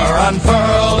they were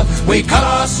unfurled. We cut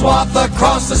our swath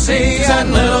across the seas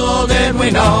and little did we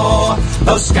know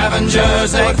those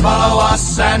scavengers they'd follow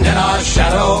us and in our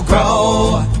shadow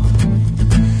grow.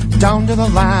 Down to the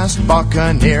last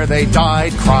buccaneer they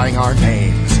died crying our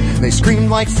names. They screamed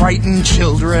like frightened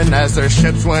children as their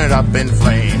ships went up in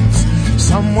flames.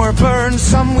 Some were burned,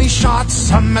 some we shot,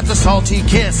 some met the salty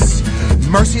kiss.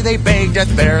 Mercy they begged at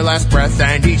their last breath,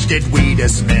 and each did we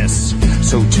dismiss.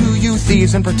 So to you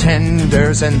thieves and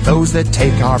pretenders and those that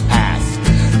take our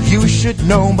path, you should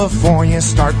know before you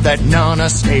start that none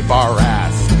escape our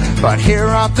wrath. But hear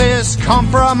out this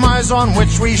compromise on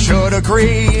which we should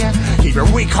agree. Keep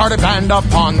your weak-hearted band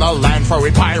upon the land, for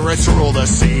we pirates rule the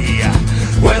sea.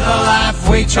 With a laugh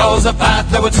we chose a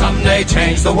path that would someday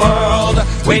change the world.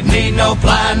 We'd need no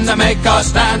plan to make us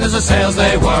stand as the sails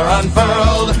they were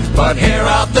unfurled. But hear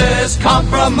out this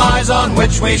compromise on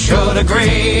which we should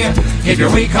agree. Keep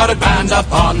your weak-hearted bands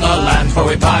upon the land, for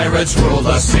we pirates rule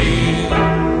the sea.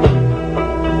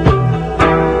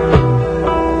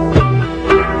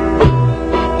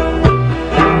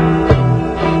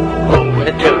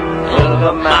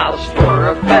 For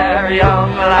a fair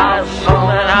young lass on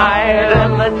an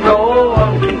island that no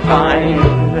one can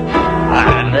find,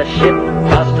 and the ship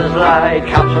just as like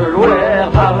captured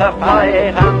without a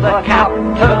fight, and the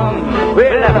captain we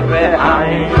left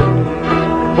behind.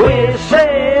 We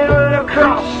sailed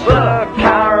across the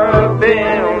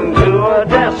Caribbean to a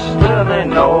destiny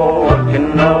no one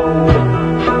can know,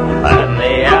 and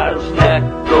the Aztec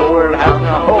gold has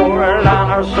no hold on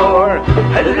our sword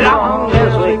as long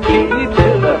as we keep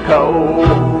to the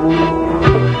coast.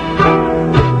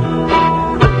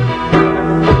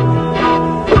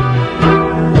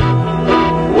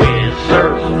 We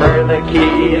searched for the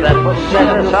key that will set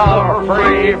us all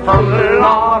free from the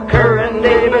locker and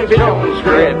David Jones'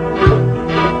 grip,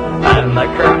 and the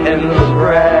Kraken's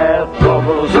breath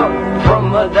bubbles up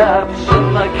from the depths,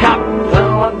 and the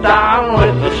captain went down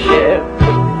with the ship.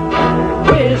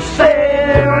 We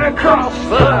sailed across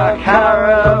the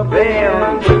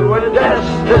Caribbean to a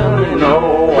destiny no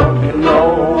one can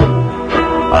know,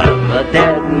 and the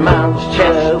dead man's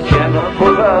chest can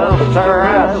put us to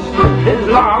rest as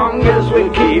long as we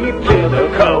keep to the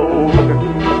code.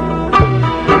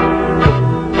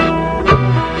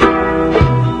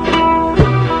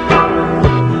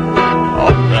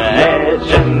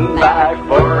 Back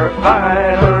for a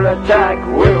final attack,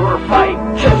 we were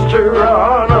fighting just to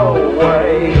run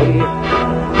away.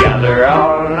 Gather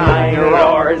all 9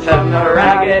 lords and the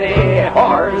raggedy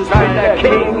horse, find the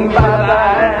king by the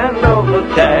end of the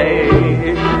day.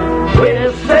 We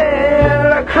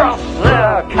sail across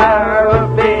the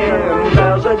Caribbean,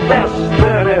 there's a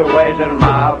destiny waiting,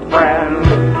 my friend.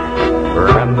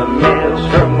 From the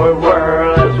maelstrom we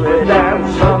whirl as we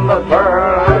dance on the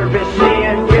pearl, I'll be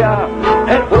seeing ya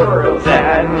at world's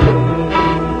end.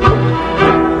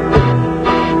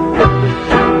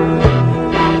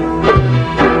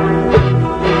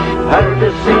 I'll be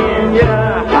seeing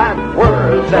ya at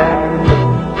world's end.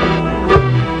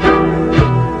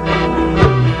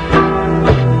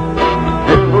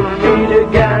 We will meet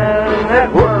again at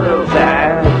world's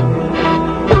end.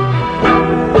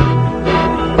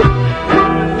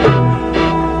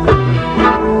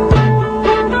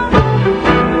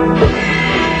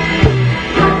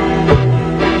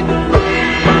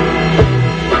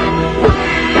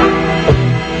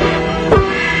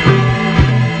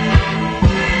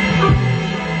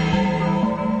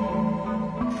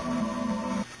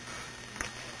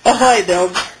 Ahoy,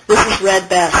 Bilge. This is Red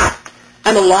Bess.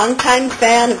 I'm a longtime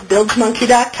fan of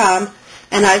BilgeMonkey.com,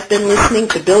 and I've been listening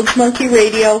to Bilge Monkey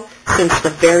Radio since the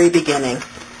very beginning.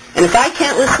 And if I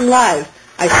can't listen live,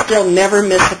 I still never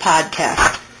miss a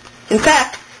podcast. In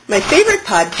fact, my favorite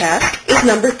podcast is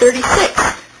number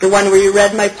 36, the one where you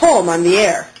read my poem on the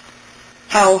air.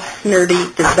 How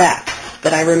nerdy is that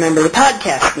I remember the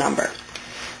podcast number?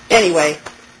 Anyway,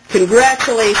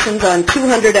 congratulations on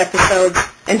 200 episodes,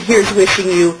 and here's wishing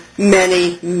you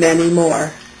many, many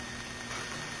more.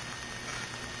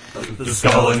 The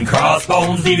skull and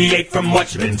crossbones deviate from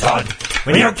what you've been taught.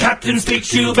 When your captain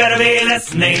speaks, you better be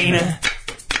listening.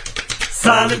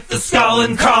 Salute the skull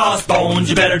and crossbones,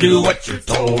 you better do what you're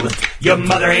told. Your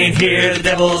mother ain't here, the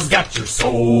devil's got your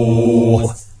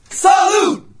soul.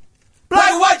 Salute!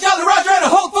 Black, white, jolly Roger, and a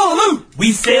hold full of loot!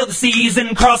 We sailed the seas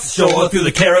and crossed the shore through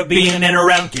the Caribbean and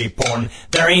around Cape Horn.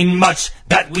 There ain't much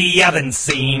that we haven't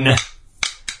seen.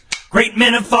 Great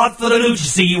men have fought for the loot, you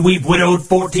see. We've widowed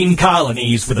 14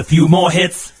 colonies. With a few more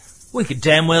hits, we could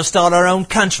damn well start our own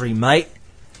country, mate.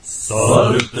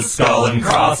 Salute the skull and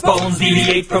crossbones,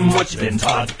 deviate from what you've been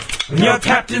taught. When your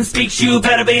captain speaks, you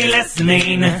better be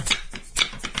listening.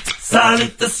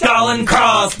 Salute the skull and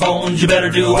crossbones, you better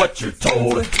do what you're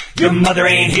told. Your mother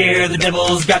ain't here, the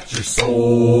devil's got your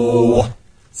soul.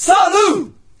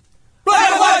 Salute!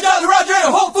 Black, white, jolly Roger, and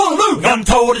a whole full of loot! Gone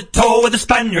toe to toe with the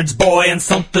Spaniards, boy, and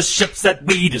sunk the ships that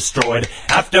we destroyed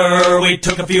after we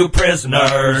took a few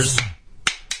prisoners.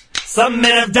 Some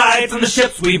men have died from the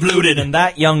ships we've looted, and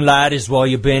that, young lad, is why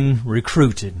you've been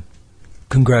recruited.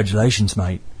 Congratulations,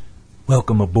 mate.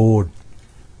 Welcome aboard.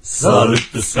 Salute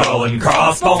the skull and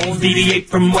crossbones, deviate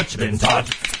from what you've been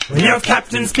taught. When your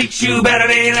captain speaks, you better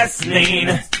be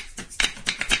listening.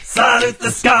 Salute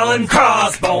the skull and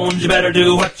crossbones, you better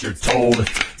do what you're told.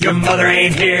 Your mother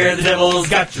ain't here, the devil's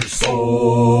got your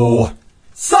soul.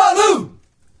 Salute!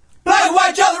 Black,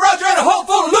 white, jolly Roger, and a whole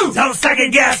full of loot! Don't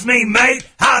second guess me, mate,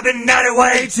 I've been at it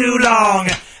way too long.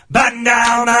 Batten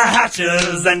down the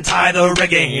hatches and tie the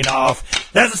rigging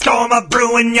off. There's a storm a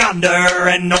brewing yonder,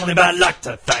 and only bad luck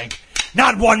to thank.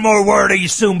 Not one more word or you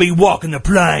soon be walking the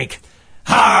plank.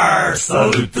 Har!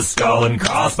 Salute the skull and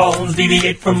crossbones,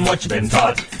 deviate from what you've been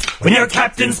taught. When your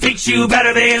captain speaks, you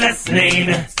better be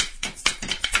listening.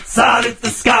 Salute the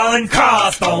skull and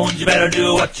crossbones, you better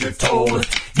do what you're told.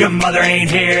 Your mother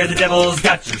ain't here, the devil's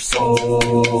got your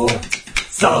soul.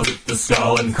 Salute the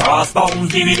skull and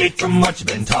crossbones, deviate from what you've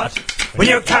been taught. When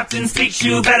your captain speaks,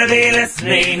 you better be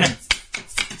listening.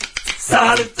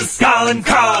 Salute the skull and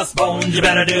crossbones, you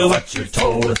better do what you're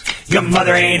told. Your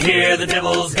mother ain't here, the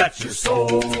devil's got your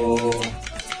soul.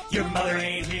 Your mother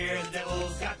ain't here, the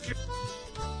devil's got your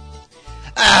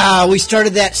We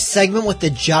started that segment with the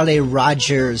Jolly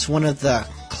Rogers, one of the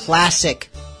classic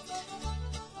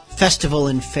festival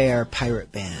and fair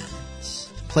pirate bands.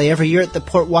 Play every year at the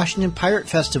Port Washington Pirate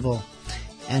Festival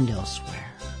and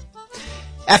elsewhere.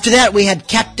 After that, we had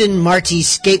Captain Marty's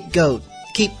Scapegoat,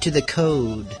 Keep to the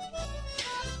Code.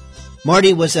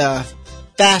 Marty was a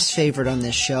fast favorite on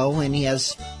this show, and he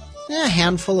has a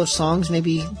handful of songs,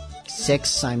 maybe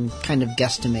 6, I'm kind of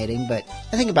guesstimating, but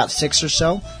I think about 6 or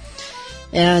so.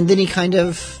 And then he kind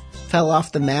of fell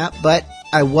off the map, but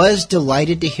I was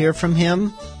delighted to hear from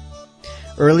him.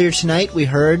 Earlier tonight, we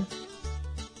heard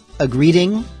a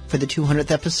greeting for the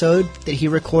 200th episode that he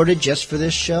recorded just for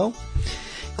this show.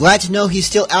 Glad to know he's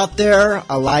still out there,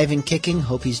 alive and kicking.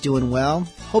 Hope he's doing well.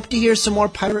 Hope to hear some more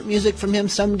pirate music from him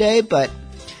someday, but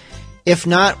if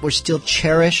not, we'll still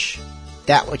cherish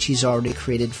that which he's already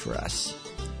created for us.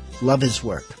 Love his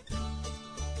work.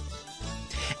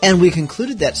 And we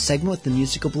concluded that segment with the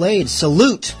musical blade.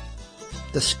 Salute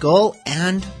the skull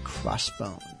and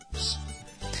crossbones.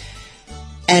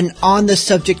 And on the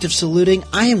subject of saluting,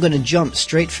 I am going to jump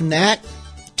straight from that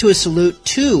to a salute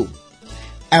to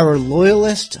our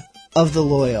loyalist of the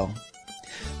loyal.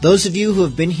 Those of you who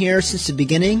have been here since the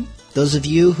beginning, those of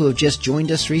you who have just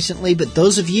joined us recently, but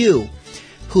those of you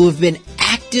who have been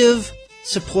active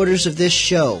supporters of this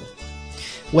show,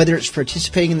 whether it's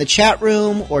participating in the chat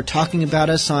room or talking about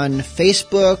us on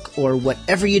Facebook or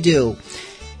whatever you do,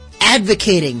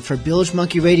 advocating for Bilge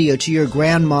Monkey Radio to your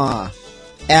grandma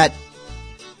at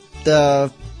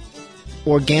the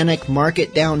organic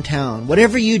market downtown,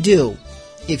 whatever you do,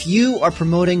 if you are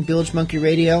promoting Bilge Monkey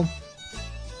Radio,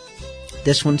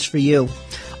 this one's for you.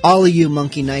 All of you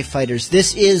Monkey Knife Fighters,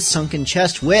 this is Sunken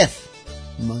Chest with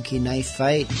Monkey Knife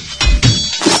Fight.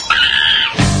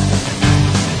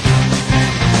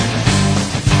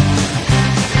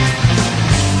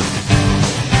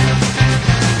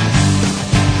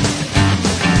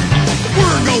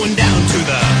 We're going down to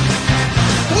the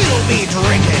We'll Be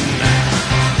Drinking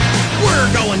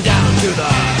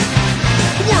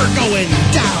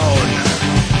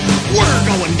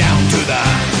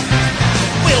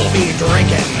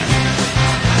drinking.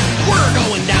 We're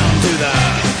going down to the...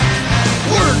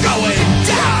 We're going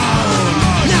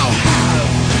down! Now have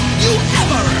you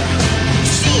ever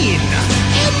seen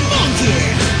a monkey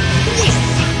with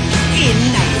a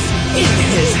knife in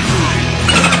his hand?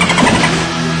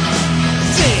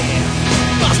 They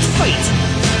must fight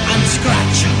and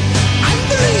scratch and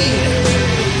bleed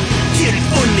till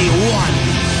only one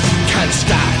can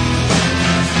stand.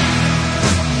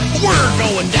 We're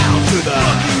going down to the...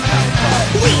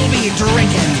 We'll be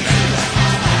drinking.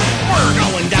 We're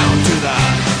going down to the...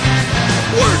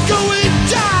 We're going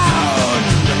down!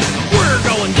 We're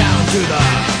going down to the...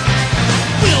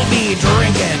 We'll be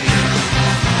drinking.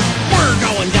 We're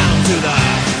going down to the...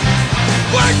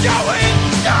 We're going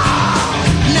down!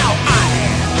 Now I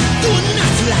do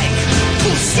not like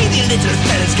to see the little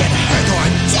fellas get hurt or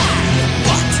die,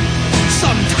 but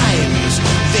sometimes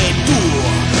they do.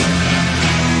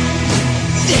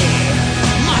 They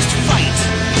must fight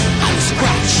and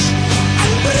scratch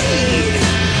and bleed.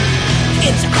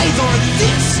 It's either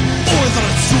this or the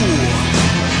two.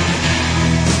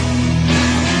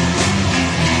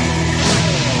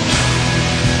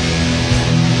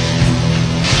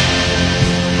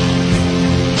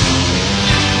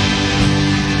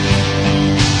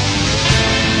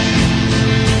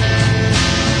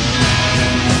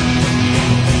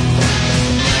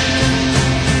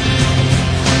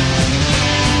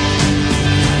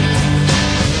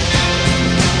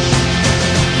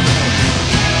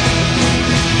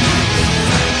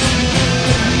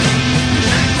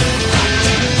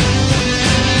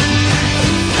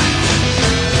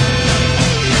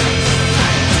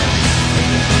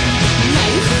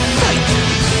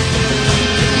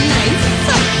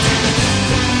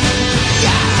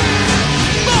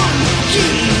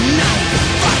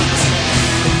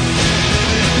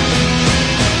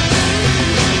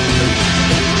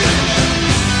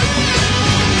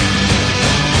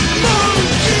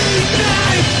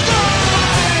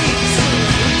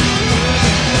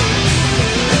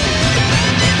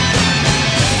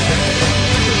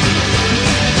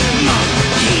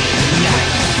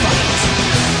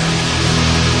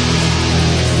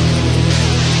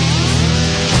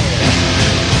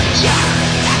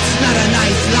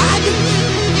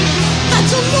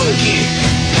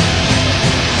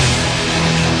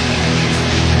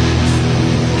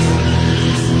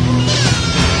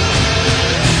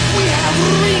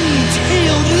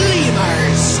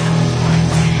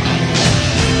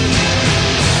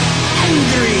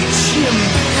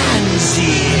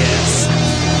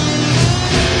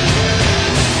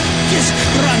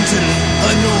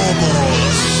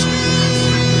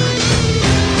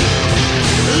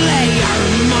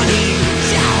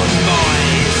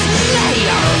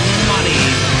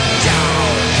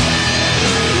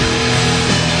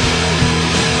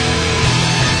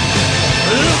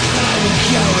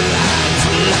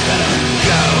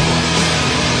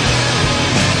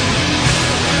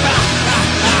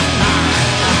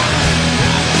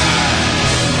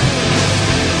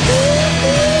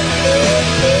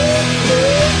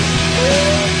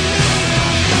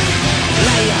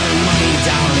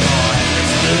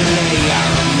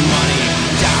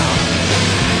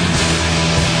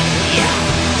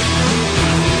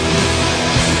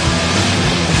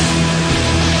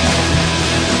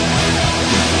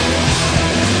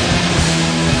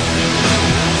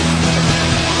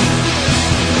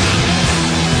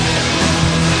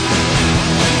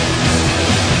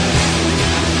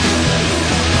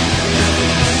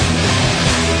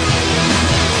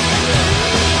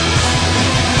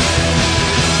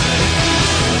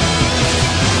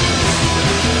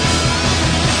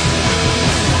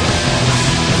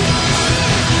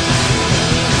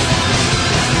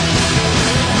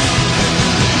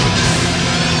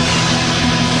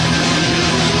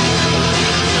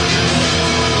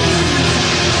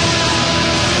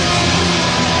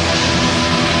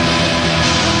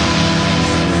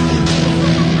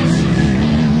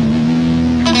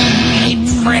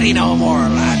 No more,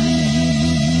 lad.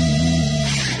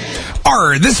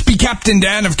 This be Captain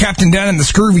Dan of Captain Dan and the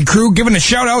Scurvy Crew, giving a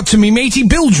shout out to me matey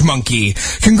Bilge Monkey.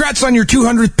 Congrats on your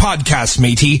 200th podcast,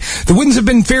 matey. The winds have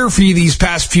been fair for you these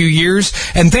past few years,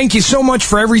 and thank you so much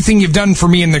for everything you've done for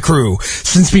me and the crew.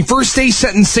 Since me first day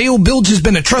setting sail, Bilge has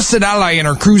been a trusted ally in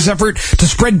our crew's effort to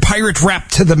spread pirate rap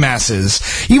to the masses.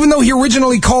 Even though he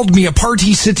originally called me a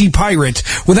Party City pirate,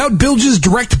 without Bilge's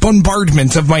direct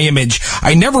bombardment of my image,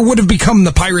 I never would have become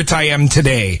the pirate I am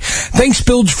today. Thanks,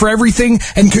 Bilge, for everything,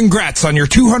 and congrats on your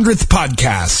 200th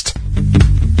podcast.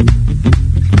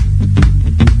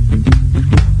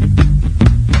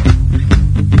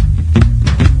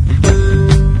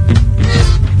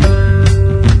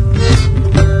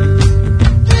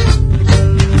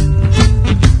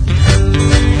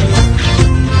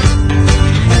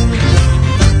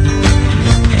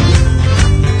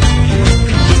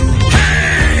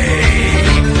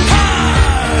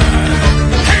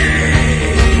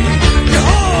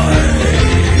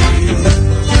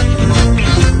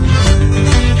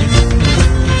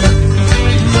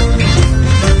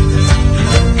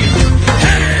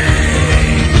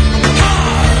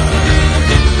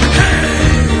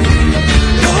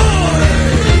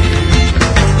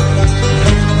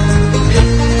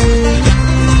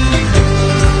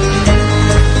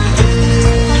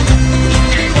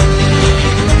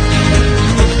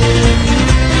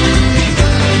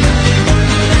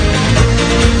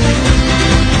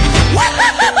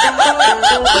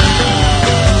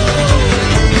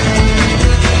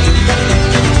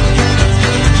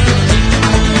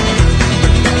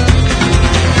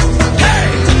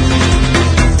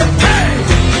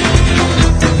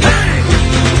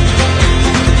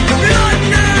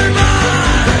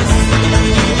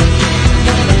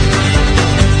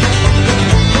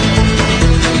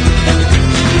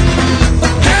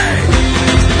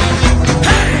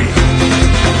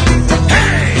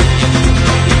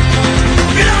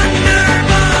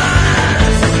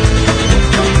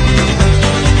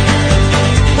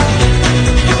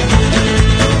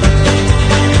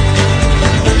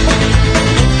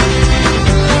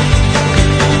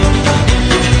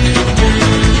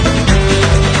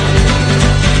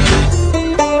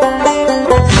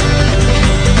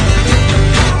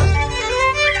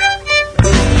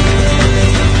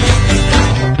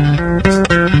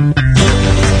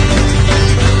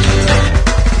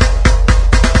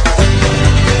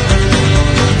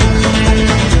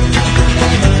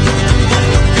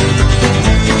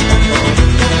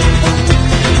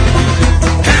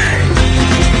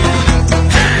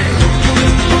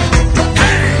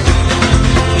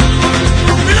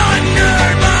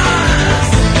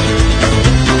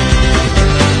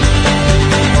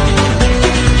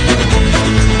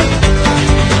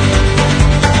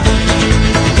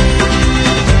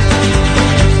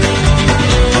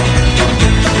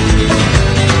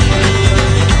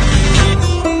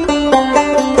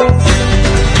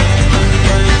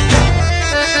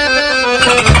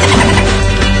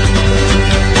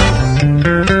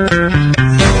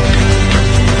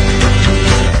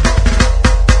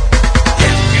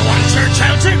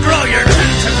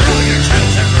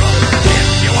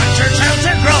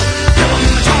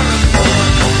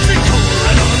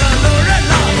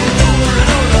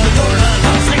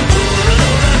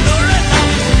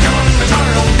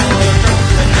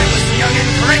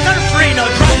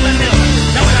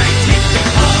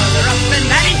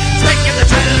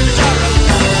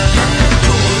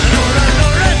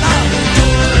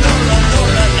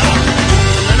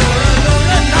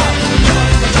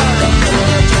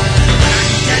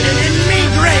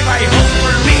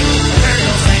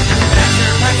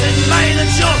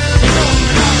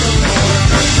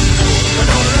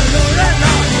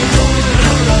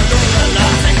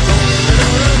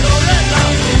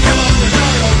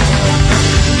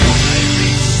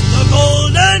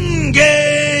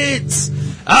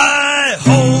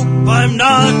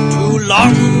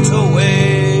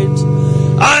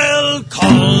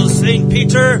 St.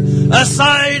 Peter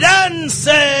aside and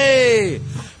say,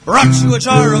 brought you a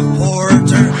jar of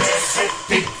porter.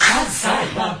 Because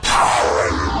I'm a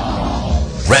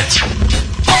pirate. Red.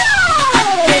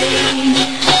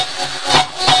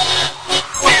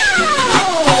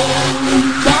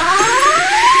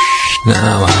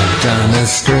 Now I've done a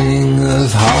string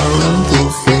of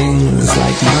horrible things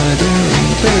like murder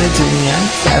and pillaging and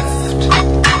theft.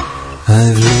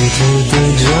 I've looted the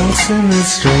junks in the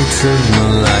straits of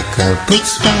Malacca, put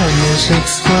Spanish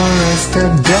explorers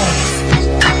to death.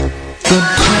 But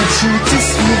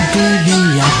prejudice would be the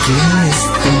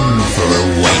ugliest thing for a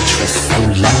waitress so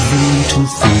lovely to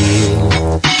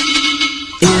feel.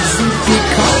 Is it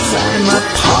because I'm a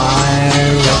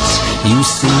pirate you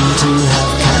seem to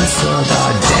have cancelled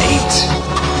our date?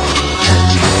 And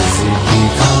is it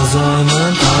because I'm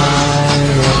a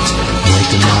pirate my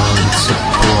demands a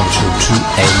quarter to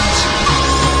 8?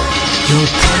 Your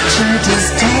prejudice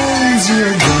turns you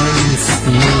against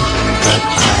me, but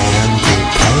I am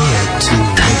prepared to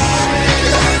wait.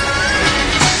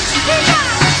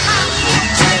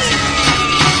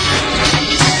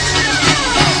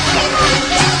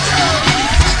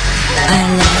 I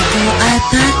like your eye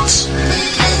patch.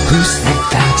 Who said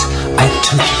that? I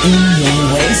took in your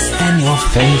waist and your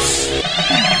face.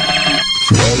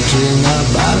 Floating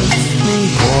above me,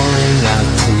 pouring out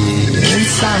tea in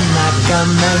some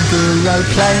Nakameguro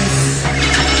place.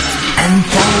 And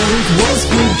though it was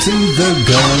good to the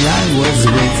girl I was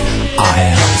with,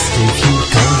 I asked if you'd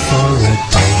go for a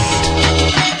date.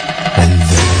 And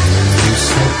then you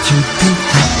said you'd be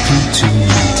happy to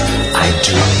meet. I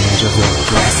dreamed of your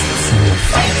breasts and your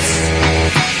face.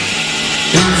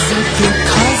 Is it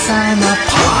because I'm a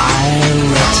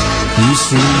pirate you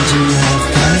seem to have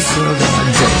cancelled our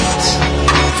date?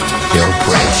 Your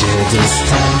prejudice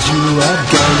turned you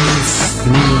against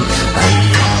me,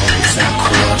 and now it's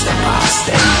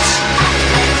 8:15.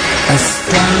 A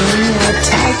stunning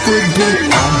attack would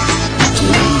be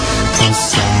ugly for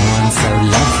someone so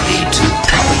lovely to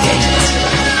propagate.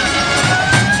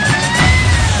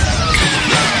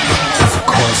 Of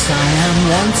course I am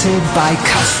wanted by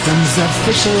customs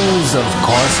officials. Of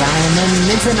course I am an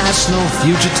international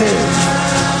fugitive.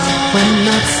 When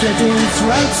not slitting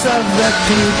throats of the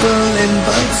people in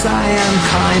boats, I am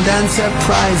kind and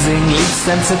surprisingly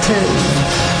sensitive.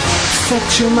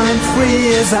 Set your mind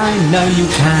free as I know you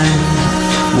can.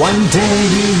 One day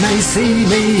you may see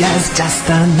me as just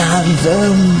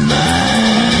another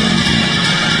man.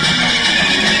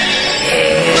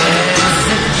 Is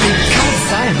it because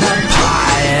I'm a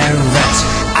pirate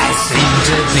I seem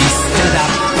to be stood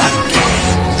up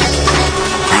again?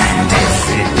 And is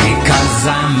it because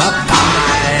I'm a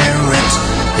pirate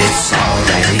it's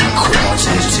already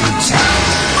 10:15?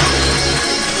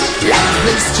 Life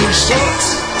is too short,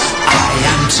 I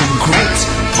am too great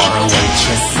for a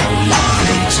waitress so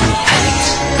lovely to hate.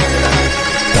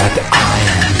 But I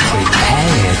am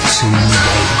prepared to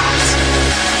wait.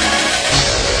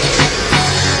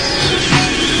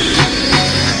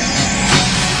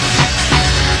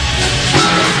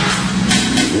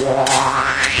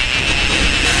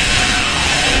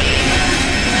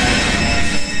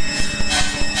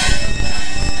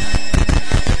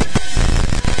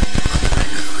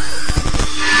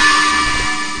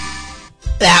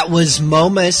 That was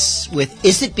Momus with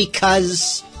Is It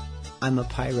Because I'm a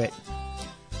Pirate?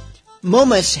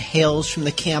 Momus hails from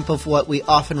the camp of what we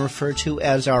often refer to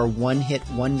as our one-hit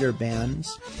wonder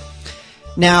bands.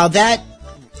 Now that,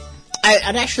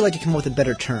 I'd actually like to come up with a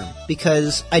better term,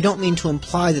 because I don't mean to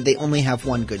imply that they only have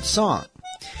one good song,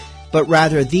 but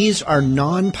rather these are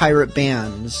non-pirate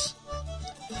bands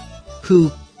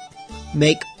who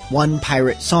make one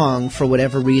pirate song for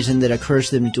whatever reason that occurs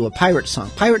to them to do a pirate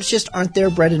song. Pirates just aren't their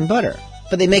bread and butter,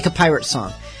 but they make a pirate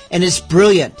song. And it's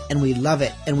brilliant, and we love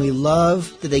it, and we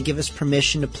love that they give us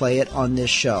permission to play it on this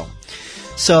show.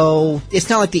 So, it's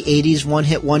not like the 80s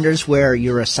one-hit wonders where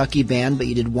you're a sucky band, but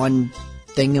you did one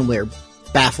thing and we're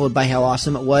baffled by how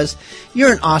awesome it was.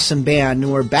 You're an awesome band,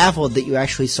 and we're baffled that you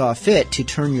actually saw fit to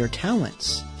turn your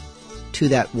talents to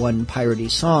that one piratey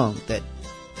song that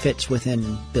fits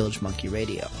within Bilge Monkey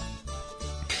Radio.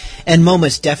 And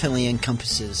Momus definitely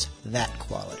encompasses that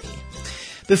quality.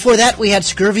 Before that, we had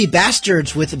Scurvy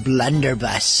Bastards with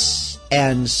Blunderbuss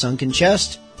and Sunken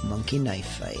Chest, Monkey Knife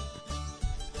Fight.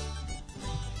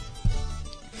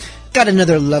 Got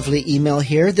another lovely email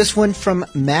here. This one from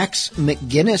Max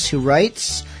McGinnis, who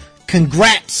writes,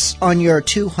 "Congrats on your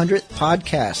 200th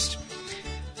podcast.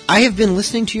 I have been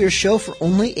listening to your show for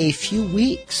only a few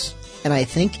weeks, and I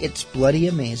think it's bloody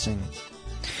amazing.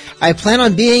 I plan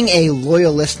on being a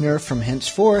loyal listener from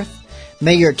henceforth.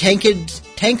 May your tankard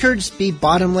tankards be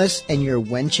bottomless and your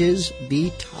wenches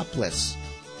be topless.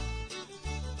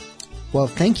 Well,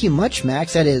 thank you much,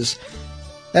 Max.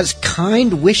 That's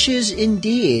kind wishes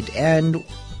indeed, and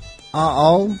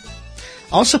I'll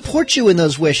support you in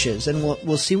those wishes, and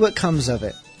we'll see what comes of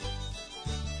it.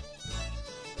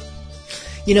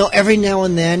 You know, every now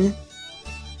and then,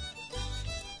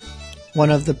 one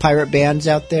of the pirate bands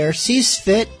out there sees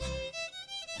fit.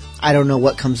 I don't know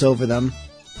what comes over them.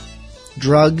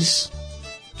 Drugs,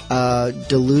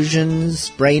 delusions,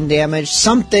 brain damage,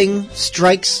 something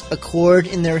strikes a chord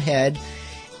in their head,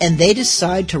 and they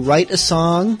decide to write a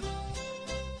song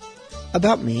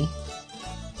about me.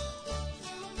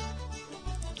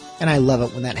 And I love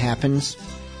it when that happens.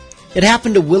 It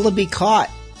happened to Willoughby Cott,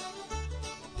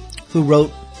 who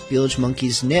wrote Bilge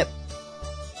Monkey's Nip.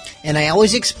 And I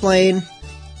always explain,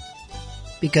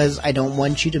 because I don't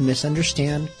want you to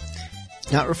misunderstand,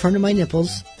 it's not referring to my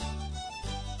nipples.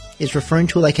 It's referring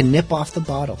to like a nip off the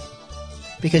bottle.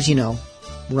 Because, you know,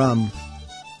 rum.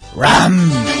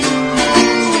 Rum!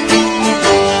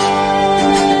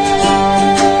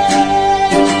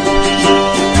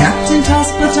 Captain Toss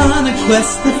put on a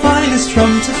quest, the finest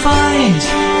rum to find.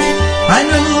 I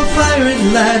know a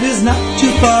pirate lad who's not too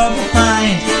far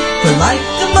behind. For like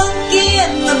the monkey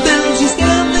and the bilge, he's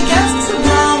given the casks of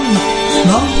rum.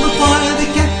 Long before the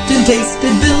captain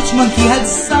tasted bilge, monkey had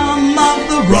some of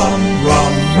the rum,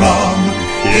 rum, rum.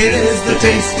 It is the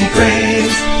tasty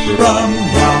craze. Rum,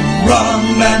 rum, rum,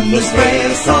 and the spray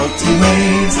of salty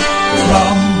waves.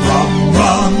 Rum, rum,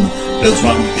 rum, bilge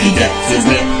monkey gets his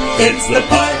nip. It's the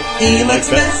part he likes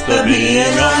best of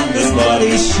being on this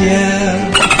bloody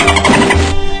ship.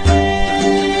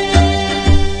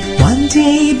 One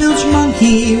day Bilge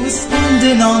Monkey was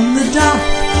standing on the dock.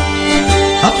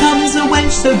 Up comes a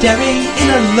wench so daring in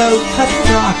a low-cut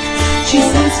frock. She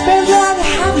says, fair lad,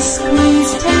 have a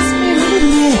squeeze, taste me little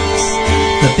lips.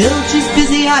 The bilge is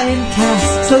busy eyeing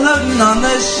casks, loading on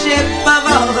the ship of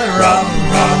all the rum,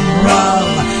 rum, rum.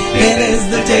 It is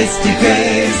the tasty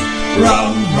craze.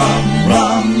 Rum, rum,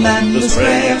 rum, and the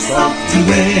spray of salty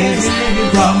waves.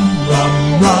 Rum, rum,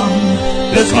 rum,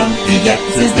 Bilge Monkey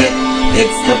gets his dip.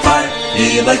 It's the part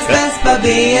he likes best by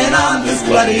being on this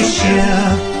bloody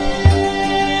ship.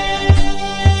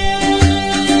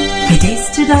 He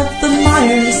tasted of the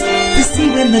Myers, the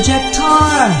sea wind, the Jack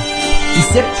Tar. He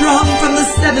sipped rum from the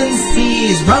seven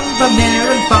seas, rum from near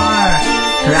and far.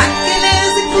 Kraken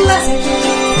is a classic,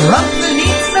 rum that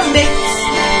needs some mix.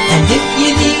 And if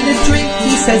you need a drink,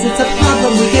 he says it's a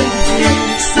problem we can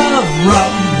fix. Of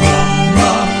rum, rum,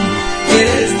 rum, it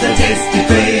is the tasty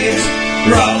craze.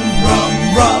 Rum, rum,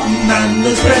 rum, and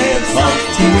the spray of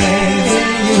salty waves.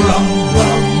 Rum,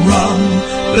 rum, rum,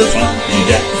 Bilge Monkey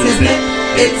gets his nip.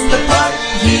 It's the part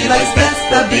he likes best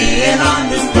of being on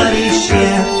this bloody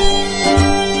ship.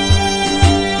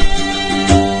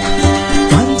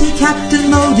 One day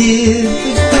Captain loaded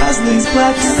with Gosling's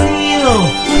black seal.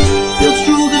 Bilge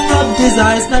drooled and rubbed his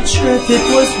eyes, not sure if it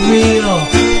was real.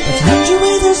 But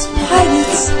underway there's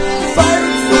pirates,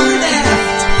 firing fore and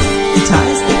aft. He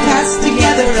ties the cast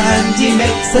together and he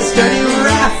makes a sturdy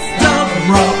raft of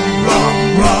rum, rum,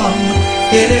 rum.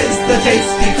 It is the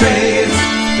tasty craze.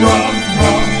 Rum,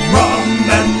 rum, rum,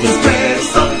 and the spray of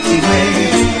salty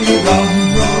waves. Rum,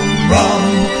 rum, rum,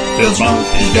 Bilge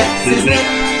Monkey gets his nip.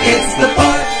 It's the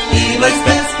part he likes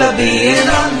best of being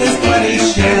on this bloody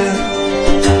ship.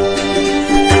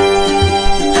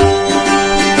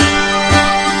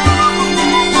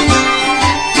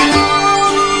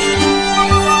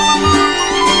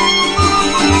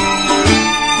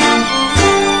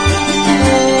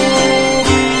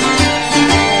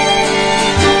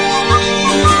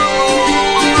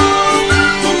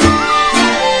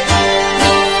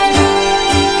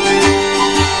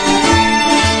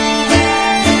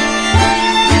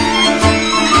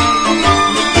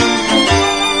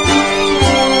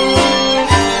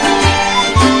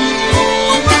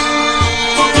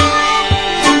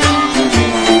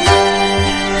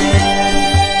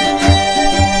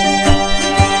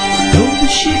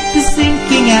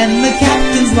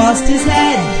 Lost his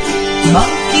head.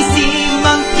 Monkey see,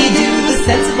 monkey do the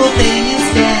sensible thing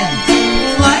instead.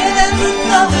 Flyer than the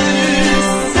colors,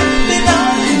 sipping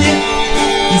on a nip.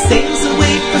 He sails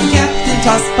away from Captain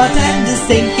Tosspot and his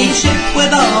sinking ship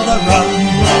with all the rum,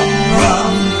 rum,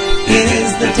 rum. It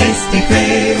is the tasty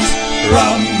craze.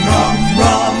 Rum, rum,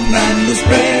 rum, and the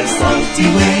spray of salty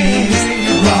waves.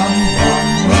 Rum, rum,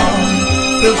 rum,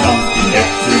 Bilge Monkey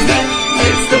gets his nip.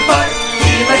 It's the part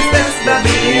he likes best by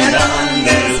being on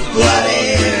this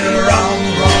bloody rum,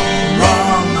 rum,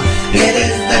 rum. It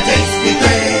is the tasty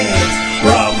craze.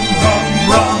 Rum, rum,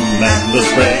 rum, and the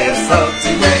spray of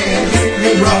salty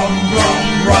waves.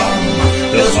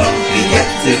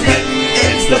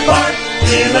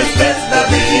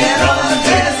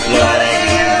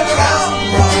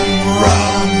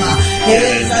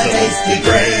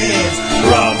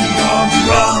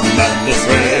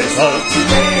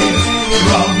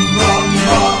 rum, rum,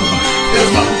 rum.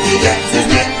 Bilge Monkey gets his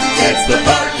neck, gets the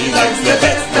party, likes the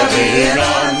best of beer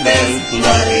on this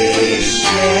bloody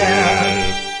share.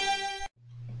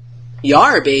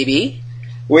 Yar, baby.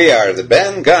 We are the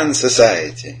Ben Gunn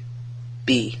Society.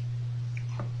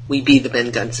 We be the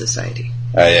Ben Gunn Society.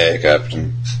 Aye, aye,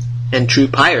 Captain. And true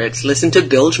pirates listen to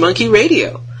Bilge Monkey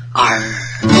Radio. Arr.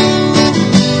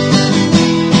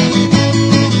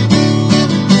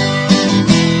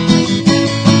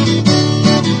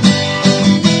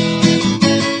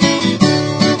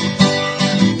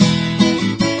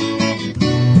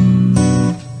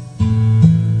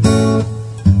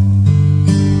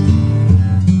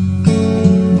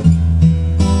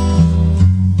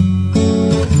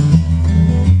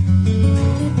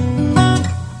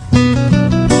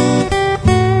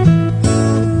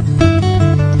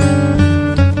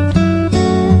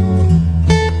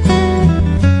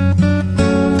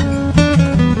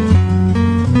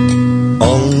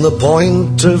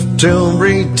 Point of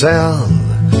Tilbury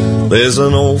Town, there's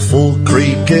an awful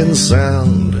creaking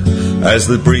sound as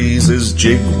the breezes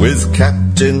jig with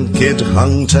Captain Kidd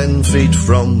hung 10 feet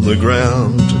from the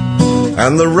ground,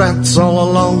 and the rats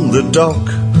all along the dock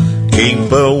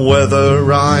keep a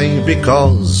weather eye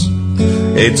because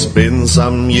it's been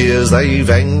some years they've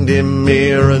hanged him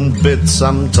here and bits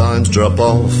sometimes drop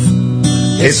off.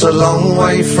 It's a long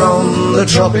way from the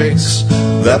tropics,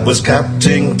 that was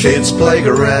Captain Kidd's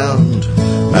playground,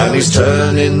 and he's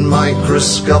turning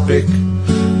microscopic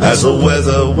as the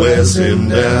weather wears him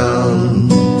down.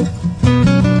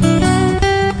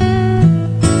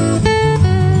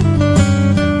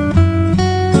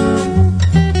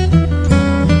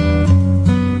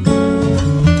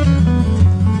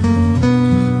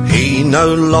 He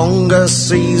no longer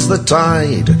sees the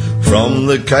tide from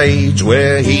the cage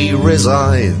where he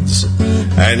resides,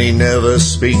 and he never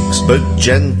speaks but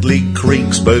gently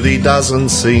creaks, but he doesn't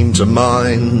seem to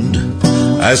mind.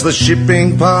 As the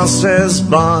shipping passes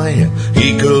by,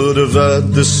 he could have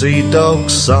heard the sea dog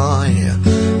sigh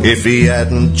if he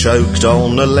hadn't choked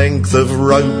on a length of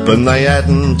rope and they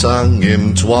hadn't hung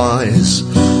him twice.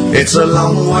 It's a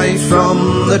long way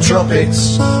from the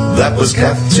tropics, that was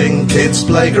Captain Kidd's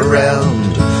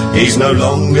playground. He's no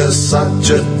longer such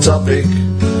a topic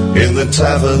in the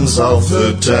taverns of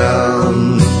the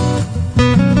town.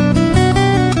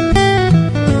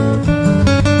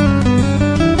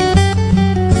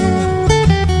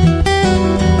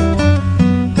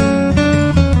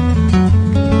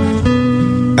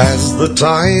 As the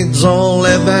tides all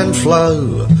ebb and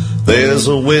flow, there's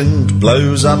a wind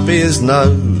blows up his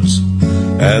nose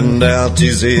and out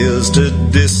his ears to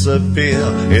disappear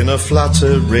in a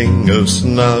fluttering of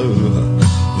snow.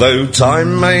 Though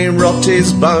time may rot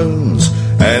his bones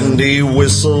and he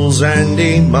whistles and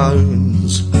he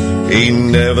moans, he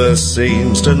never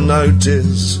seems to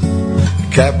notice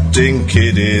Captain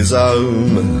Kidd is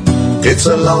home. It's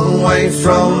a long way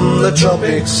from the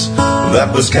tropics,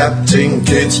 that was Captain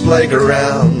Kidd's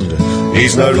playground.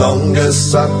 He's no longer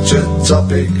such a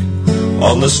topic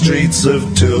on the streets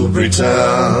of Tilbury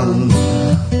Town.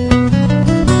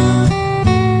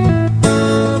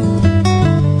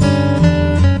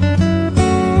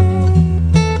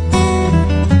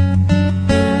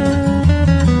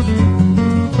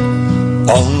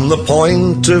 On the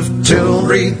point of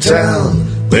Tilbury Town,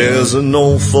 there's an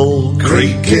awful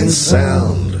creaking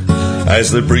sound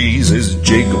as the breezes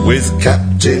jig with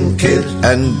Captain Kidd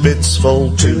and bits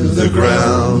fall to the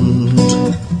ground.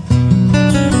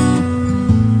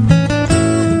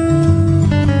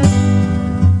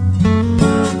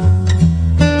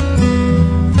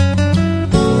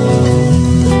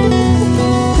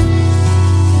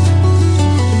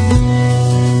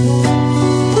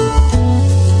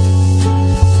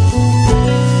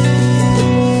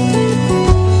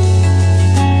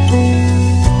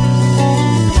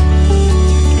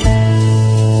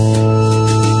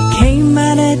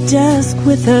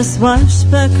 With a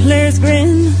swashbuckler's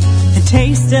grin, a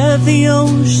taste of the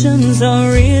ocean's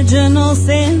original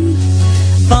sin.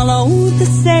 Followed the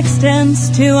sextants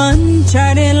to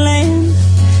uncharted land,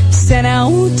 set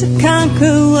out to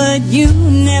conquer what you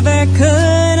never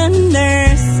could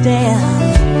understand.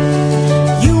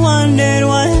 You wondered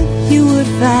what you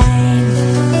would find,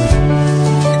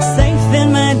 safe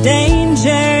in my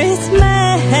dangerous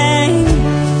mind,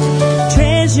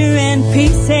 treasure and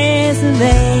pieces of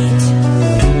eight.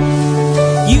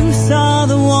 You saw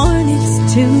the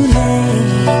warnings too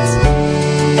late.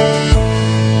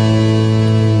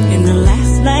 In the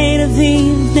last light of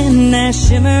evening I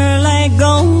shimmer like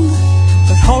gold,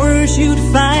 with horrors you'd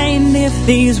find if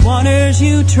these waters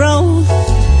you trod.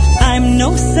 I'm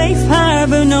no safe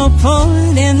harbor, no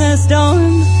port in the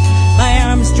storm. My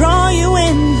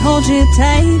hold you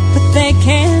tight, but they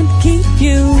can't keep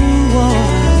you warm.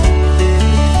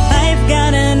 I've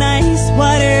got an ice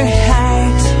water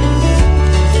heart.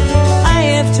 I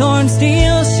have torn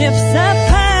steel ships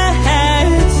apart.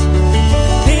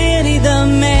 Pity the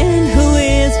man who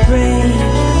is brave.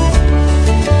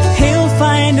 He'll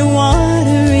find a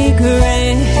watery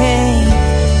grave.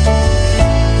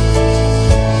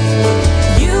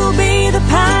 You be the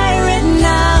pirate and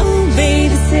I'll be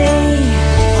the sea.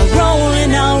 I'll roll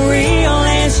and I'll reel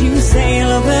as you sail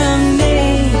over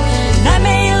me. And I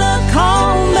may look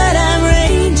calm, but I'm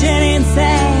raging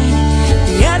inside.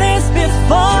 The others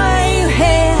before you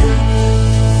have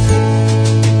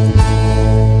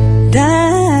died.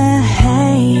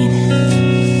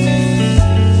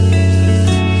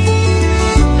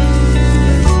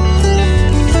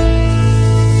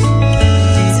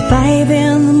 It's 5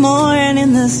 in the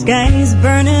morning, the sky's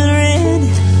burning red.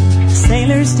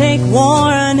 Sailors take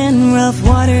warning, rough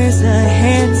waters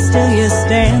ahead. Still you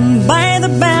stand by the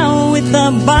bow with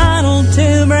the bottle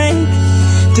to break,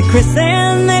 to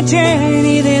christen the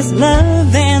journey, this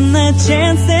love and the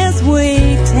chances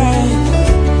we take.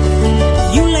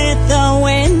 You let the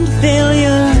wind fill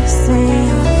your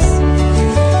sails.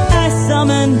 I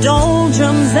summon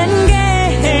doldrums and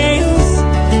gales.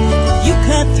 You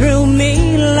cut through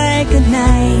me like a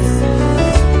knife,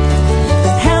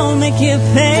 but I'll make you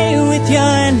pay with your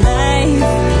life,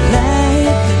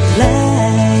 life.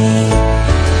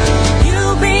 You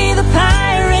be the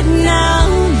pirate and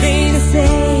I'll be the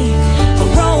sea. I'll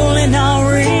roll and I'll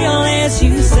reel as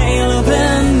you sail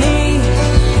over me.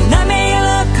 And I may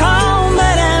look calm,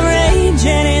 but I'm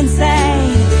raging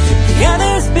inside. The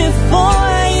others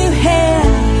before you have.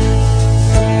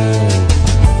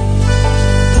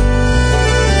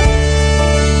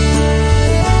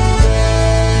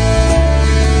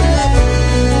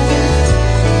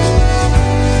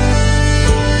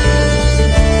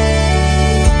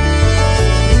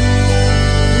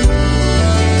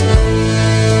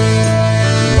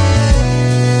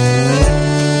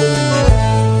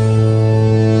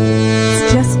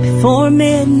 It's just before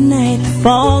midnight, the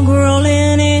fog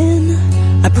rolling in.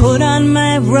 I put on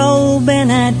my robe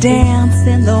and I dance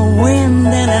in the wind.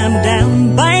 And I'm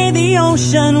down by the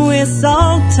ocean with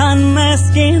salt on my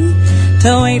skin,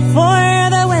 to wait for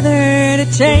the weather to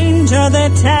change or the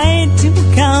tide to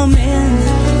come in.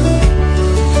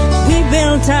 We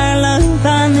built our love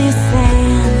on this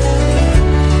sand,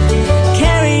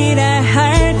 carried our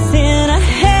hearts in our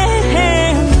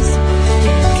hands,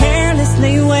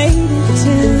 carelessly waited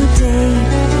too deep,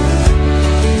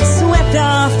 swept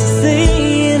off to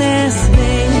sea in our sleep.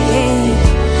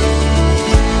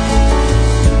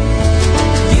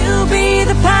 You be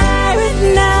the pirate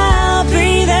and I'll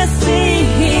be the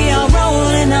sea. I'll roll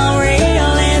and I'll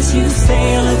reel as you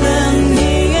sail over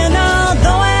me. And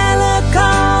although I look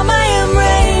calm, I am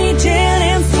raging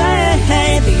inside.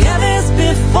 The others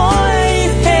before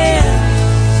you have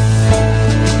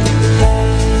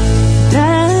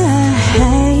died.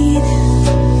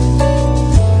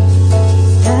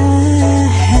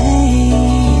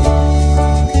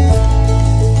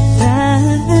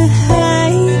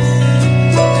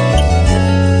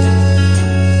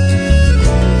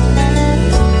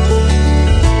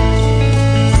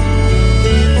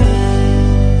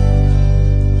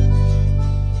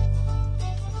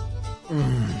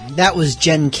 That was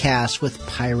Jen Cass with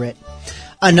Pirate.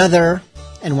 Another,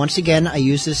 and once again I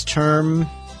use this term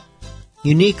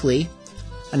uniquely,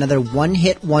 another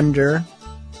one-hit wonder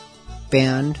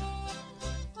band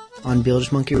on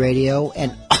Bilge Monkey Radio,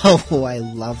 and oh, I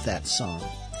love that song.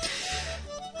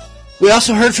 We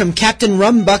also heard from Captain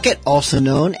Rumbucket, also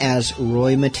known as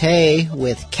Roy Mattei,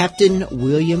 with Captain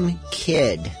William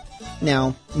Kidd.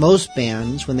 Now, most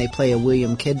bands, when they play a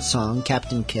William Kidd song,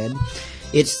 Captain Kidd,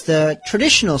 it's the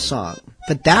traditional song.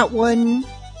 But that one,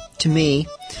 to me,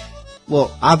 well,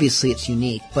 obviously it's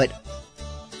unique, but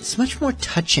it's much more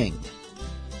touching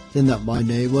than that "My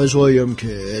name was William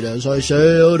Kidd, as I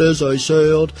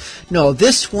sailed." No,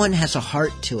 this one has a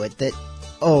heart to it that,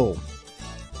 oh,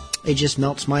 it just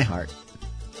melts my heart.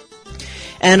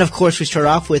 And of course we start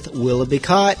off with Willoughby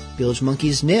Cott, Bilge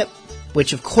Monkey's Nip,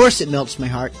 which of course it melts my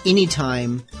heart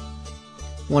anytime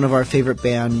one of our favorite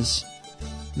bands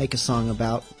make a song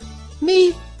about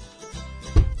me.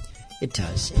 It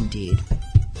does, indeed.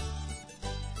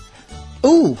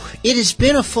 Ooh, it has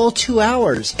been a full 2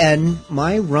 hours, and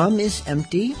my rum is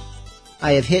empty.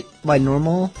 I have hit my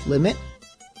normal limit.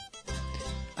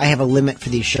 I have a limit for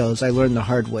these shows. I learned the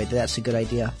hard way that that's a good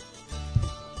idea.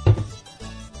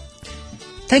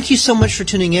 Thank you so much for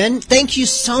tuning in. Thank you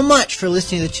so much for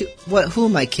listening to who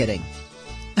am I kidding?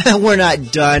 We're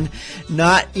not done.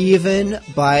 Not even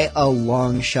by a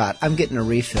long shot. I'm getting a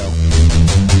refill.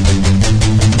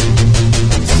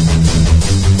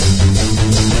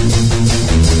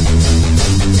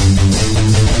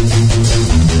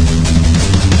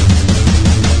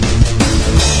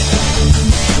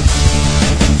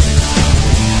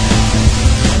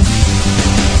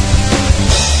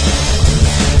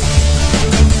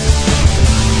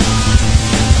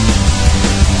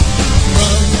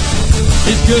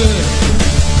 Good.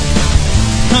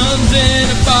 Comes in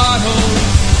a bottle.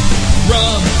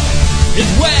 Rum is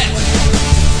wet,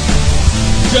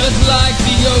 just like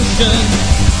the ocean.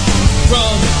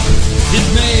 Rum is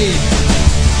made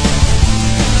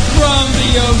from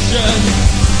the ocean,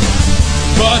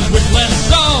 but with less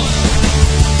salt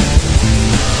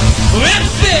and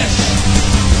fish.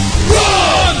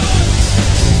 Rum!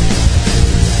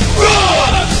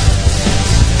 Rum!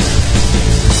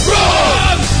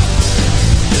 Rum!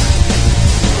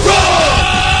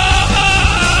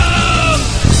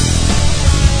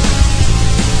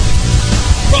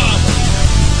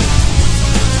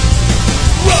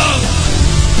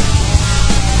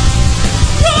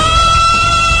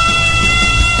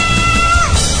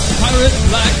 Pirates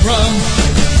like rum,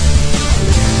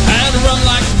 and rum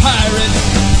like pirates.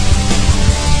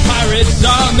 Pirates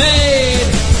are made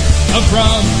of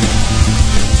rum.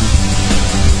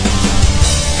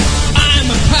 I'm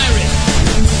a pirate,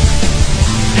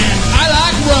 and I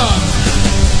like rum,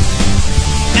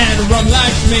 and rum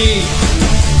likes me,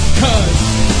 'cause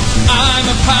I'm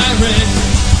a pirate.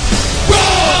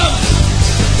 Rum!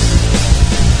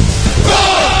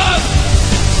 Rum!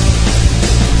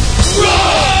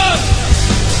 Rum!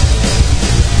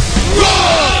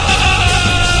 Rum!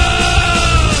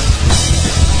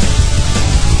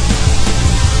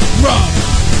 Rum!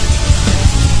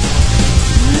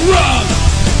 Rum!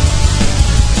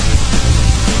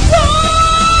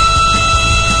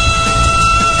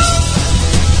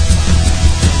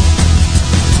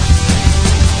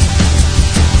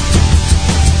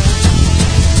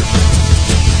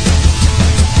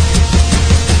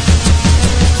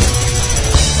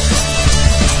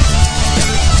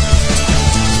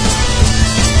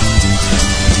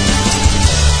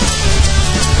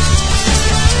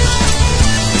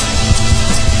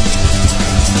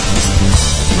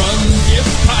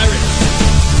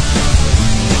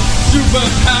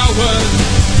 Superpowers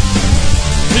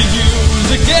to use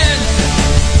against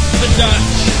the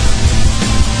Dutch.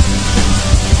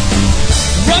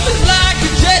 Rum is like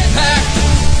a jetpack,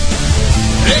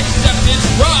 except it's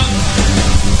rum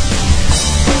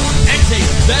and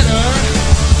tastes better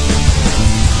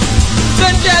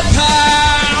than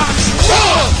jetpacks.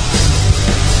 Rum!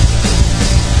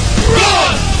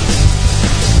 Rum!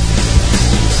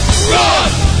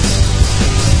 Rum!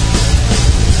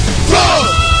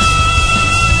 Rum!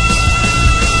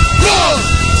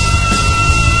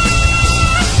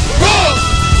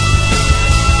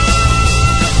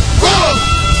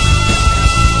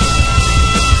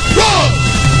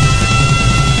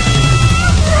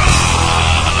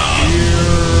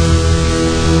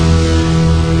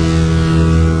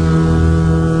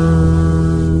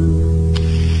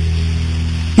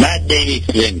 Davey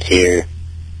Flint here.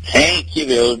 Thank you,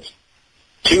 Bilge.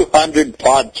 200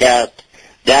 podcasts.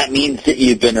 That means that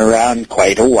you've been around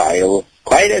quite a while.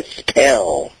 Quite a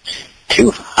spell.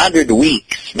 200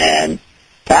 weeks, man.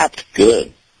 That's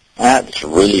good. That's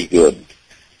really good.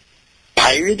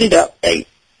 Pirate it up, mate.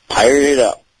 Pirate it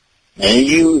up. And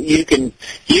you can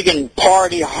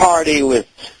party hardy with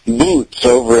Boots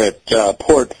over at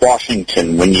Port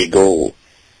Washington when you go.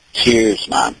 Cheers,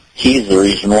 man. He's the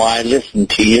reason why I listened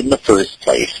to you in the first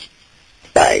place.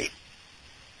 Bye.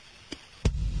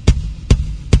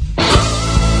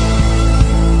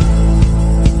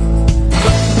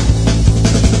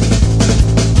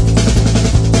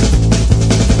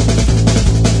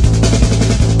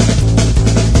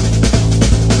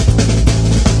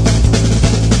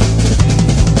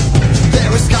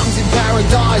 There is scums in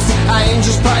paradise,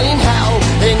 angels pray in hell.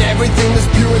 In everything that's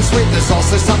pure and sweet, there's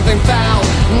also something foul.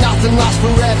 Nothing lasts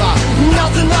forever,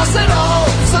 nothing lasts at all.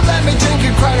 So let me drink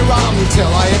a crate of rum till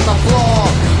I hit the floor.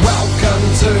 Welcome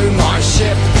to my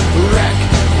shipwreck.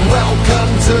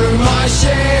 Welcome to my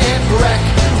shipwreck.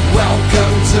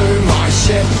 Welcome to my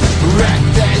shipwreck.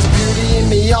 There's beauty in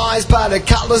me eyes, but a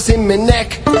cutlass in me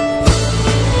neck.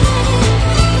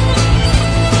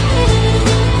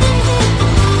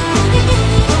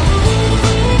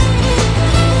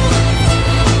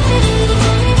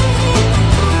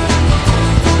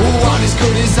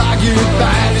 Good is argued,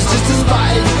 bad is just as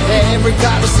bad. Every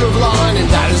cloud is silver lining,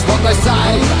 that is what they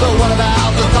say. But what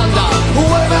about the thunder?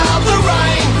 What about the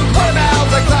rain? What about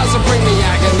the clouds?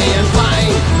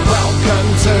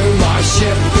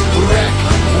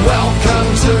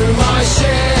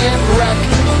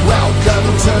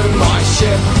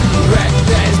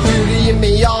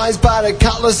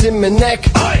 callus in my neck.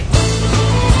 Aye.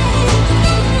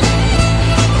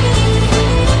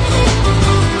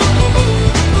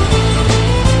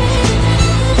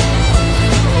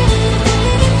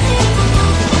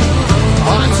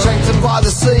 I'm strengthened by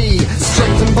the sea,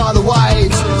 strengthened by the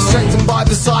waves, strengthened by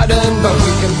Poseidon, but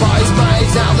weakened by his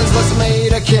mates. Now there's less of me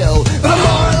to kill, but I'm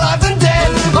more alive than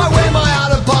dead. I wear my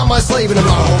heart upon my sleeve and a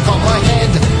mohawk on my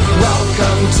head.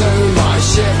 Welcome to my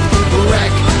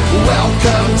shipwreck.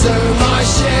 Welcome to my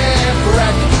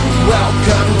shipwreck.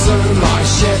 Welcome to my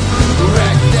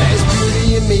shipwreck. There's beauty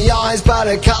in me eyes, but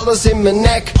a cutlass in my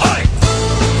neck. Aye.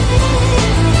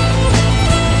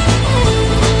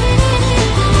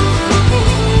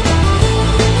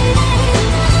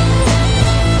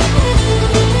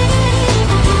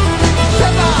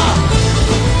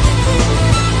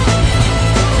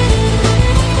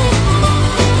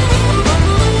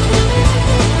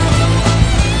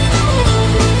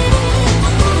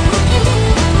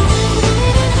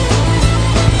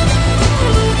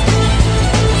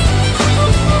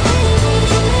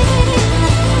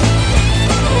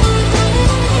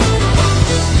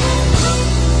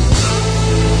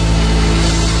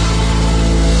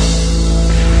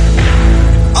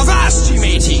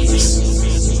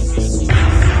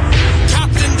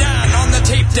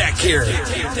 Here. Swab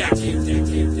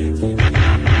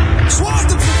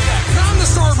the poop deck on the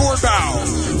starboard bow.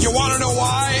 You want to know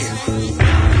why?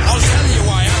 I'll tell you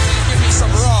why after you give me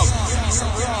some rub.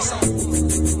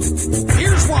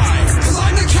 Here's why. 'Cause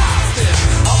I'm the captain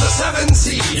of the seven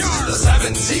seas. The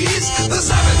seven seas. The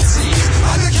seven seas.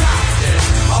 I'm the captain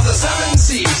of the seven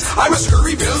seas. I'm a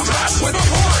scurry-billed draft with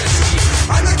authority.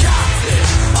 I'm the captain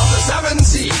of the seven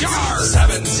seas. The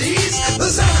seven seas. The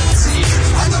seven seas.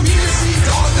 I'm the meanest sea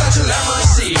dog that you'll ever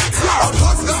see. I'll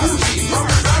pluck the booty from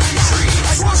your family tree.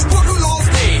 I swashbuckle all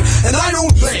day, and I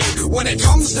don't play. When it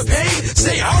comes to pay,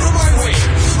 stay out of my way.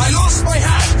 I lost my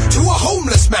hat to a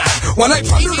homeless man when I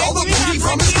plundered all the booty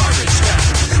from his garbage can.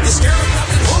 You scared of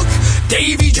Captain Hook,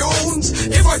 Davy Jones?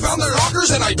 If I found their lockers,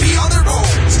 then I'd be on their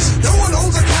bones. No one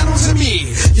holds a candle to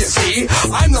me. You see,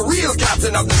 I'm the real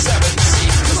captain of the seven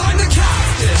seas. 'Cause I'm the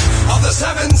captain of the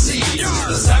seven seas.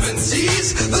 The seven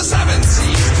seas. The seven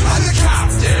seas. I'm the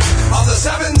captain of the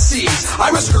seven seas.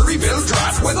 I'm a scurry-billed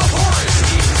draft with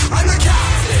authority. I'm the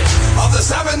captain of the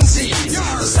seven seas.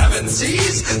 The seven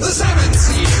seas. The seven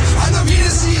seas. I'm the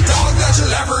meanest sea dog that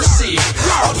you'll ever see.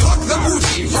 I'll pluck the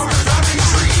booty from your family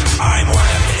tree. I'm one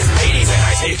of his ladies and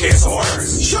I take his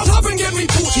orders. Shut up and get me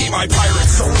booty, my pirate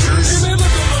soldiers. He may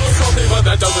look a little salty, but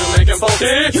that doesn't make him faulty.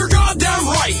 You're goddamn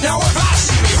right. Now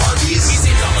avast you me, Harveys. He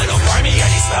seems a little grimy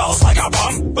and he smells like a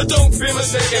bum. But don't be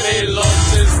mistaken, he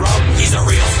loves his rum. He's a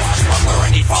real swashbuckler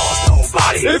and he follows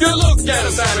nobody. If you look at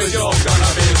him, Savage, you're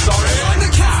gonna be sorry. I'm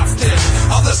the captain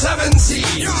of the seven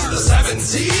seas. The seven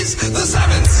seas. The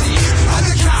seven seas. I'm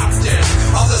the captain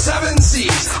of the seven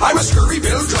seas. I'm a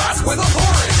scurry-billed draft with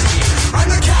authority. I'm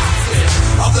the captain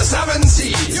of the seven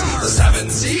seas. The seven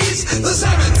seas. The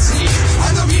seven seas.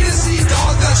 I'm the meanest sea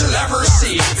dog that you'll ever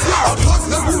see. I'll pluck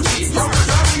the booty from your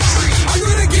family tree. I'm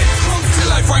gonna get drunk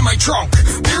till I find my trunk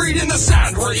buried in the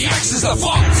sand where the X is the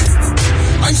funk.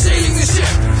 I'm sailing the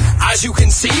ship. As you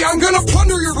can see, I'm gonna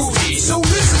plunder your booty, so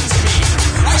listen to me.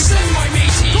 I send my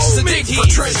mateys to dig for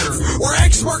treasure. Where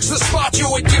X marks the spot,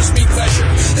 yo, it gives me pleasure.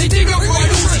 They dig up my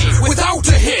booty without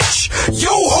a hitch.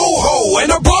 Yo ho ho,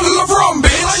 and a bottle of rum,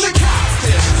 bitch. I'm the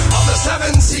captain of the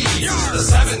seven seas. The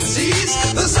seven seas.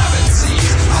 The seven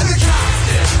seas. I'm the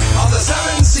captain of the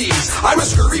seven seas. I'm a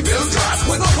scurry-billed draft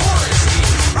with authority.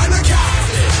 I'm the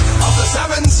captain of the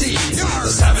seven seas.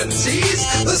 The seven seas.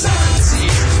 The seven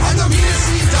seas. I'm the meanest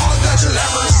sea dog that you'll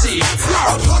ever see.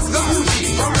 I'll pluck the booty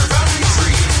from your family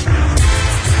tree.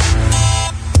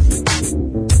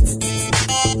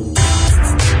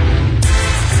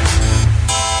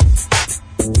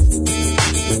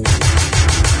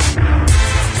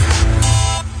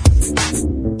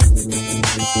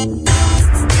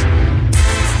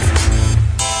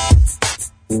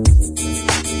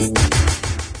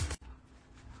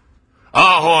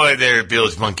 Ahoy there,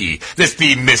 Bilge Monkey. This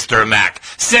be Mr. Mac,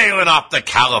 sailing off the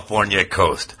California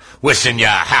coast. Wishing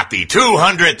ya a happy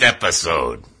 200th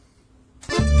episode.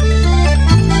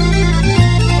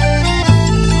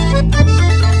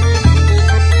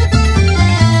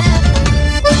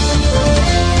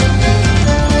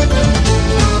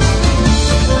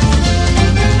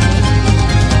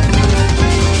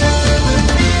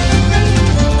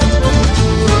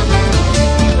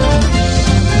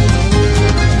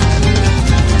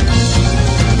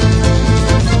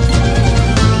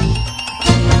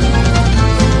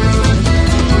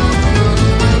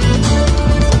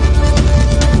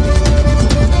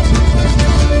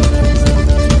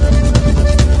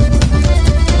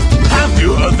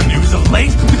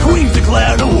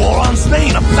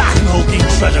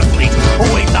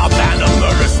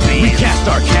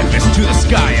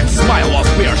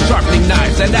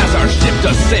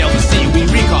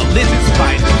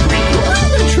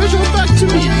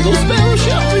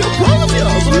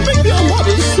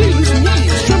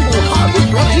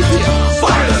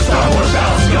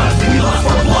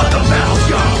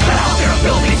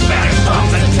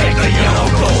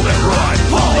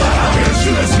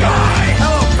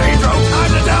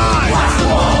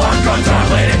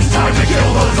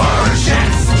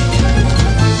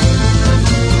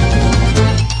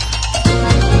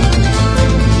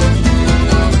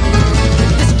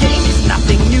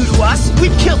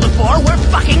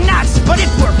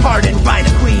 pardoned by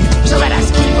the Queen, so let us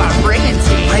keep our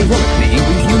brigantine. Ironically,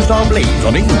 we've used our blades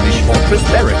on English fortress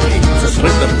barricades to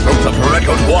slit the throats of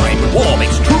heretical swine. War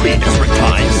makes truly desperate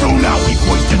times. So now we've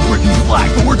hoisted Britain's flag,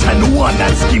 but we're 10 to 1,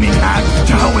 that scheming hag.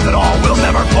 To hell with it all, we'll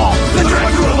never fall. The dread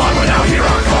crew of on will now hear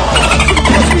our call.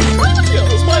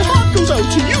 Yes, my heart goes out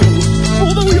to you.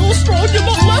 Although you're strong, you're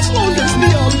not less long as me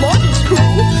on Martin's crew.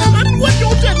 And when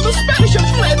you're dead, the Spanish have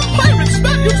fled. Pirates,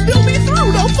 Spaniards, they'll be through.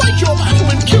 Now fight your battle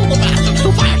and kill the bastards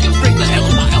so fire can bring the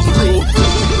hellfire through.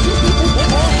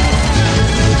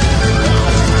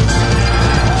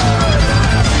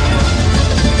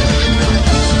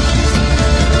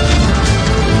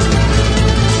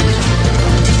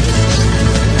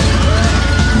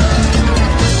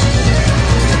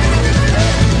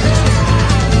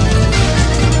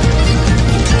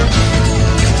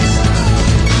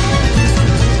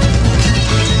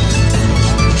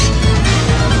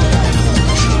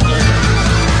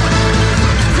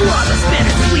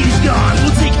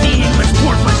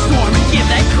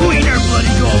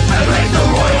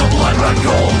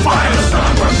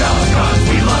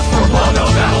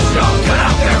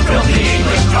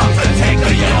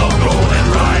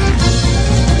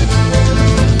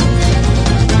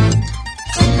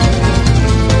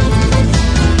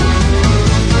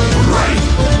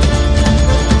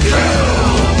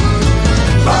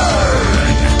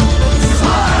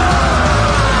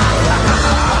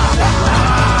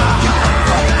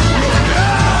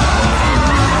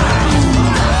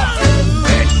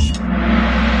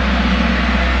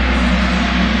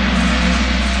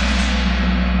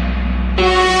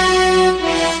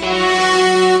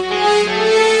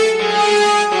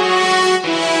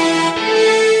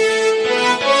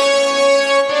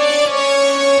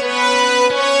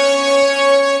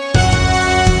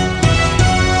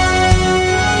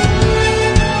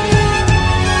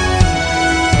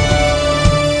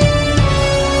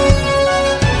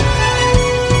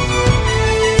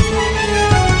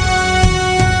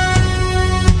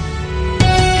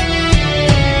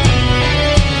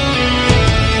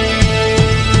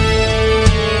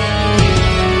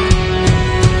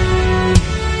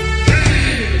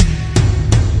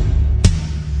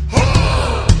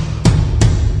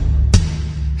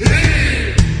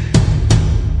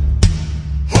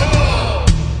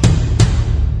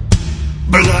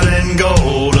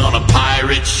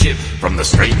 From the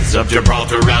Straits of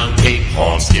Gibraltar round Cape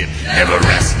Horn skip. Never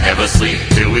rest, never sleep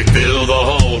till we fill the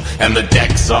hold, and the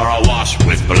decks are awash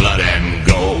with blood and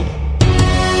gold.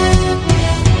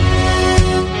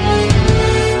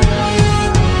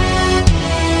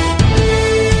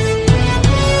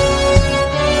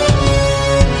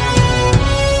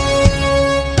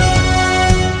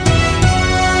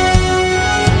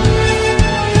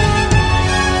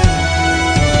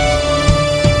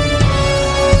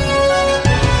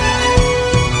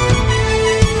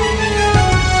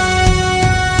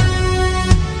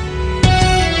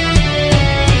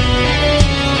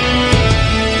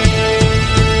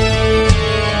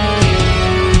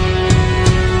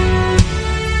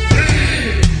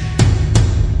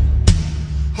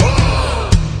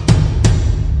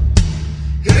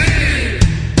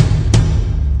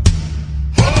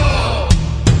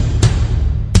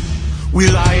 We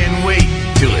lie in wait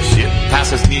till a ship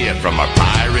passes near. From our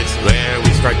pirates' lair we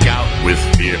strike out with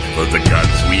fear. But the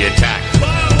guns we attack,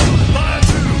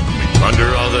 we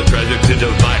plunder all the treasure to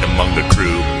divide among the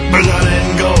crew. Blood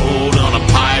and gold on a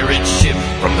pirate ship.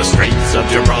 From the Straits of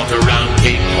Gibraltar round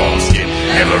Cape Horn skip.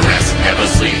 Never rest, never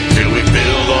sleep till we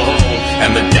fill the hole,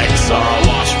 and the decks are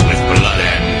awash with blood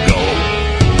and gold.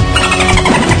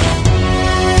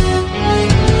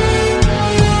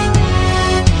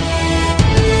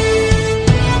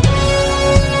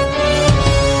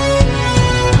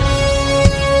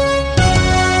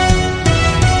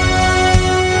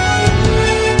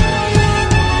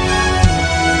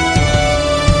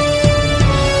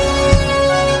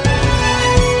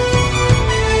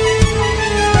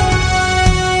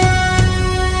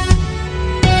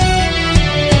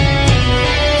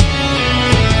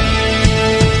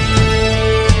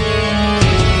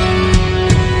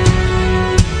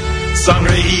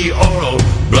 Sangre y oro,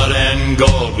 blood and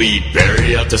gold. We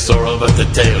bury our tesoro, but the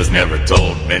tale is never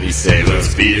told. Many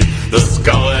sailors fear the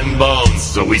skull and bones,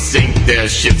 so we sink their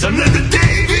ships under the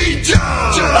Davy Jones.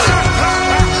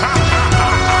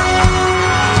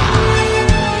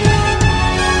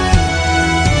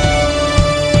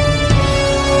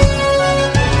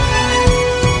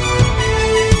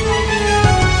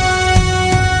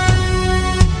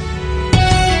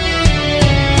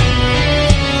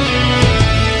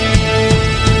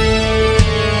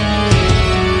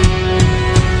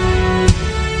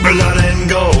 Blood and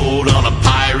gold on a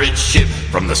pirate ship.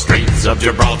 From the Straits of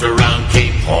Gibraltar round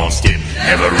Cape Horn skip.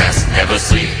 Never rest, never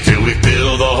sleep, till we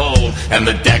fill the hold, and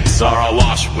the decks are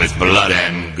awash with blood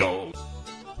and gold.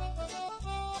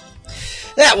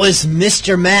 That was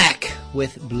Mr. Mac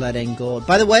with Blood and Gold.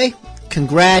 By the way,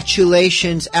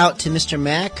 congratulations out to Mr.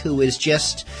 Mac, who was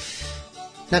just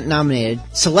not nominated,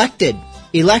 selected,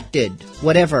 elected,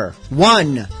 whatever,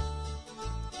 won,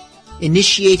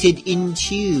 initiated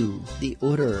into the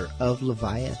Order of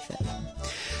Leviathan.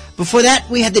 Before that,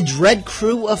 we had the Dread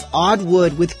Crew of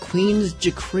Oddwood with Queen's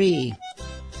Decree.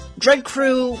 Dread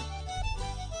Crew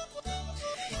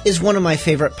is one of my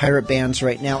favorite pirate bands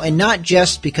right now, and not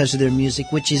just because of their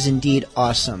music, which is indeed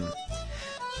awesome,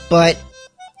 but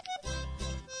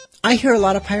I hear a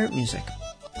lot of pirate music.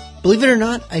 Believe it or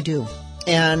not, I do.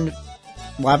 And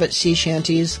a lot of it's sea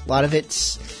shanties, a lot of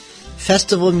it's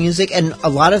festival music, and a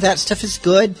lot of that stuff is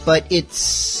good, but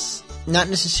it's not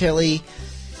necessarily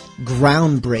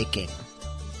groundbreaking.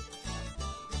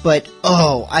 But,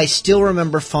 oh, I still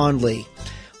remember fondly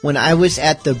when I was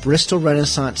at the Bristol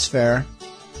Renaissance Fair,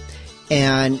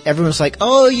 and everyone was like,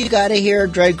 oh, you gotta hear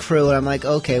Dread Crew, and I'm like,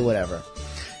 okay, whatever.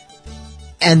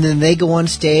 And then they go on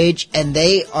stage, and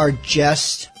they are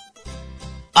just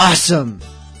awesome.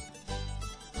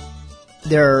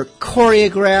 They're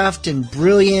choreographed and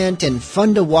brilliant and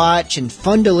fun to watch and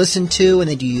fun to listen to, and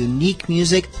they do unique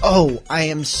music. Oh, I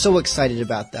am so excited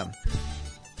about them.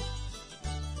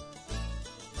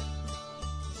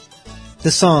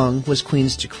 The song was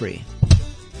Queen's Decree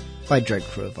by Dread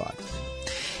Crew of Odd.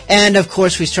 And, of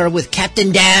course, we started with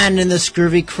Captain Dan and the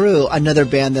Scurvy Crew, another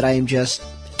band that I am just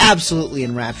absolutely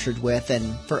enraptured with,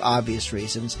 and for obvious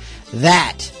reasons.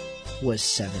 That was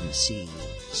Seven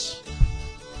Seas.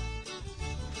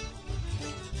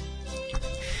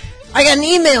 I got an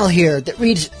email here that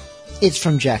reads, it's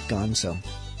from Jack Gonzo,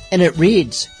 and it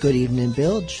reads, Good evening,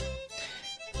 Bilge.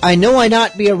 I know I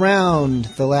not be around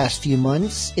the last few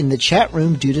months in the chat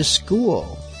room due to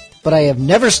school, but I have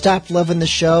never stopped loving the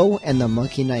show and the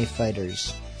Monkey Knife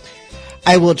Fighters.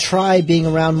 I will try being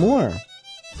around more,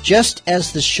 just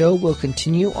as the show will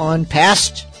continue on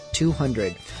past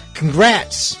 200.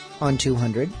 Congrats on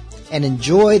 200, and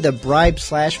enjoy the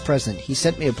bribe/present. He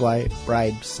sent me a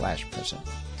bribe/present,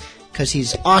 because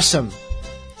he's awesome.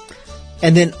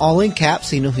 And then all in caps,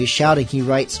 so you know he's shouting, he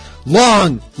writes,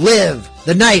 Long live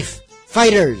the Knife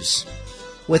Fighters!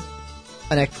 With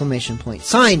an exclamation point.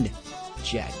 Signed,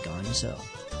 Jack Gonzo.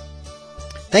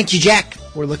 Thank you, Jack.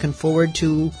 We're looking forward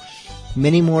to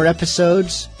many more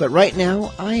episodes, but right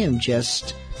now I am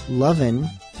just loving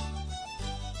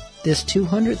this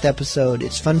 200th episode.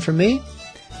 It's fun for me.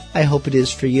 I hope it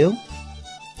is for you.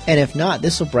 And if not,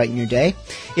 this will brighten your day.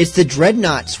 It's the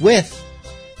Dreadnoughts with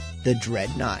the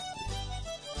Dreadnought,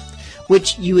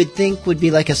 which you would think would be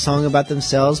like a song about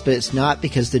themselves, but it's not,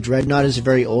 because the Dreadnought is a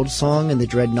very old song and the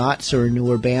Dreadnoughts are a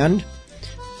newer band.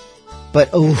 But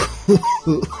oh,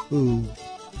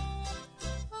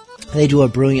 they do a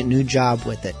brilliant new job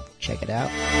with it. Check it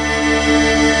out.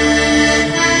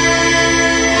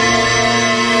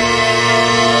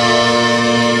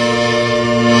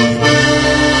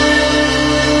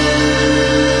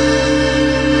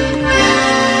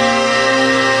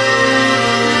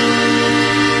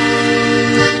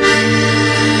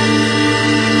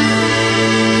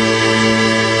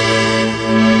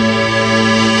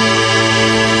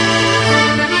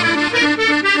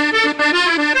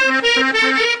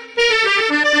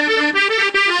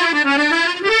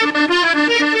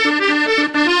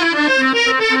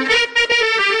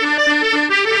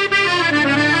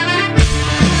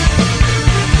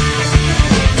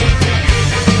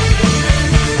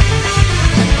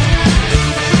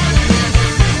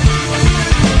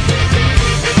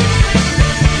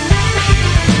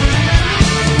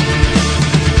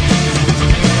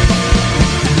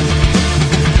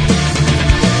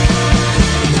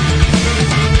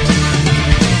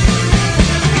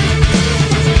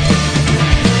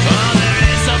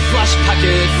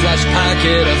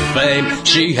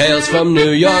 She hails from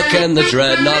New York and the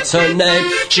Dreadnought's her name.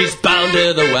 She's bound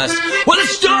to the west where the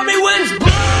stormy winds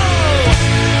blow.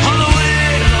 All the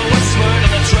way to the westward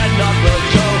and the Dreadnought will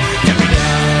go. Carry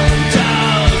down,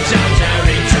 down, down,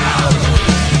 carry down.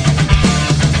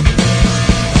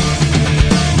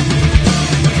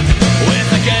 With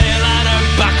the gale on her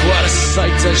back, what a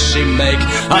sight does she make.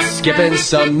 A skipping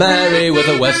so merry with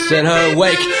the west in her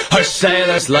wake. Her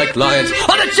sailors like lions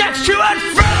on the decks to and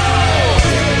fro.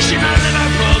 She ran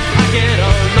Liverpool packet, oh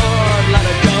Lord, let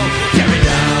her go. Carry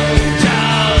down,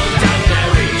 down, down,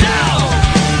 carry down.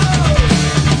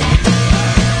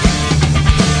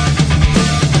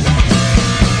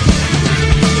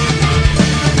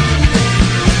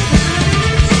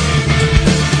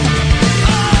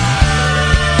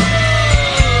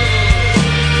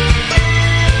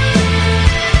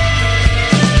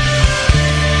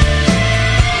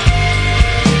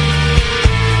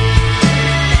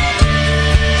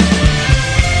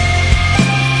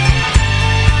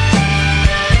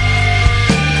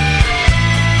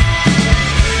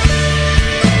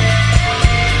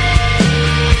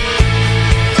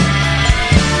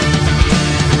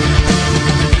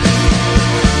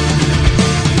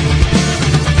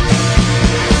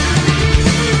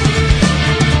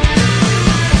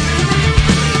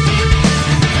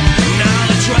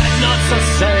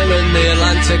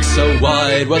 Essex so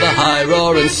wide, where the high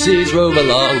roaring seas move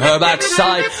along her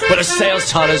backside, with her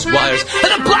sails taut as wires,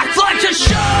 and a black flag to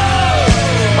show!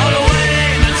 All the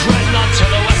way in the dreadnought to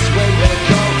the west wind will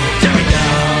go, Derry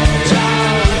down,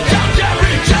 down, down,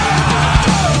 Derry down!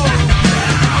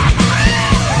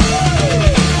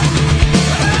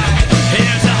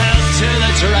 Here's a health to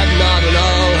the dreadnought and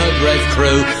all her brave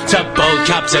crew, to bold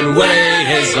Captain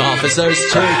Willie, his officers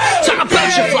too. Talk a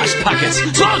bunch of flash packets,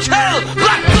 swallowtail,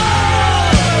 black blood!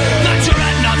 The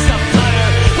dreadnought's the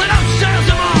fire, that outsails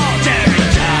them all! Derry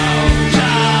down,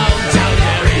 down, down,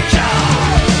 Derry down!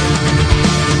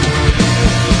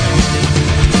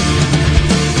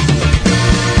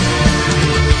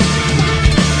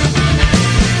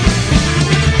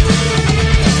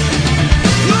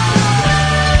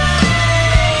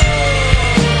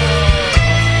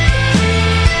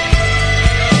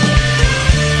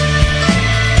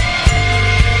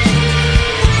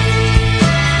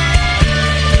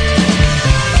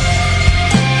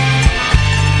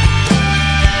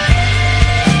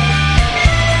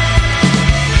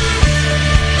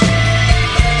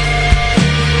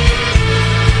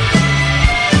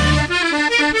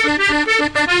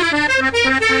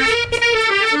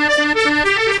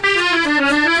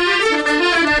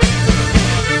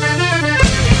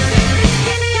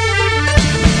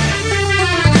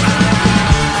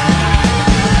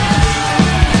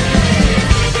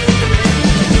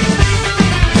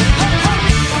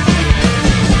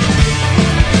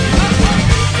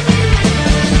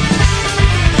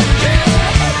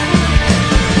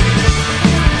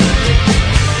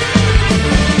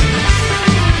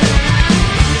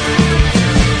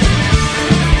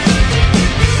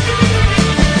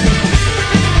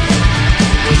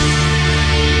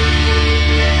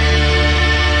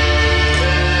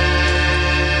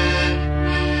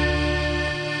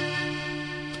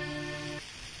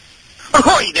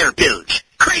 Ahoy there, Bilge!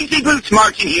 Crazy Boots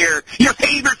Martin here, your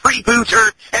favorite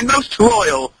freebooter and most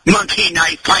loyal monkey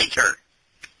knife fighter.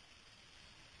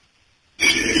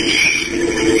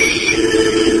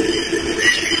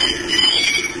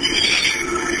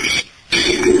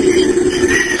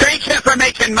 Thank you for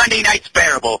making Monday nights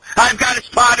bearable. I've got a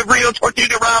spot of real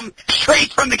tortilla rum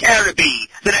straight from the Caribbean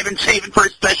that I've been saving for a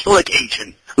special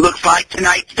occasion. Looks like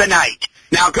tonight's the night.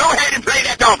 Now go ahead and play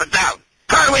that dolphin sound.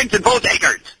 Carwins and bull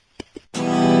takers.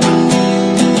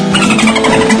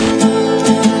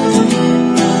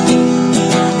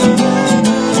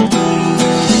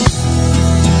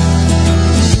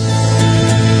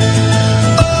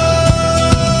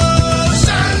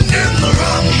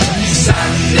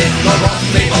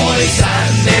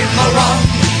 Sand in the rum.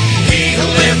 He who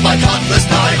live by cutlass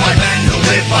die by men who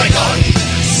live by gun.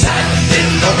 Sand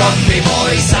in the rum, me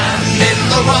boy, sand in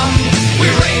the rum. We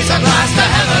raise our glass to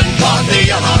heaven, God the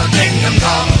other kingdom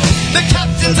come. The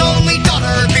captain's only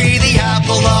daughter be the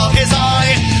apple of his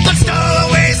eye, but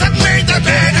stowaways have made their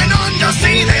bed and under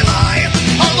sea they lie.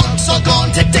 Our luck's all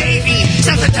gone to Davy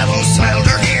since the devil smelled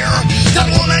her here. That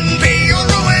woman be your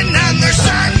ruin and there's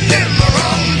sand in the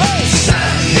rum.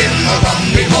 Sand in the rum,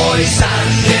 me boy,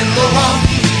 sand in the rum.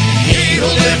 He who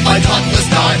live by cutlass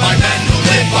die by men who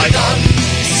live by gun.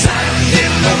 Sand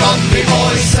in the rum, me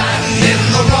boy, sand in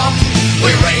the rum.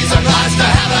 We raise our glass to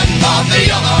heaven, of the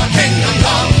other kingdom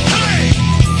come. Hey!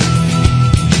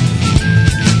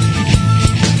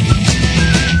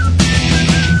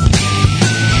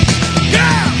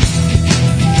 Yeah!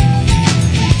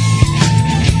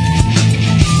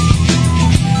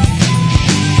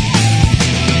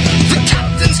 The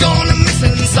captain's gone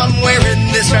missing somewhere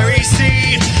in this very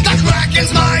sea. The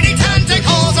Kraken's mighty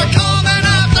tentacles are coming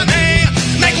after me.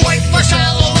 Make way for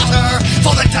shallow water,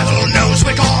 for the devil knows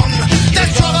we're gone.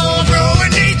 There's trouble through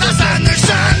beneath us and there's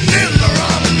sand in the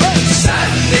rum.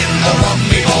 Sand in the rum,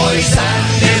 me boy,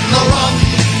 sand in the rum.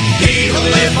 He who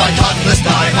live by cutlass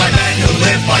die by men who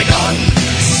live by gun.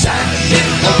 Sand in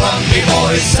the rum, me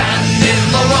boy, sand in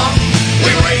the rum.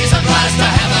 We raise a glass to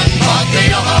heaven, but the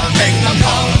other kingdom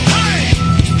come. Hey!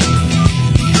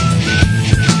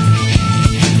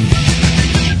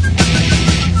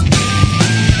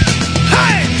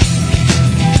 Hey!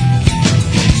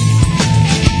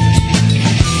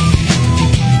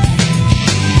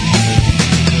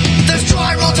 There's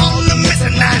dry rot on the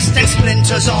mizzen mast and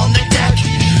splinters on the deck.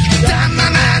 Damn the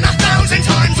man 1,000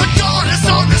 times would daught us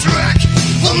on this wreck.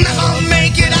 We'll never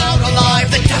make it out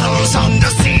alive, the devil's under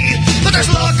sea. But there's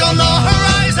luck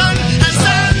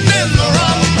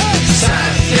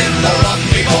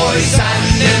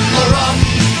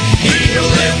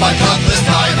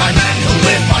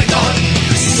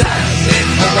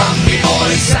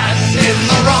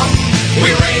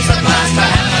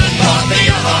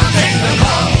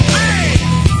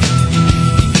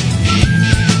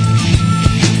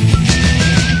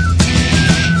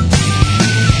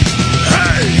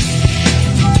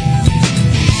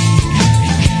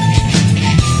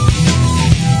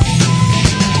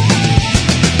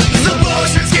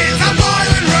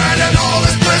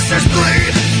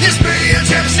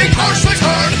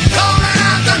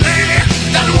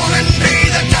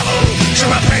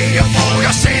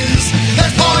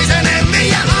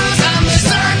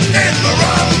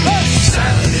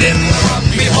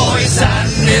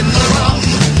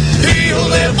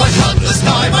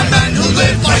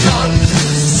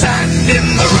in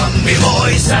the rum, me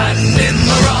boys, sand in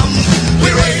the rum. We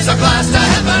raise our glass to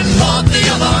heaven, for the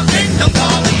other kingdom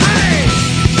come. Hey!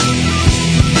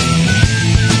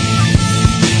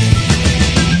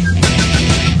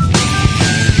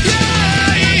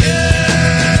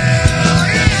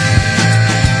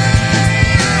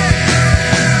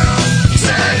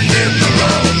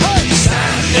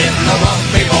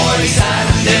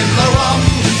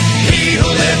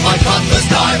 Cutlass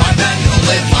die, my men who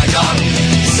live my gun.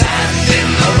 Sand in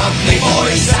the rum, me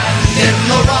boys, sand in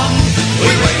the rum. We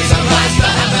raise a glass to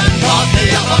heaven, let the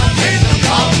other kingdom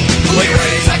come. We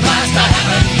raise a glass to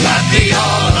heaven, let the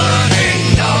other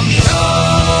kingdom come.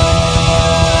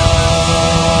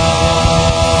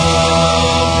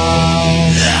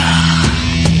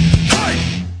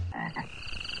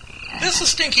 This is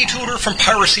Stinky Tudor from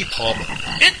Piracy Pub.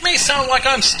 It may sound like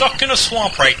I'm stuck in a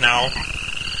swamp right now.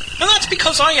 And that's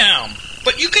because I am.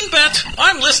 But you can bet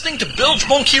I'm listening to Bilge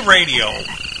Monkey Radio.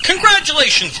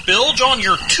 Congratulations, Bilge, on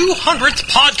your 200th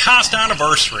podcast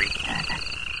anniversary.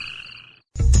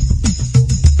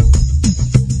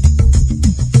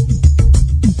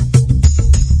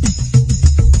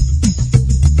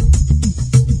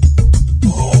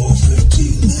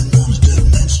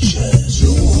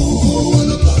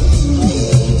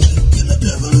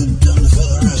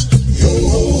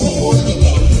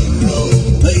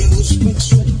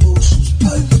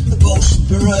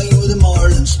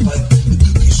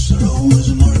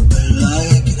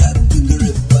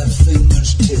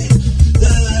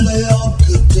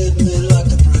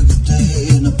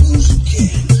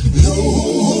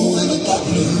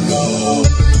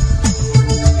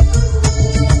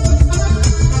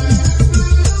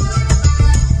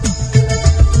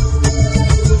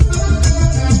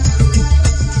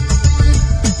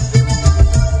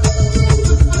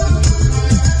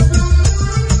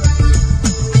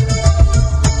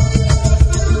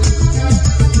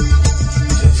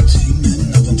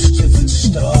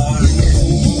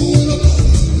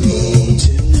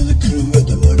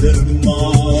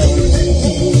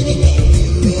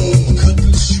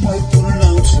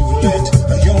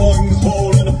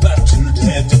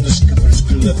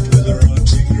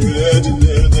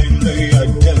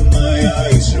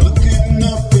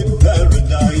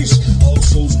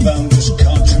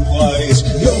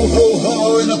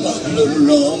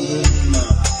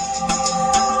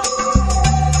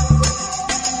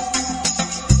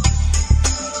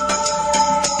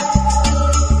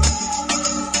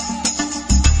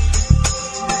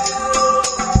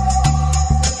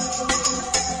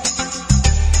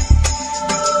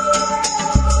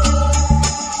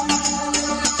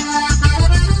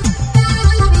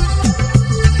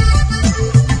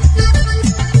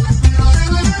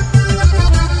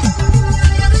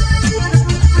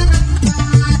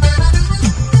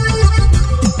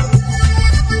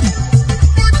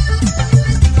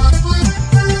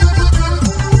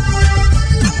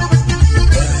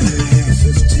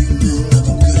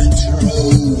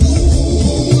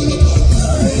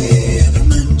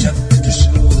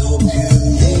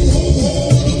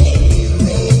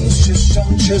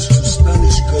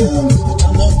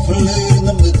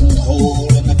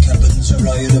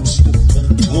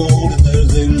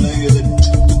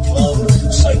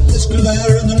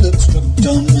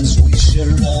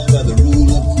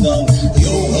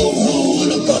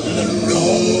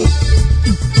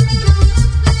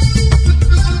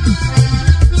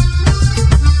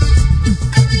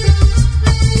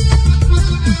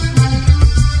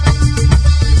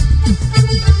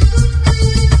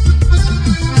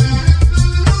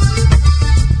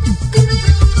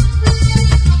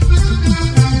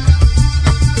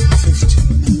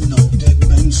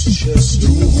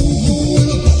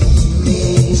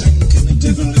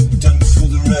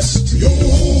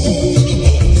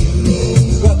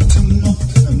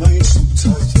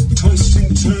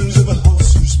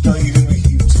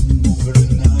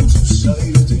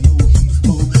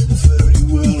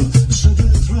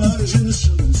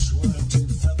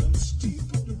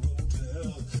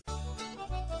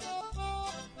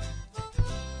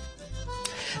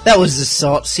 That was the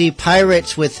Salt Sea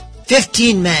Pirates with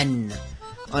 15 Men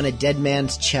on a Dead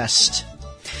Man's Chest.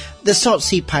 The Salt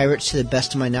Sea Pirates, to the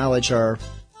best of my knowledge, are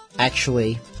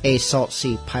actually a Salt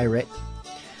Sea Pirate,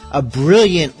 a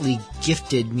brilliantly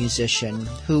gifted musician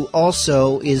who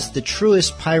also is the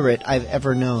truest pirate I've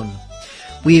ever known.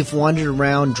 We've wandered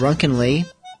around drunkenly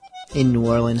in New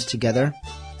Orleans together,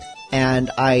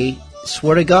 and I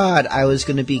swear to God I was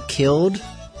going to be killed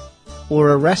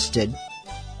or arrested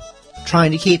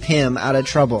trying to keep him out of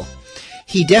trouble.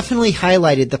 He definitely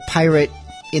highlighted the pirate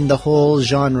in the whole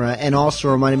genre and also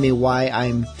reminded me why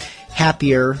I'm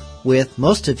happier with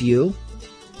most of you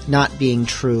not being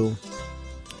true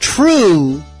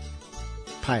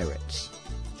pirates.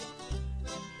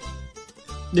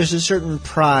 There's a certain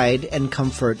pride and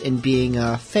comfort in being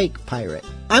a fake pirate.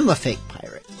 I'm a fake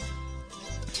pirate.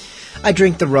 I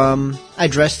drink the rum, I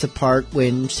dress the part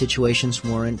when situations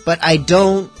warrant, but I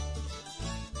don't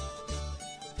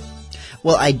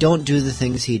do the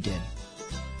things he did.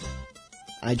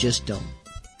 I just don't.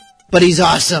 But he's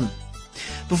awesome.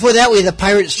 Before that, we had the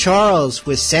Pirates Charles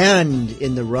with Sand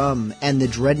in the Rum, and the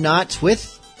Dreadnoughts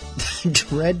with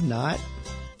Dreadnought.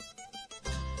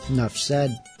 Enough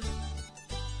said.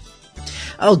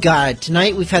 Oh God,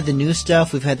 tonight we've had the new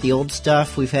stuff, we've had the old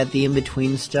stuff, we've had the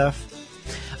in-between stuff.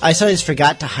 I sometimes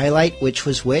forgot to highlight which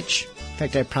was which. In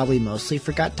fact, I probably mostly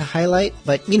forgot to highlight,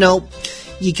 but you know,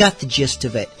 you got the gist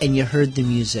of it, and you heard the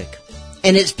music.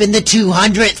 And it's been the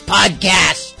 200th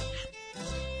podcast!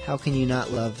 How can you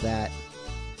not love that?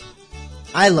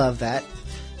 I love that.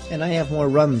 And I have more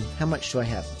rum. How much do I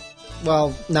have?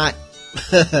 Well, not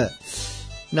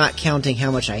counting how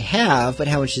much I have, but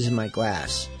how much is in my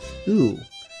glass. Ooh,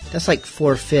 that's like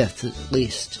 4/5 at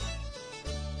least.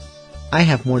 I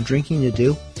have more drinking to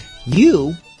do.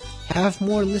 You have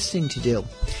more listening to do.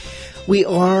 We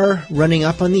are running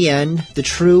up on the end, the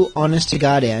true,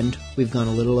 honest-to-God end. We've gone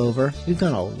a little over. We've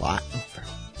gone a lot over.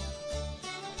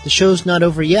 The show's not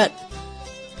over yet,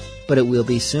 but it will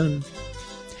be soon.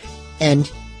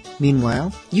 And,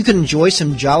 meanwhile, you can enjoy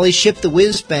some Jolly Ship the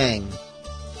Whiz Bang.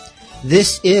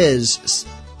 This is...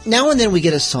 Now and then we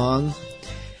get a song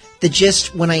that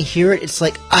just, when I hear it, it's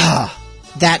like,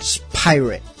 that's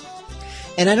pirate.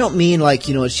 And I don't mean like,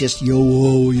 you know, it's just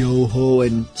yo-ho, yo-ho,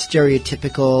 and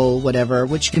stereotypical, whatever,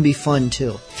 which can be fun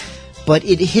too. But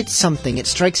it hits something, it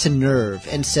strikes a nerve,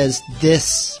 and says,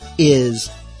 this is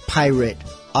pirate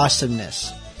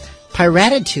awesomeness.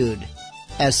 Piratitude,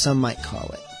 as some might call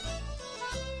it.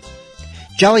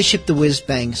 Jolly Ship the Whiz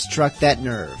Bang struck that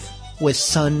nerve with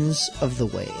Sons of the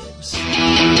Waves.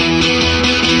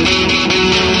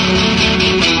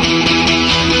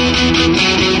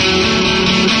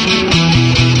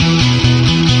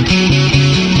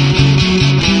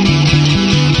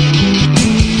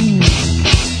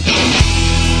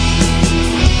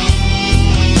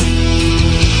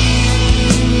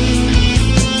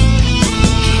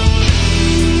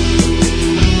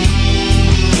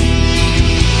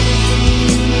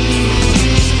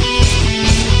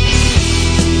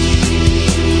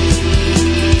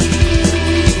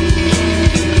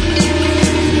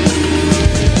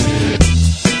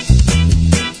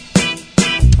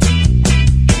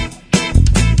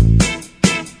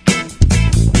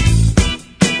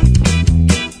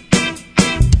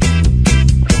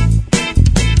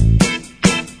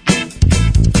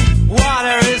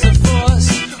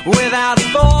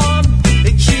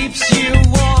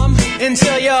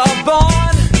 Until you're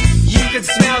born, you could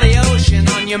smell the ocean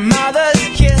on your mother's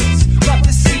kiss, but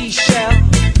the seashell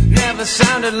never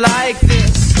sounded like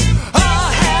this. All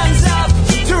hands up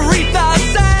to reap the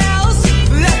sails,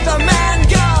 let the man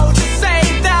go to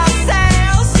save the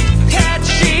sails. Catch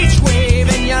each wave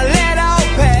in your little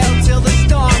pail till the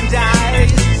storm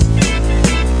dies.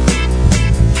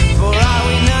 For are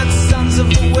we not sons of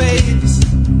the waves?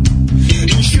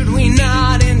 And should we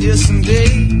not end here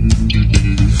someday?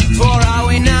 For are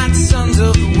we not sons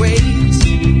of the waves?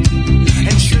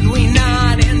 And should we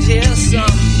not end here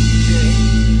someday?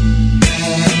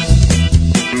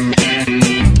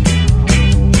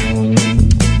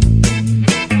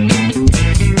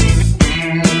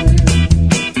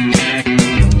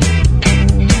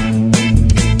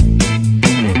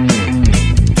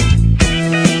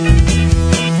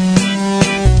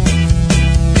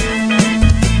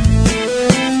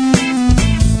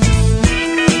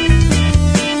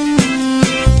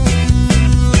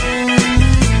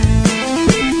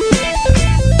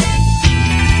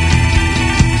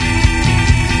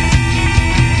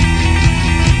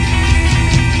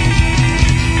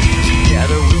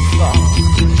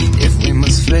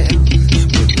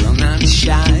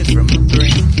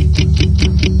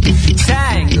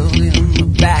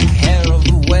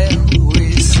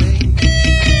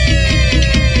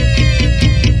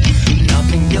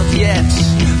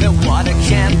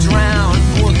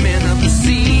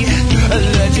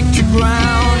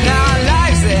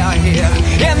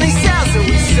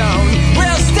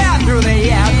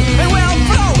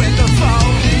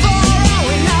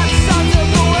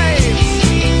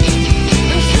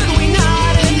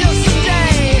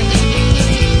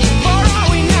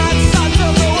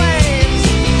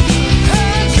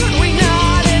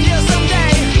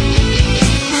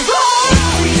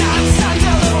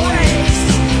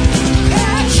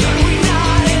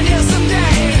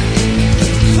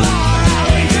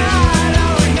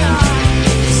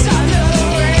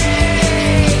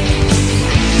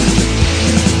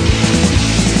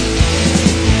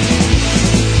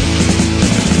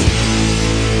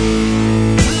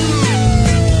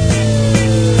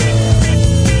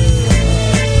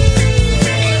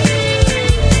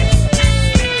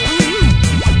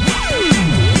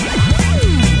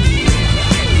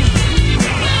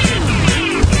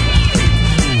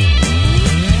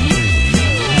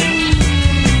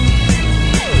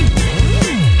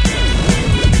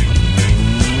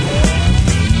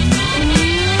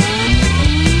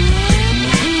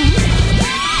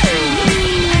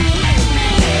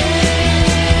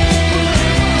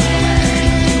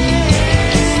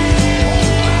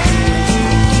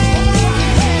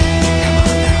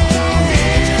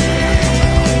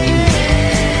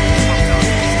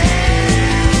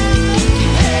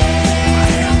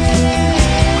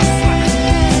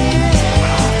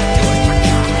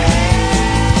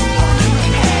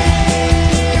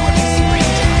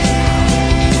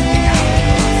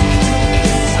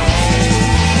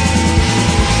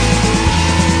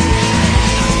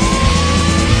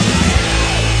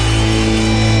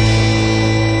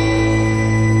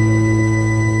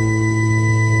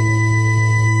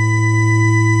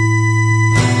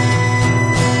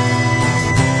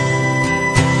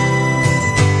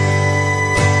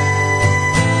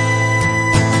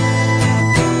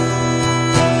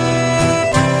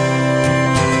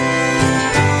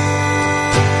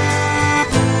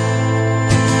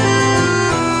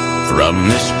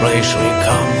 place we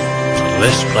come, to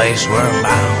this place we're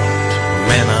bound,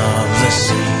 men of the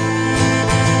sea.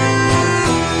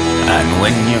 And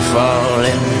when you fall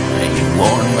in, you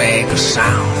won't make a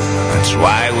sound. That's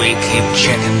why we keep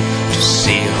checking to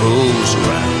see who's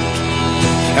around.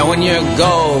 And when you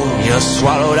go, you're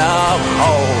swallowed up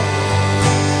whole.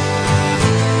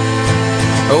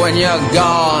 But when you're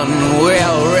gone,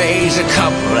 we'll raise a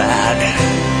cup, lad,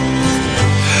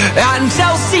 and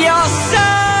toast to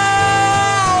yourself.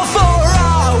 For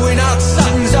are we not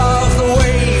sons of the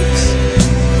waves?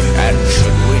 And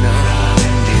should we not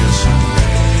end here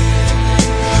someday?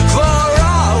 For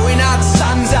are we not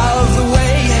sons of the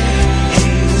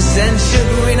waves? And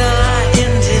should we not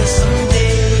end here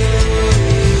someday?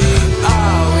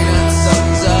 Are we not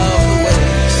sons of the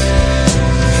waves?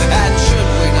 And should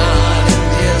we not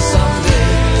end here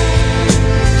someday?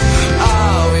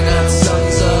 Are we not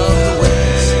sons of the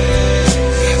waves?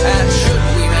 And should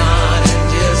we not end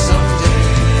here someday?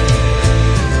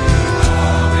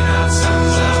 Are we not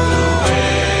sons of the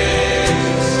waves?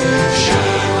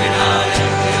 Should we not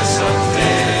end here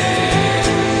someday?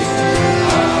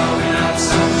 Are we not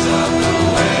sons of the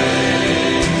waves?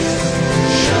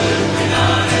 Should we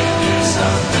not end here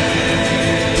someday?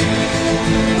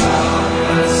 Are we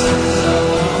not sons of the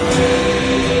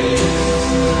waves?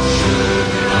 Should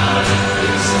we not end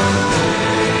here someday?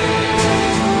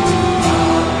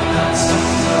 Are we not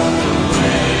sons of the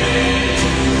waves?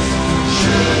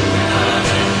 Should we not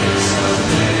end here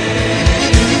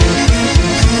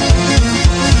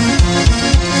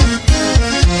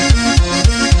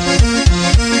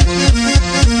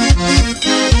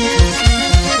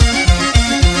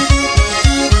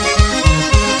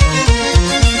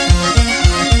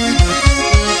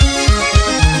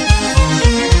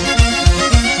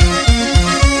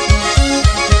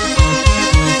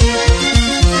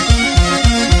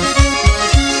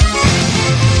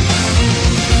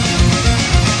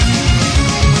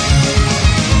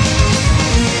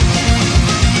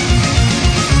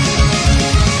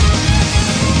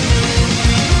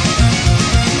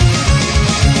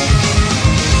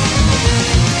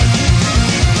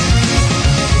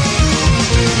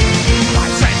My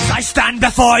friends, I stand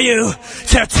before you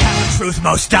to tell a truth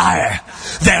most dire.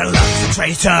 There lurks a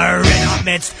traitor in our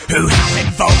midst who hath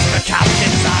invoked the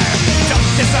captain's ire.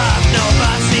 Don't deserve no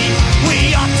mercy, we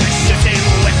ought to shoot him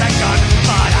with a gun.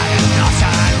 But I am not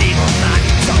an evil man,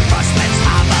 so first let's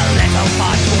have a little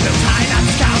fun. We'll tie that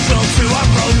scoundrel to a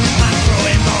rope and throw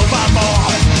him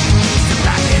overboard.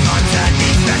 Drag him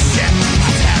underneath the ship,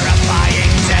 a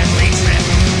terrifying deadly trip.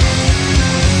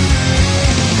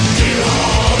 Kill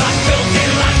all that filthy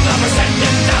landlubber, send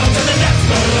him down to the depths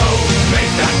below.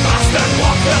 Make that bastard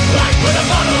walk the plank with a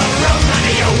bottle of rum and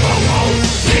a yo-ho-ho.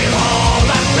 Kill all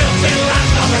that filthy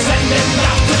landlubber, send him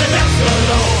down to the depths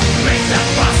below. Make that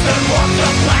bastard walk the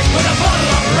plank with a bottle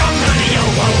of rum and a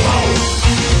yo-ho-ho.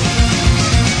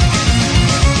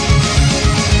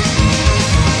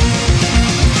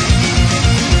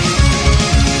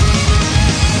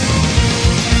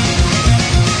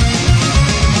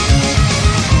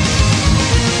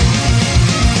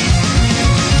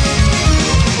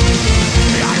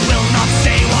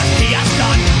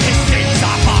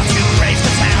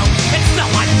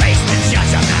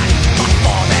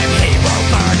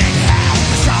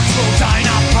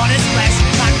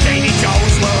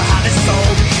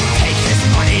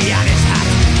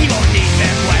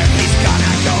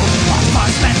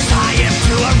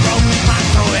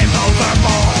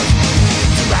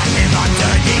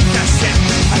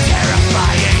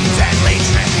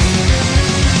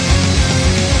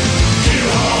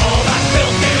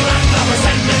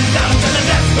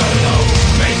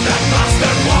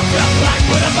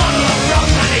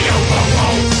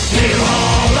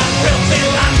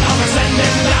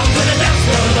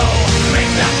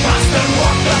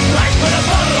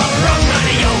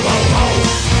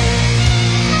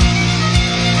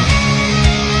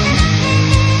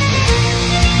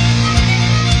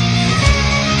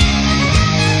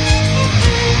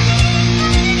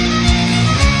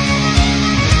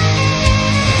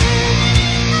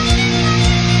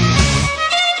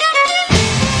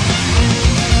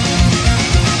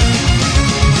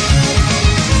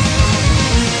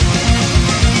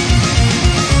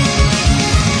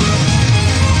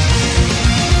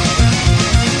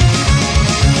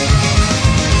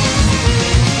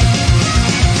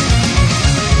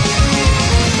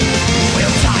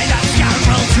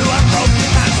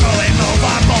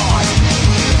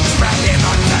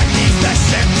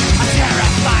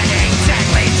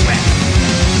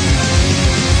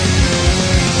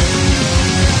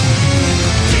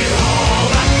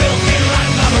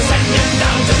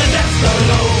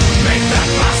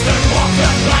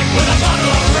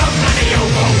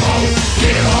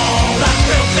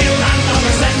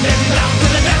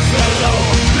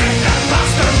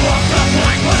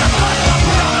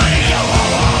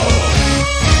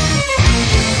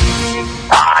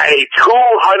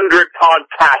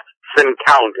 podcasts and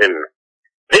counting.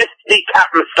 This the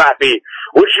Captain Slappy,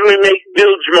 wishing we make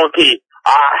Bilge Monkey a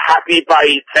happy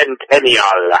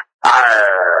bicentennial.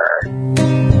 Arr.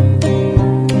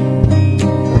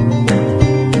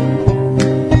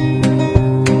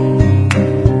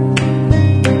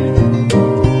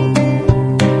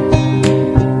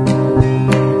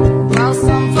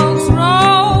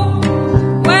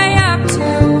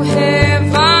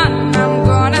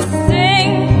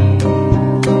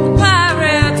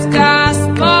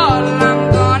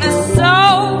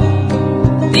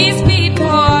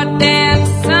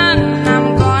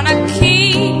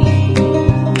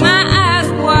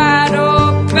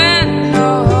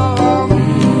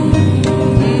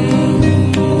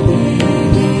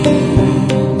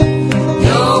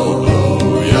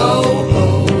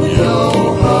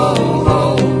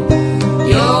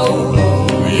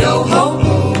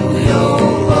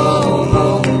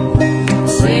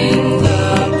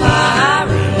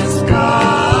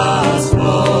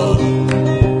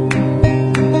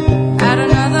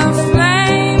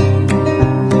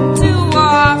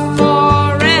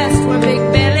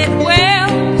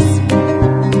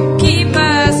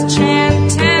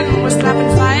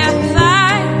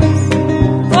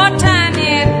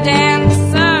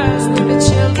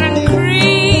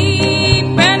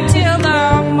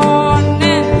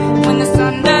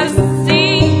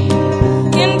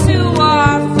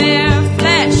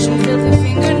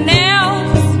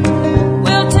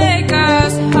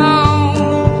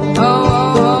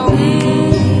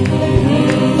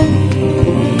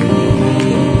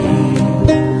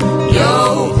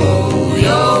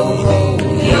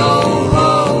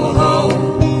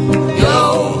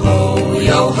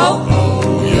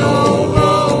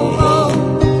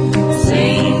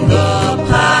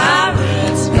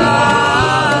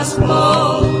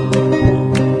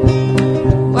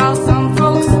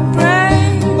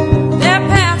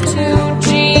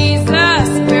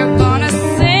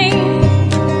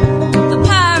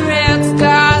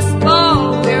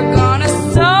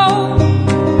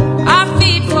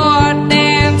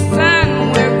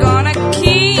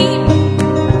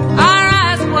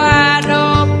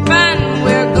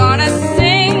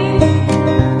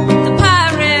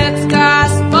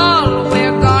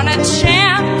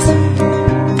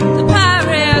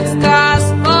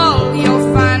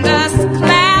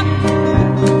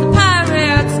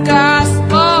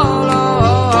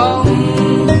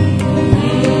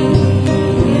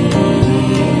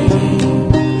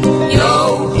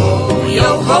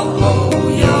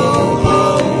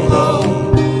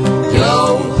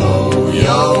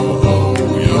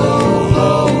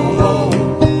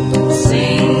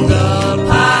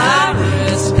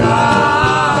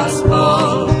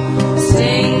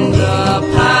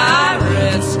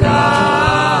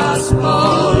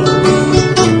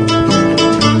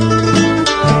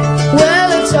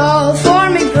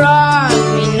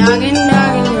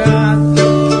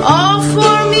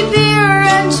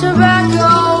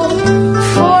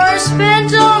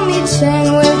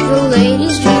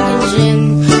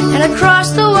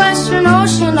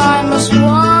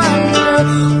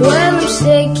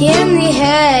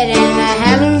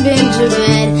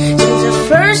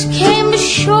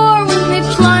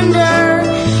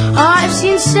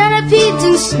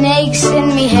 Snakes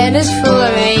and me head is full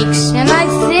of aches, and I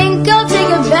think I'll take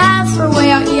a bath for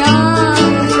way out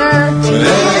yonder.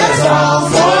 It's all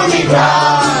for me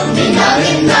grog, me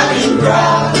nuggin'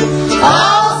 grog,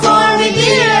 all for me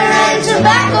beer and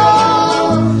tobacco.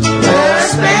 Where I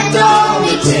spent all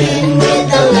me tin with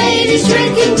the ladies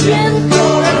drinking gin,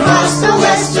 or across the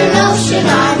Western Ocean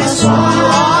I must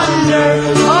wander.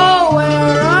 Oh,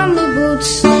 where are me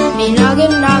boots, me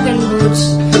noggin boots?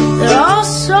 They're all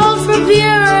sold for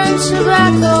beer and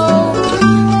tobacco.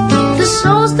 The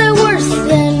soles they were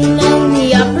thin and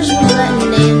the uppers were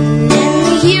letting in, and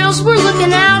the heels were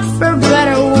looking out for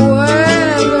better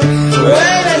weather.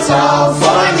 Well, it's all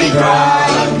for me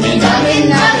grog, me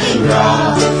nuggin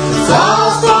grog. It's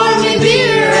all for me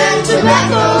beer and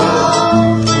tobacco.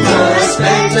 Where I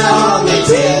spent all me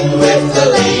tin with the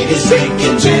ladies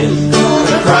drinking gin,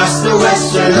 across the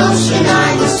Western Ocean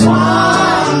I must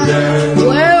wander.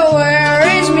 Well, where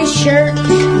is me shirt,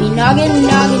 me noggin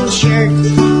shirt,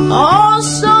 all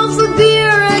sold for beer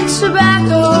and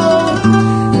tobacco.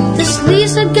 The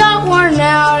sleeves had got worn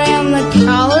out and the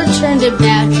collar turned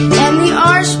about, and the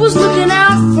arse was looking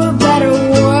out for better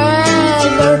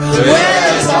weather.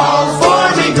 Well, it's all for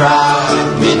me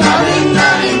grog, me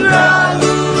noggin grog.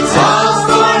 It's all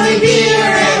for me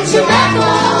beer and tobacco.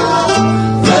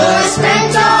 Where I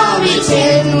spent all me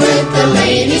tin with the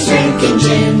ladies drinking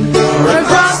gin, or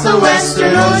across the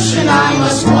Western Ocean I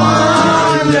must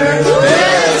wander. Well,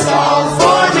 it's all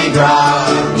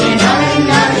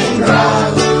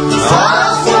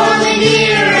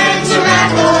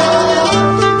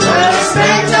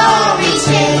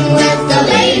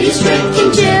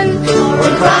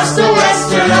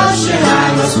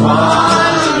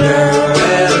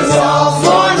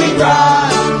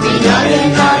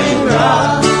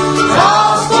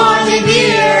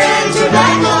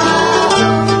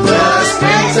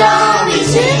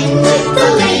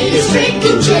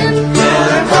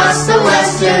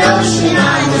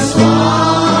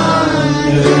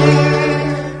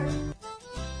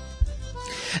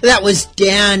That was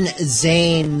Dan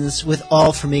Zanes with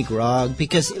All For Me Grog,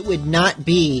 because it would not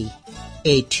be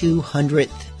a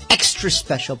 200th extra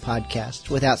special podcast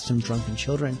without some drunken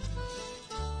children.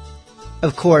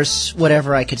 Of course,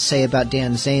 whatever I could say about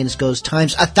Dan Zanes goes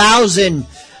times 1,000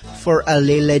 for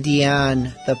Alila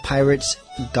Dian, the Pirate's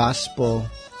Gospel.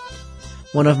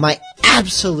 One of my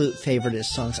absolute favorite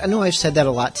songs. I know I've said that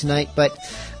a lot tonight, but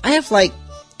I have like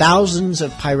thousands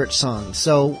of pirate songs.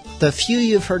 So the few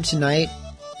you've heard tonight,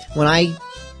 when I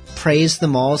praise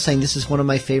them all, saying this is one of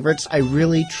my favorites, I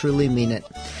really, truly mean it.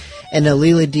 And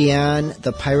Alila Dian,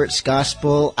 the Pirate's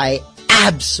Gospel, I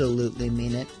absolutely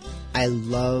mean it. I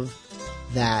love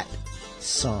that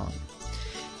song.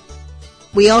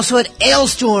 We also had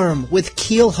Ailstorm with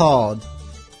Keelhauled.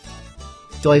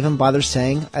 Do I even bother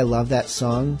saying I love that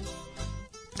song?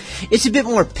 It's a bit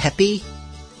more peppy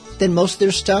than most of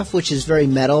their stuff, which is very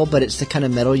metal, but it's the kind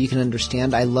of metal you can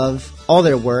understand. I love all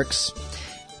their works.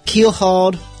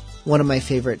 Keelhauled, one of my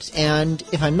favorites. And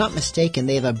if I'm not mistaken,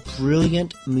 they have a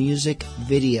brilliant music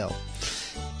video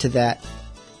to that.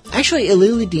 Actually,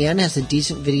 Alila Dian has a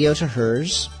decent video to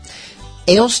hers.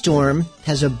 Ailstorm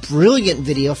has a brilliant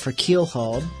video for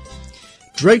Keelhauled.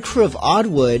 Dread Crew of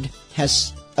Oddwood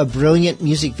has a brilliant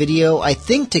music video, I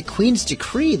think, to Queen's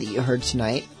Decree that you heard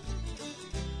tonight.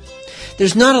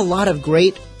 There's not a lot of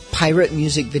great pirate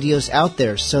music videos out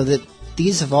there, so that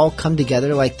these have all come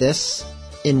together like this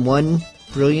in one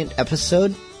brilliant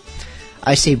episode.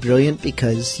 I say brilliant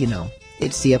because, you know,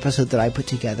 it's the episode that I put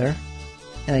together,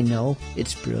 and I know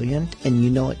it's brilliant, and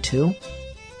you know it too.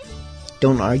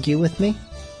 Don't argue with me.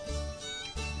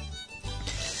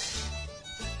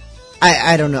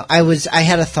 I don't know. I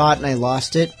had a thought and I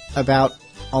lost it about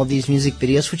all these music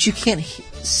videos, which you can't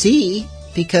see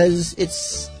because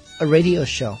it's a radio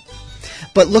show.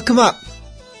 But look them up.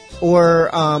 Or,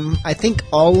 I think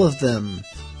all of them.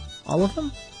 All of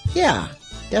them? Yeah,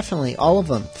 definitely. All of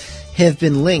them have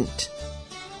been linked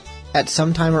at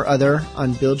some time or other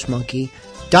on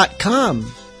BilgeMonkey.com,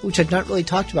 which I've not really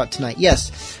talked about tonight.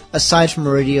 Yes, aside from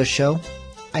a radio show,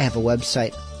 I have a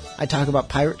website. I talk about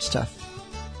pirate stuff.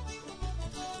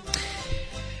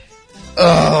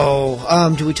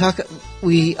 Do we talk...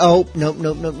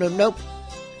 Nope.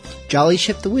 Jolly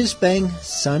Ship the Whiz Bang,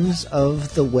 Sons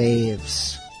of the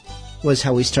Waves, was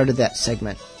how we started that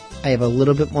segment. I have a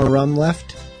little bit more rum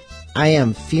left. I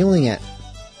am feeling it.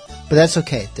 But that's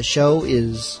okay. The show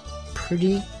is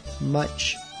pretty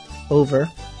much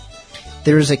over.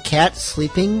 There is a cat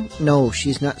sleeping. No,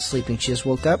 she's not sleeping. She just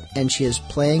woke up and she is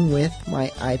playing with my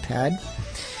iPad,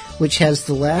 which has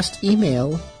the last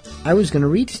email I was going to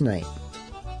read tonight.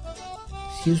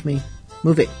 Excuse me.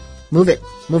 Move it.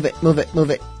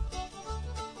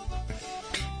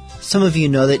 Some of you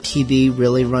know that TB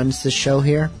really runs the show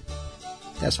here.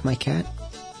 That's my cat.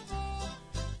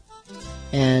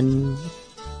 And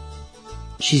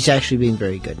she's actually being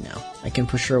very good now. I can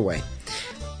push her away.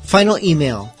 Final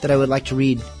email that I would like to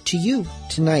read to you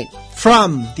tonight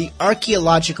from the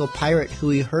archaeological pirate who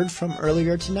we heard from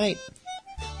earlier tonight,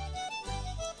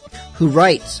 who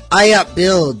writes, I up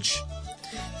Bilge.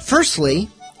 Firstly,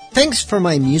 thanks for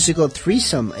my musical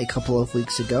threesome a couple of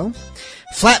weeks ago.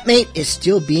 Flatmate is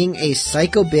still being a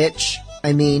psycho bitch.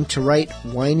 I mean, to write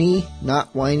whiny,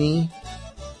 not whiny.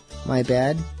 My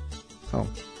bad. Oh.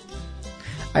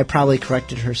 I probably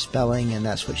corrected her spelling, and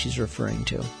that's what she's referring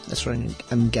to. That's what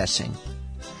I'm guessing.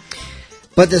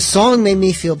 But the song made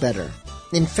me feel better.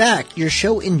 In fact, your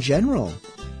show in general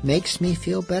makes me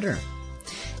feel better.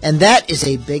 And that is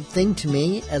a big thing to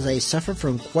me, as I suffer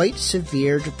from quite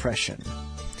severe depression.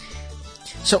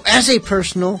 So as a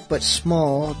personal, but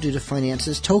small, due to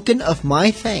finances, token of my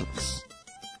thanks,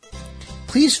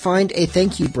 please find a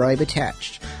thank you bribe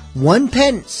attached. 1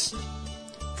 pence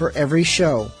for every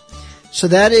show. So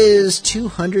that is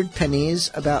 200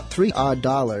 pennies, about $3 odd.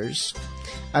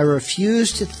 I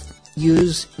refuse to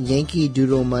use Yankee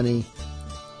Doodle money.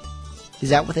 Is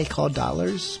that what they call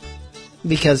dollars?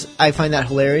 Because I find that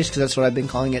hilarious, because that's what I've been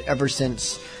calling it ever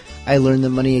since I learned that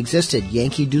money existed.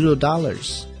 Yankee Doodle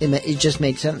dollars. It just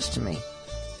made sense to me.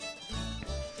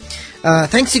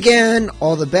 Thanks again.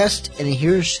 All the best. And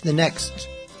here's the next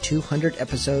 200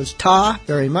 episodes. Ta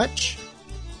very much.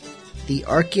 The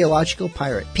Archaeological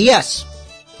Pirate. P.S.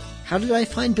 How did I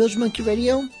find Bilge Monkey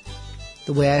Radio?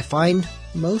 The way I find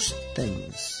most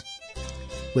things.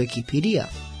 Wikipedia.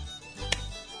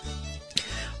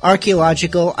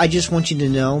 Archaeological, I just want you to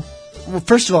know. Well,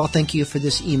 first of all, thank you for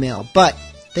this email. But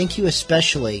thank you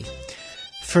especially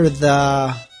for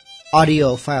the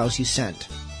audio files you sent.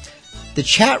 The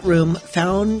chat room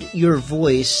found your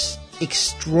voice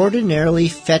extraordinarily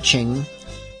fetching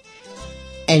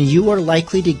and you are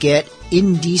likely to get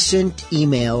indecent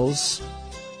emails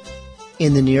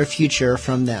in the near future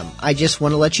from them. I just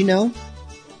want to let you know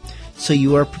so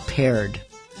you are prepared.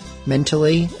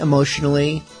 Mentally,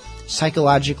 emotionally,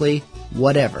 psychologically,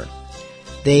 whatever.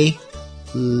 They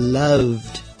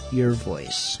loved your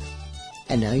voice.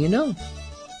 And now you know.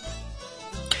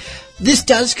 This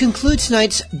does conclude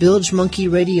tonight's Bilge Monkey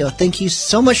Radio. Thank you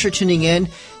so much for tuning in.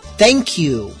 Thank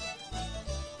you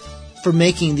for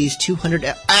making these 200...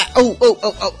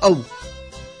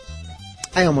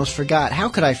 I almost forgot. How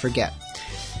could I forget?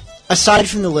 Aside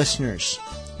from the listeners,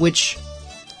 which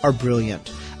are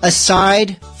brilliant.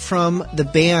 Aside from the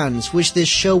bands, which this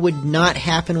show would not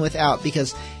happen without,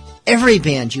 because every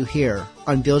band you hear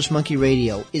on Bilge Monkey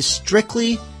Radio is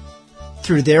strictly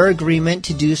through their agreement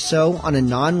to do so on a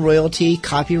non-royalty,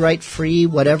 copyright-free,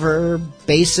 whatever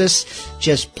basis.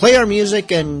 Just play our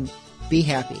music and be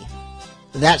happy.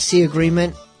 That's the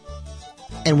agreement,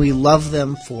 and we love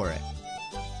them for it.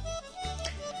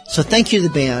 So thank you to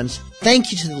the bands.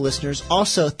 Thank you to the listeners.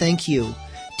 Also, thank you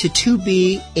to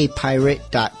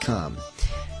tobeapirate.com.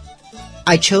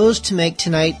 I chose to make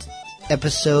tonight's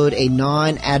episode a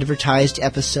non-advertised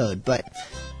episode, but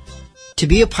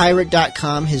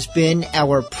tobeapirate.com has been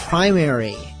our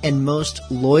primary and most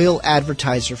loyal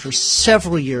advertiser for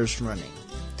several years running.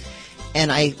 And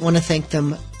I want to thank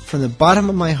them from the bottom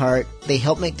of my heart. They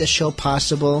help make this show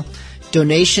possible.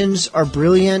 Donations are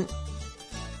brilliant.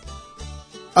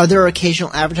 Other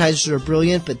occasional advertisers are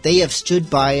brilliant, but they have stood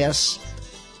by us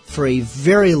for a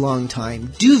very long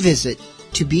time. Do visit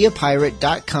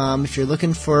tobeapirate.com if you're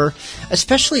looking for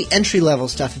especially entry-level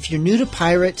stuff. If you're new to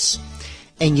pirates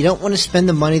and you don't want to spend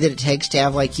the money that it takes to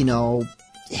have, like,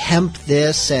 hemp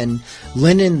this and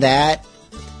linen that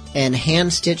and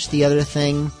hand-stitch the other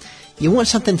thing, you want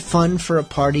something fun for a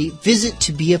party, visit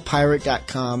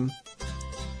tobeapirate.com.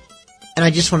 And I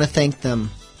just want to thank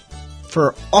them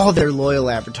for all their loyal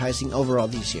advertising over all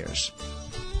these years.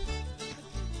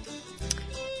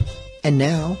 And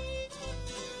now,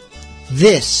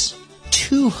 this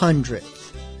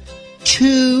 200th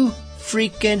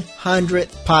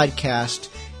podcast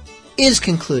is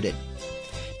concluded.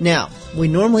 Now, we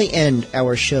normally end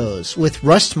our shows with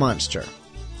Rust Monster.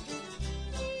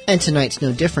 And tonight's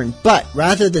no different, but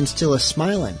rather than Still a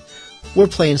Smilin', we're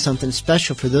playing something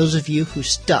special for those of you who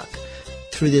stuck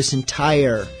through this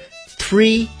entire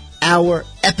 3-hour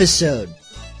episode.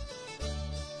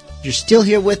 If you're still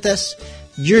here with us,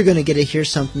 you're going to get to hear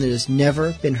something that has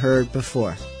never been heard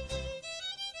before.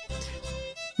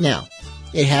 Now,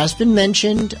 it has been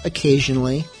mentioned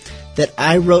occasionally that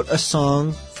I wrote a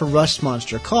song for Rust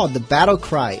Monster called The Battle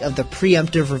Cry of the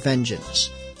Preemptive Revengeance.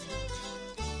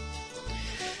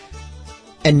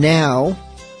 And now,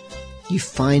 you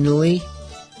finally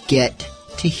get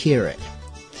to hear it.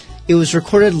 It was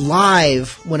recorded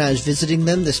live when I was visiting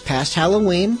them this past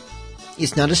Halloween.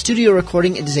 It's not a studio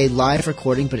recording, it is a live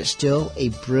recording, but it's still a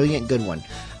brilliant good one.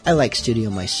 I like studio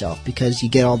myself because you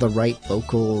get all the right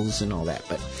vocals and all that,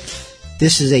 but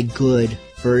this is a good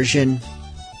version,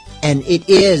 and it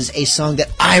is a song that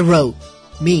I wrote,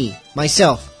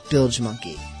 myself, Bilge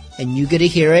Monkey, and you get to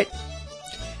hear it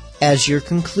as your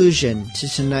conclusion to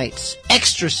tonight's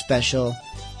extra special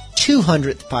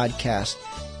 200th podcast.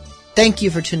 Thank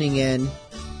you for tuning in.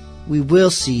 We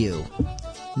will see you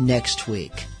next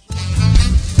week.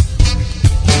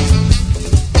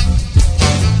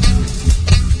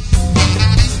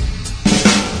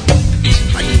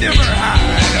 I never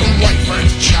had a wife or a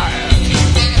child.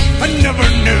 I never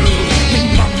knew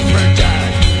me mom or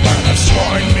dad. But I've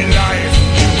sworn me life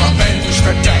to avenge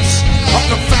the deaths of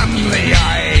the family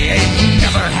I ain't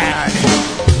never had.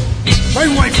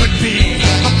 My wife would be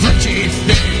a pretty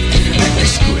thing, an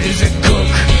exquisite cook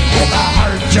with a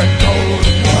heart of gold.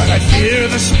 But I fear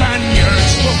the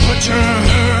Spaniards will butcher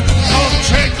her. I'll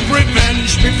take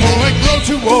revenge before I grow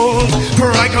too old.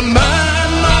 For I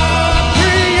command my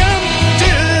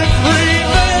preemptive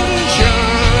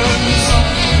revengeance,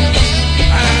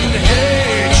 and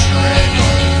hatred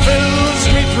fills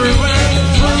me through and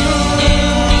through.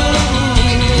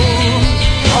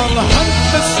 I'll hunt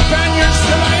the Spaniards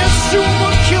till I assume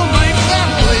will kill my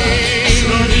family.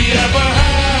 Should he ever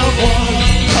have one?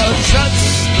 'Cause that's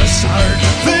the sort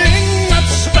of thing that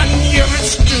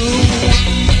Spaniards do.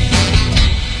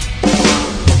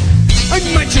 I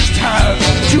might just have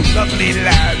two lovely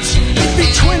lads, be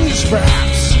twins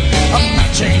perhaps, a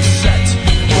matching set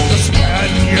with the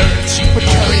Spaniards would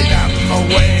carry them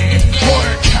away. Poor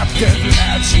captive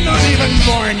lads, not even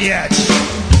born yet.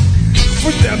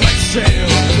 For them I sail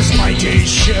this mighty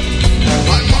ship.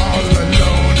 I'm all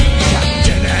alone,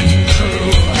 captain and crew,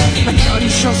 and none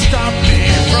shall stop me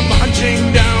from hunting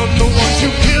down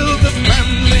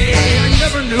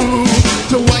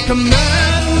a man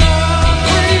of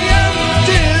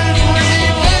preemptive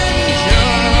revengeance.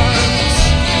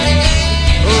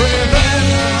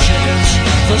 Revenge is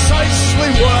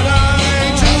precisely what I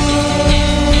do.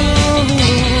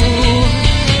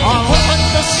 I'll hunt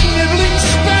the sniveling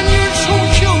Spaniards who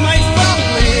kill my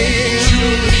family.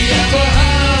 Julieta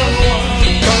had one,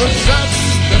 'cause that's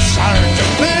the sort of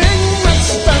thing that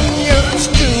Spaniards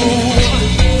do.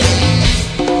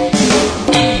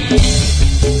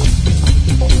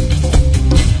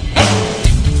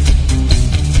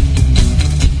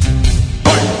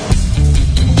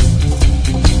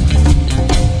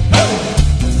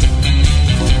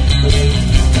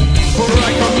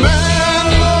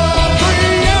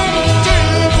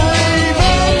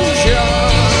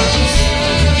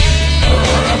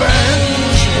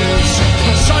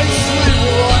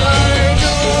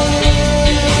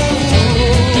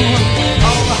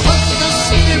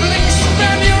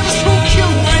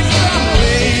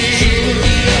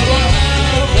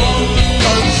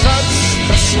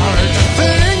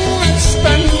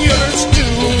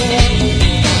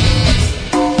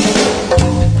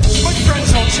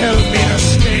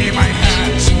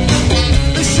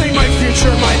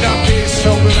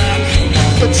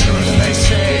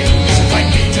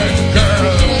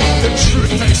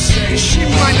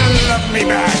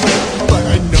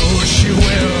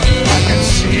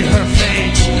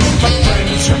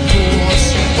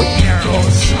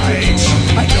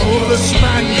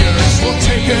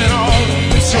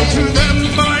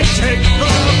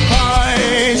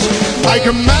 Like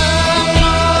a man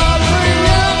of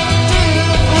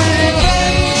preemptive revengeance.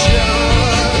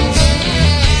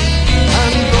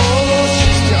 And though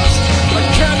she's just a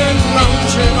cannon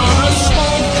mounted on a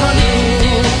small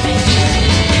canoe,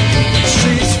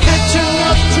 she's fit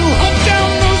enough to hunt down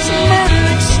those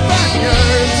murdering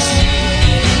Spaniards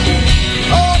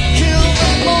or kill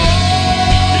them all.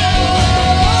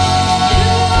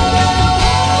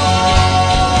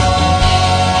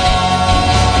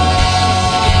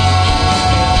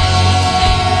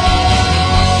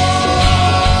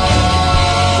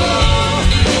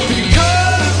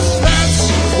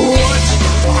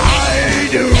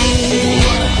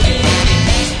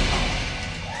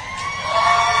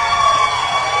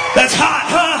 That's hot,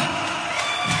 huh?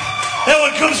 That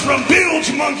one comes from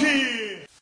Bilge Monkey.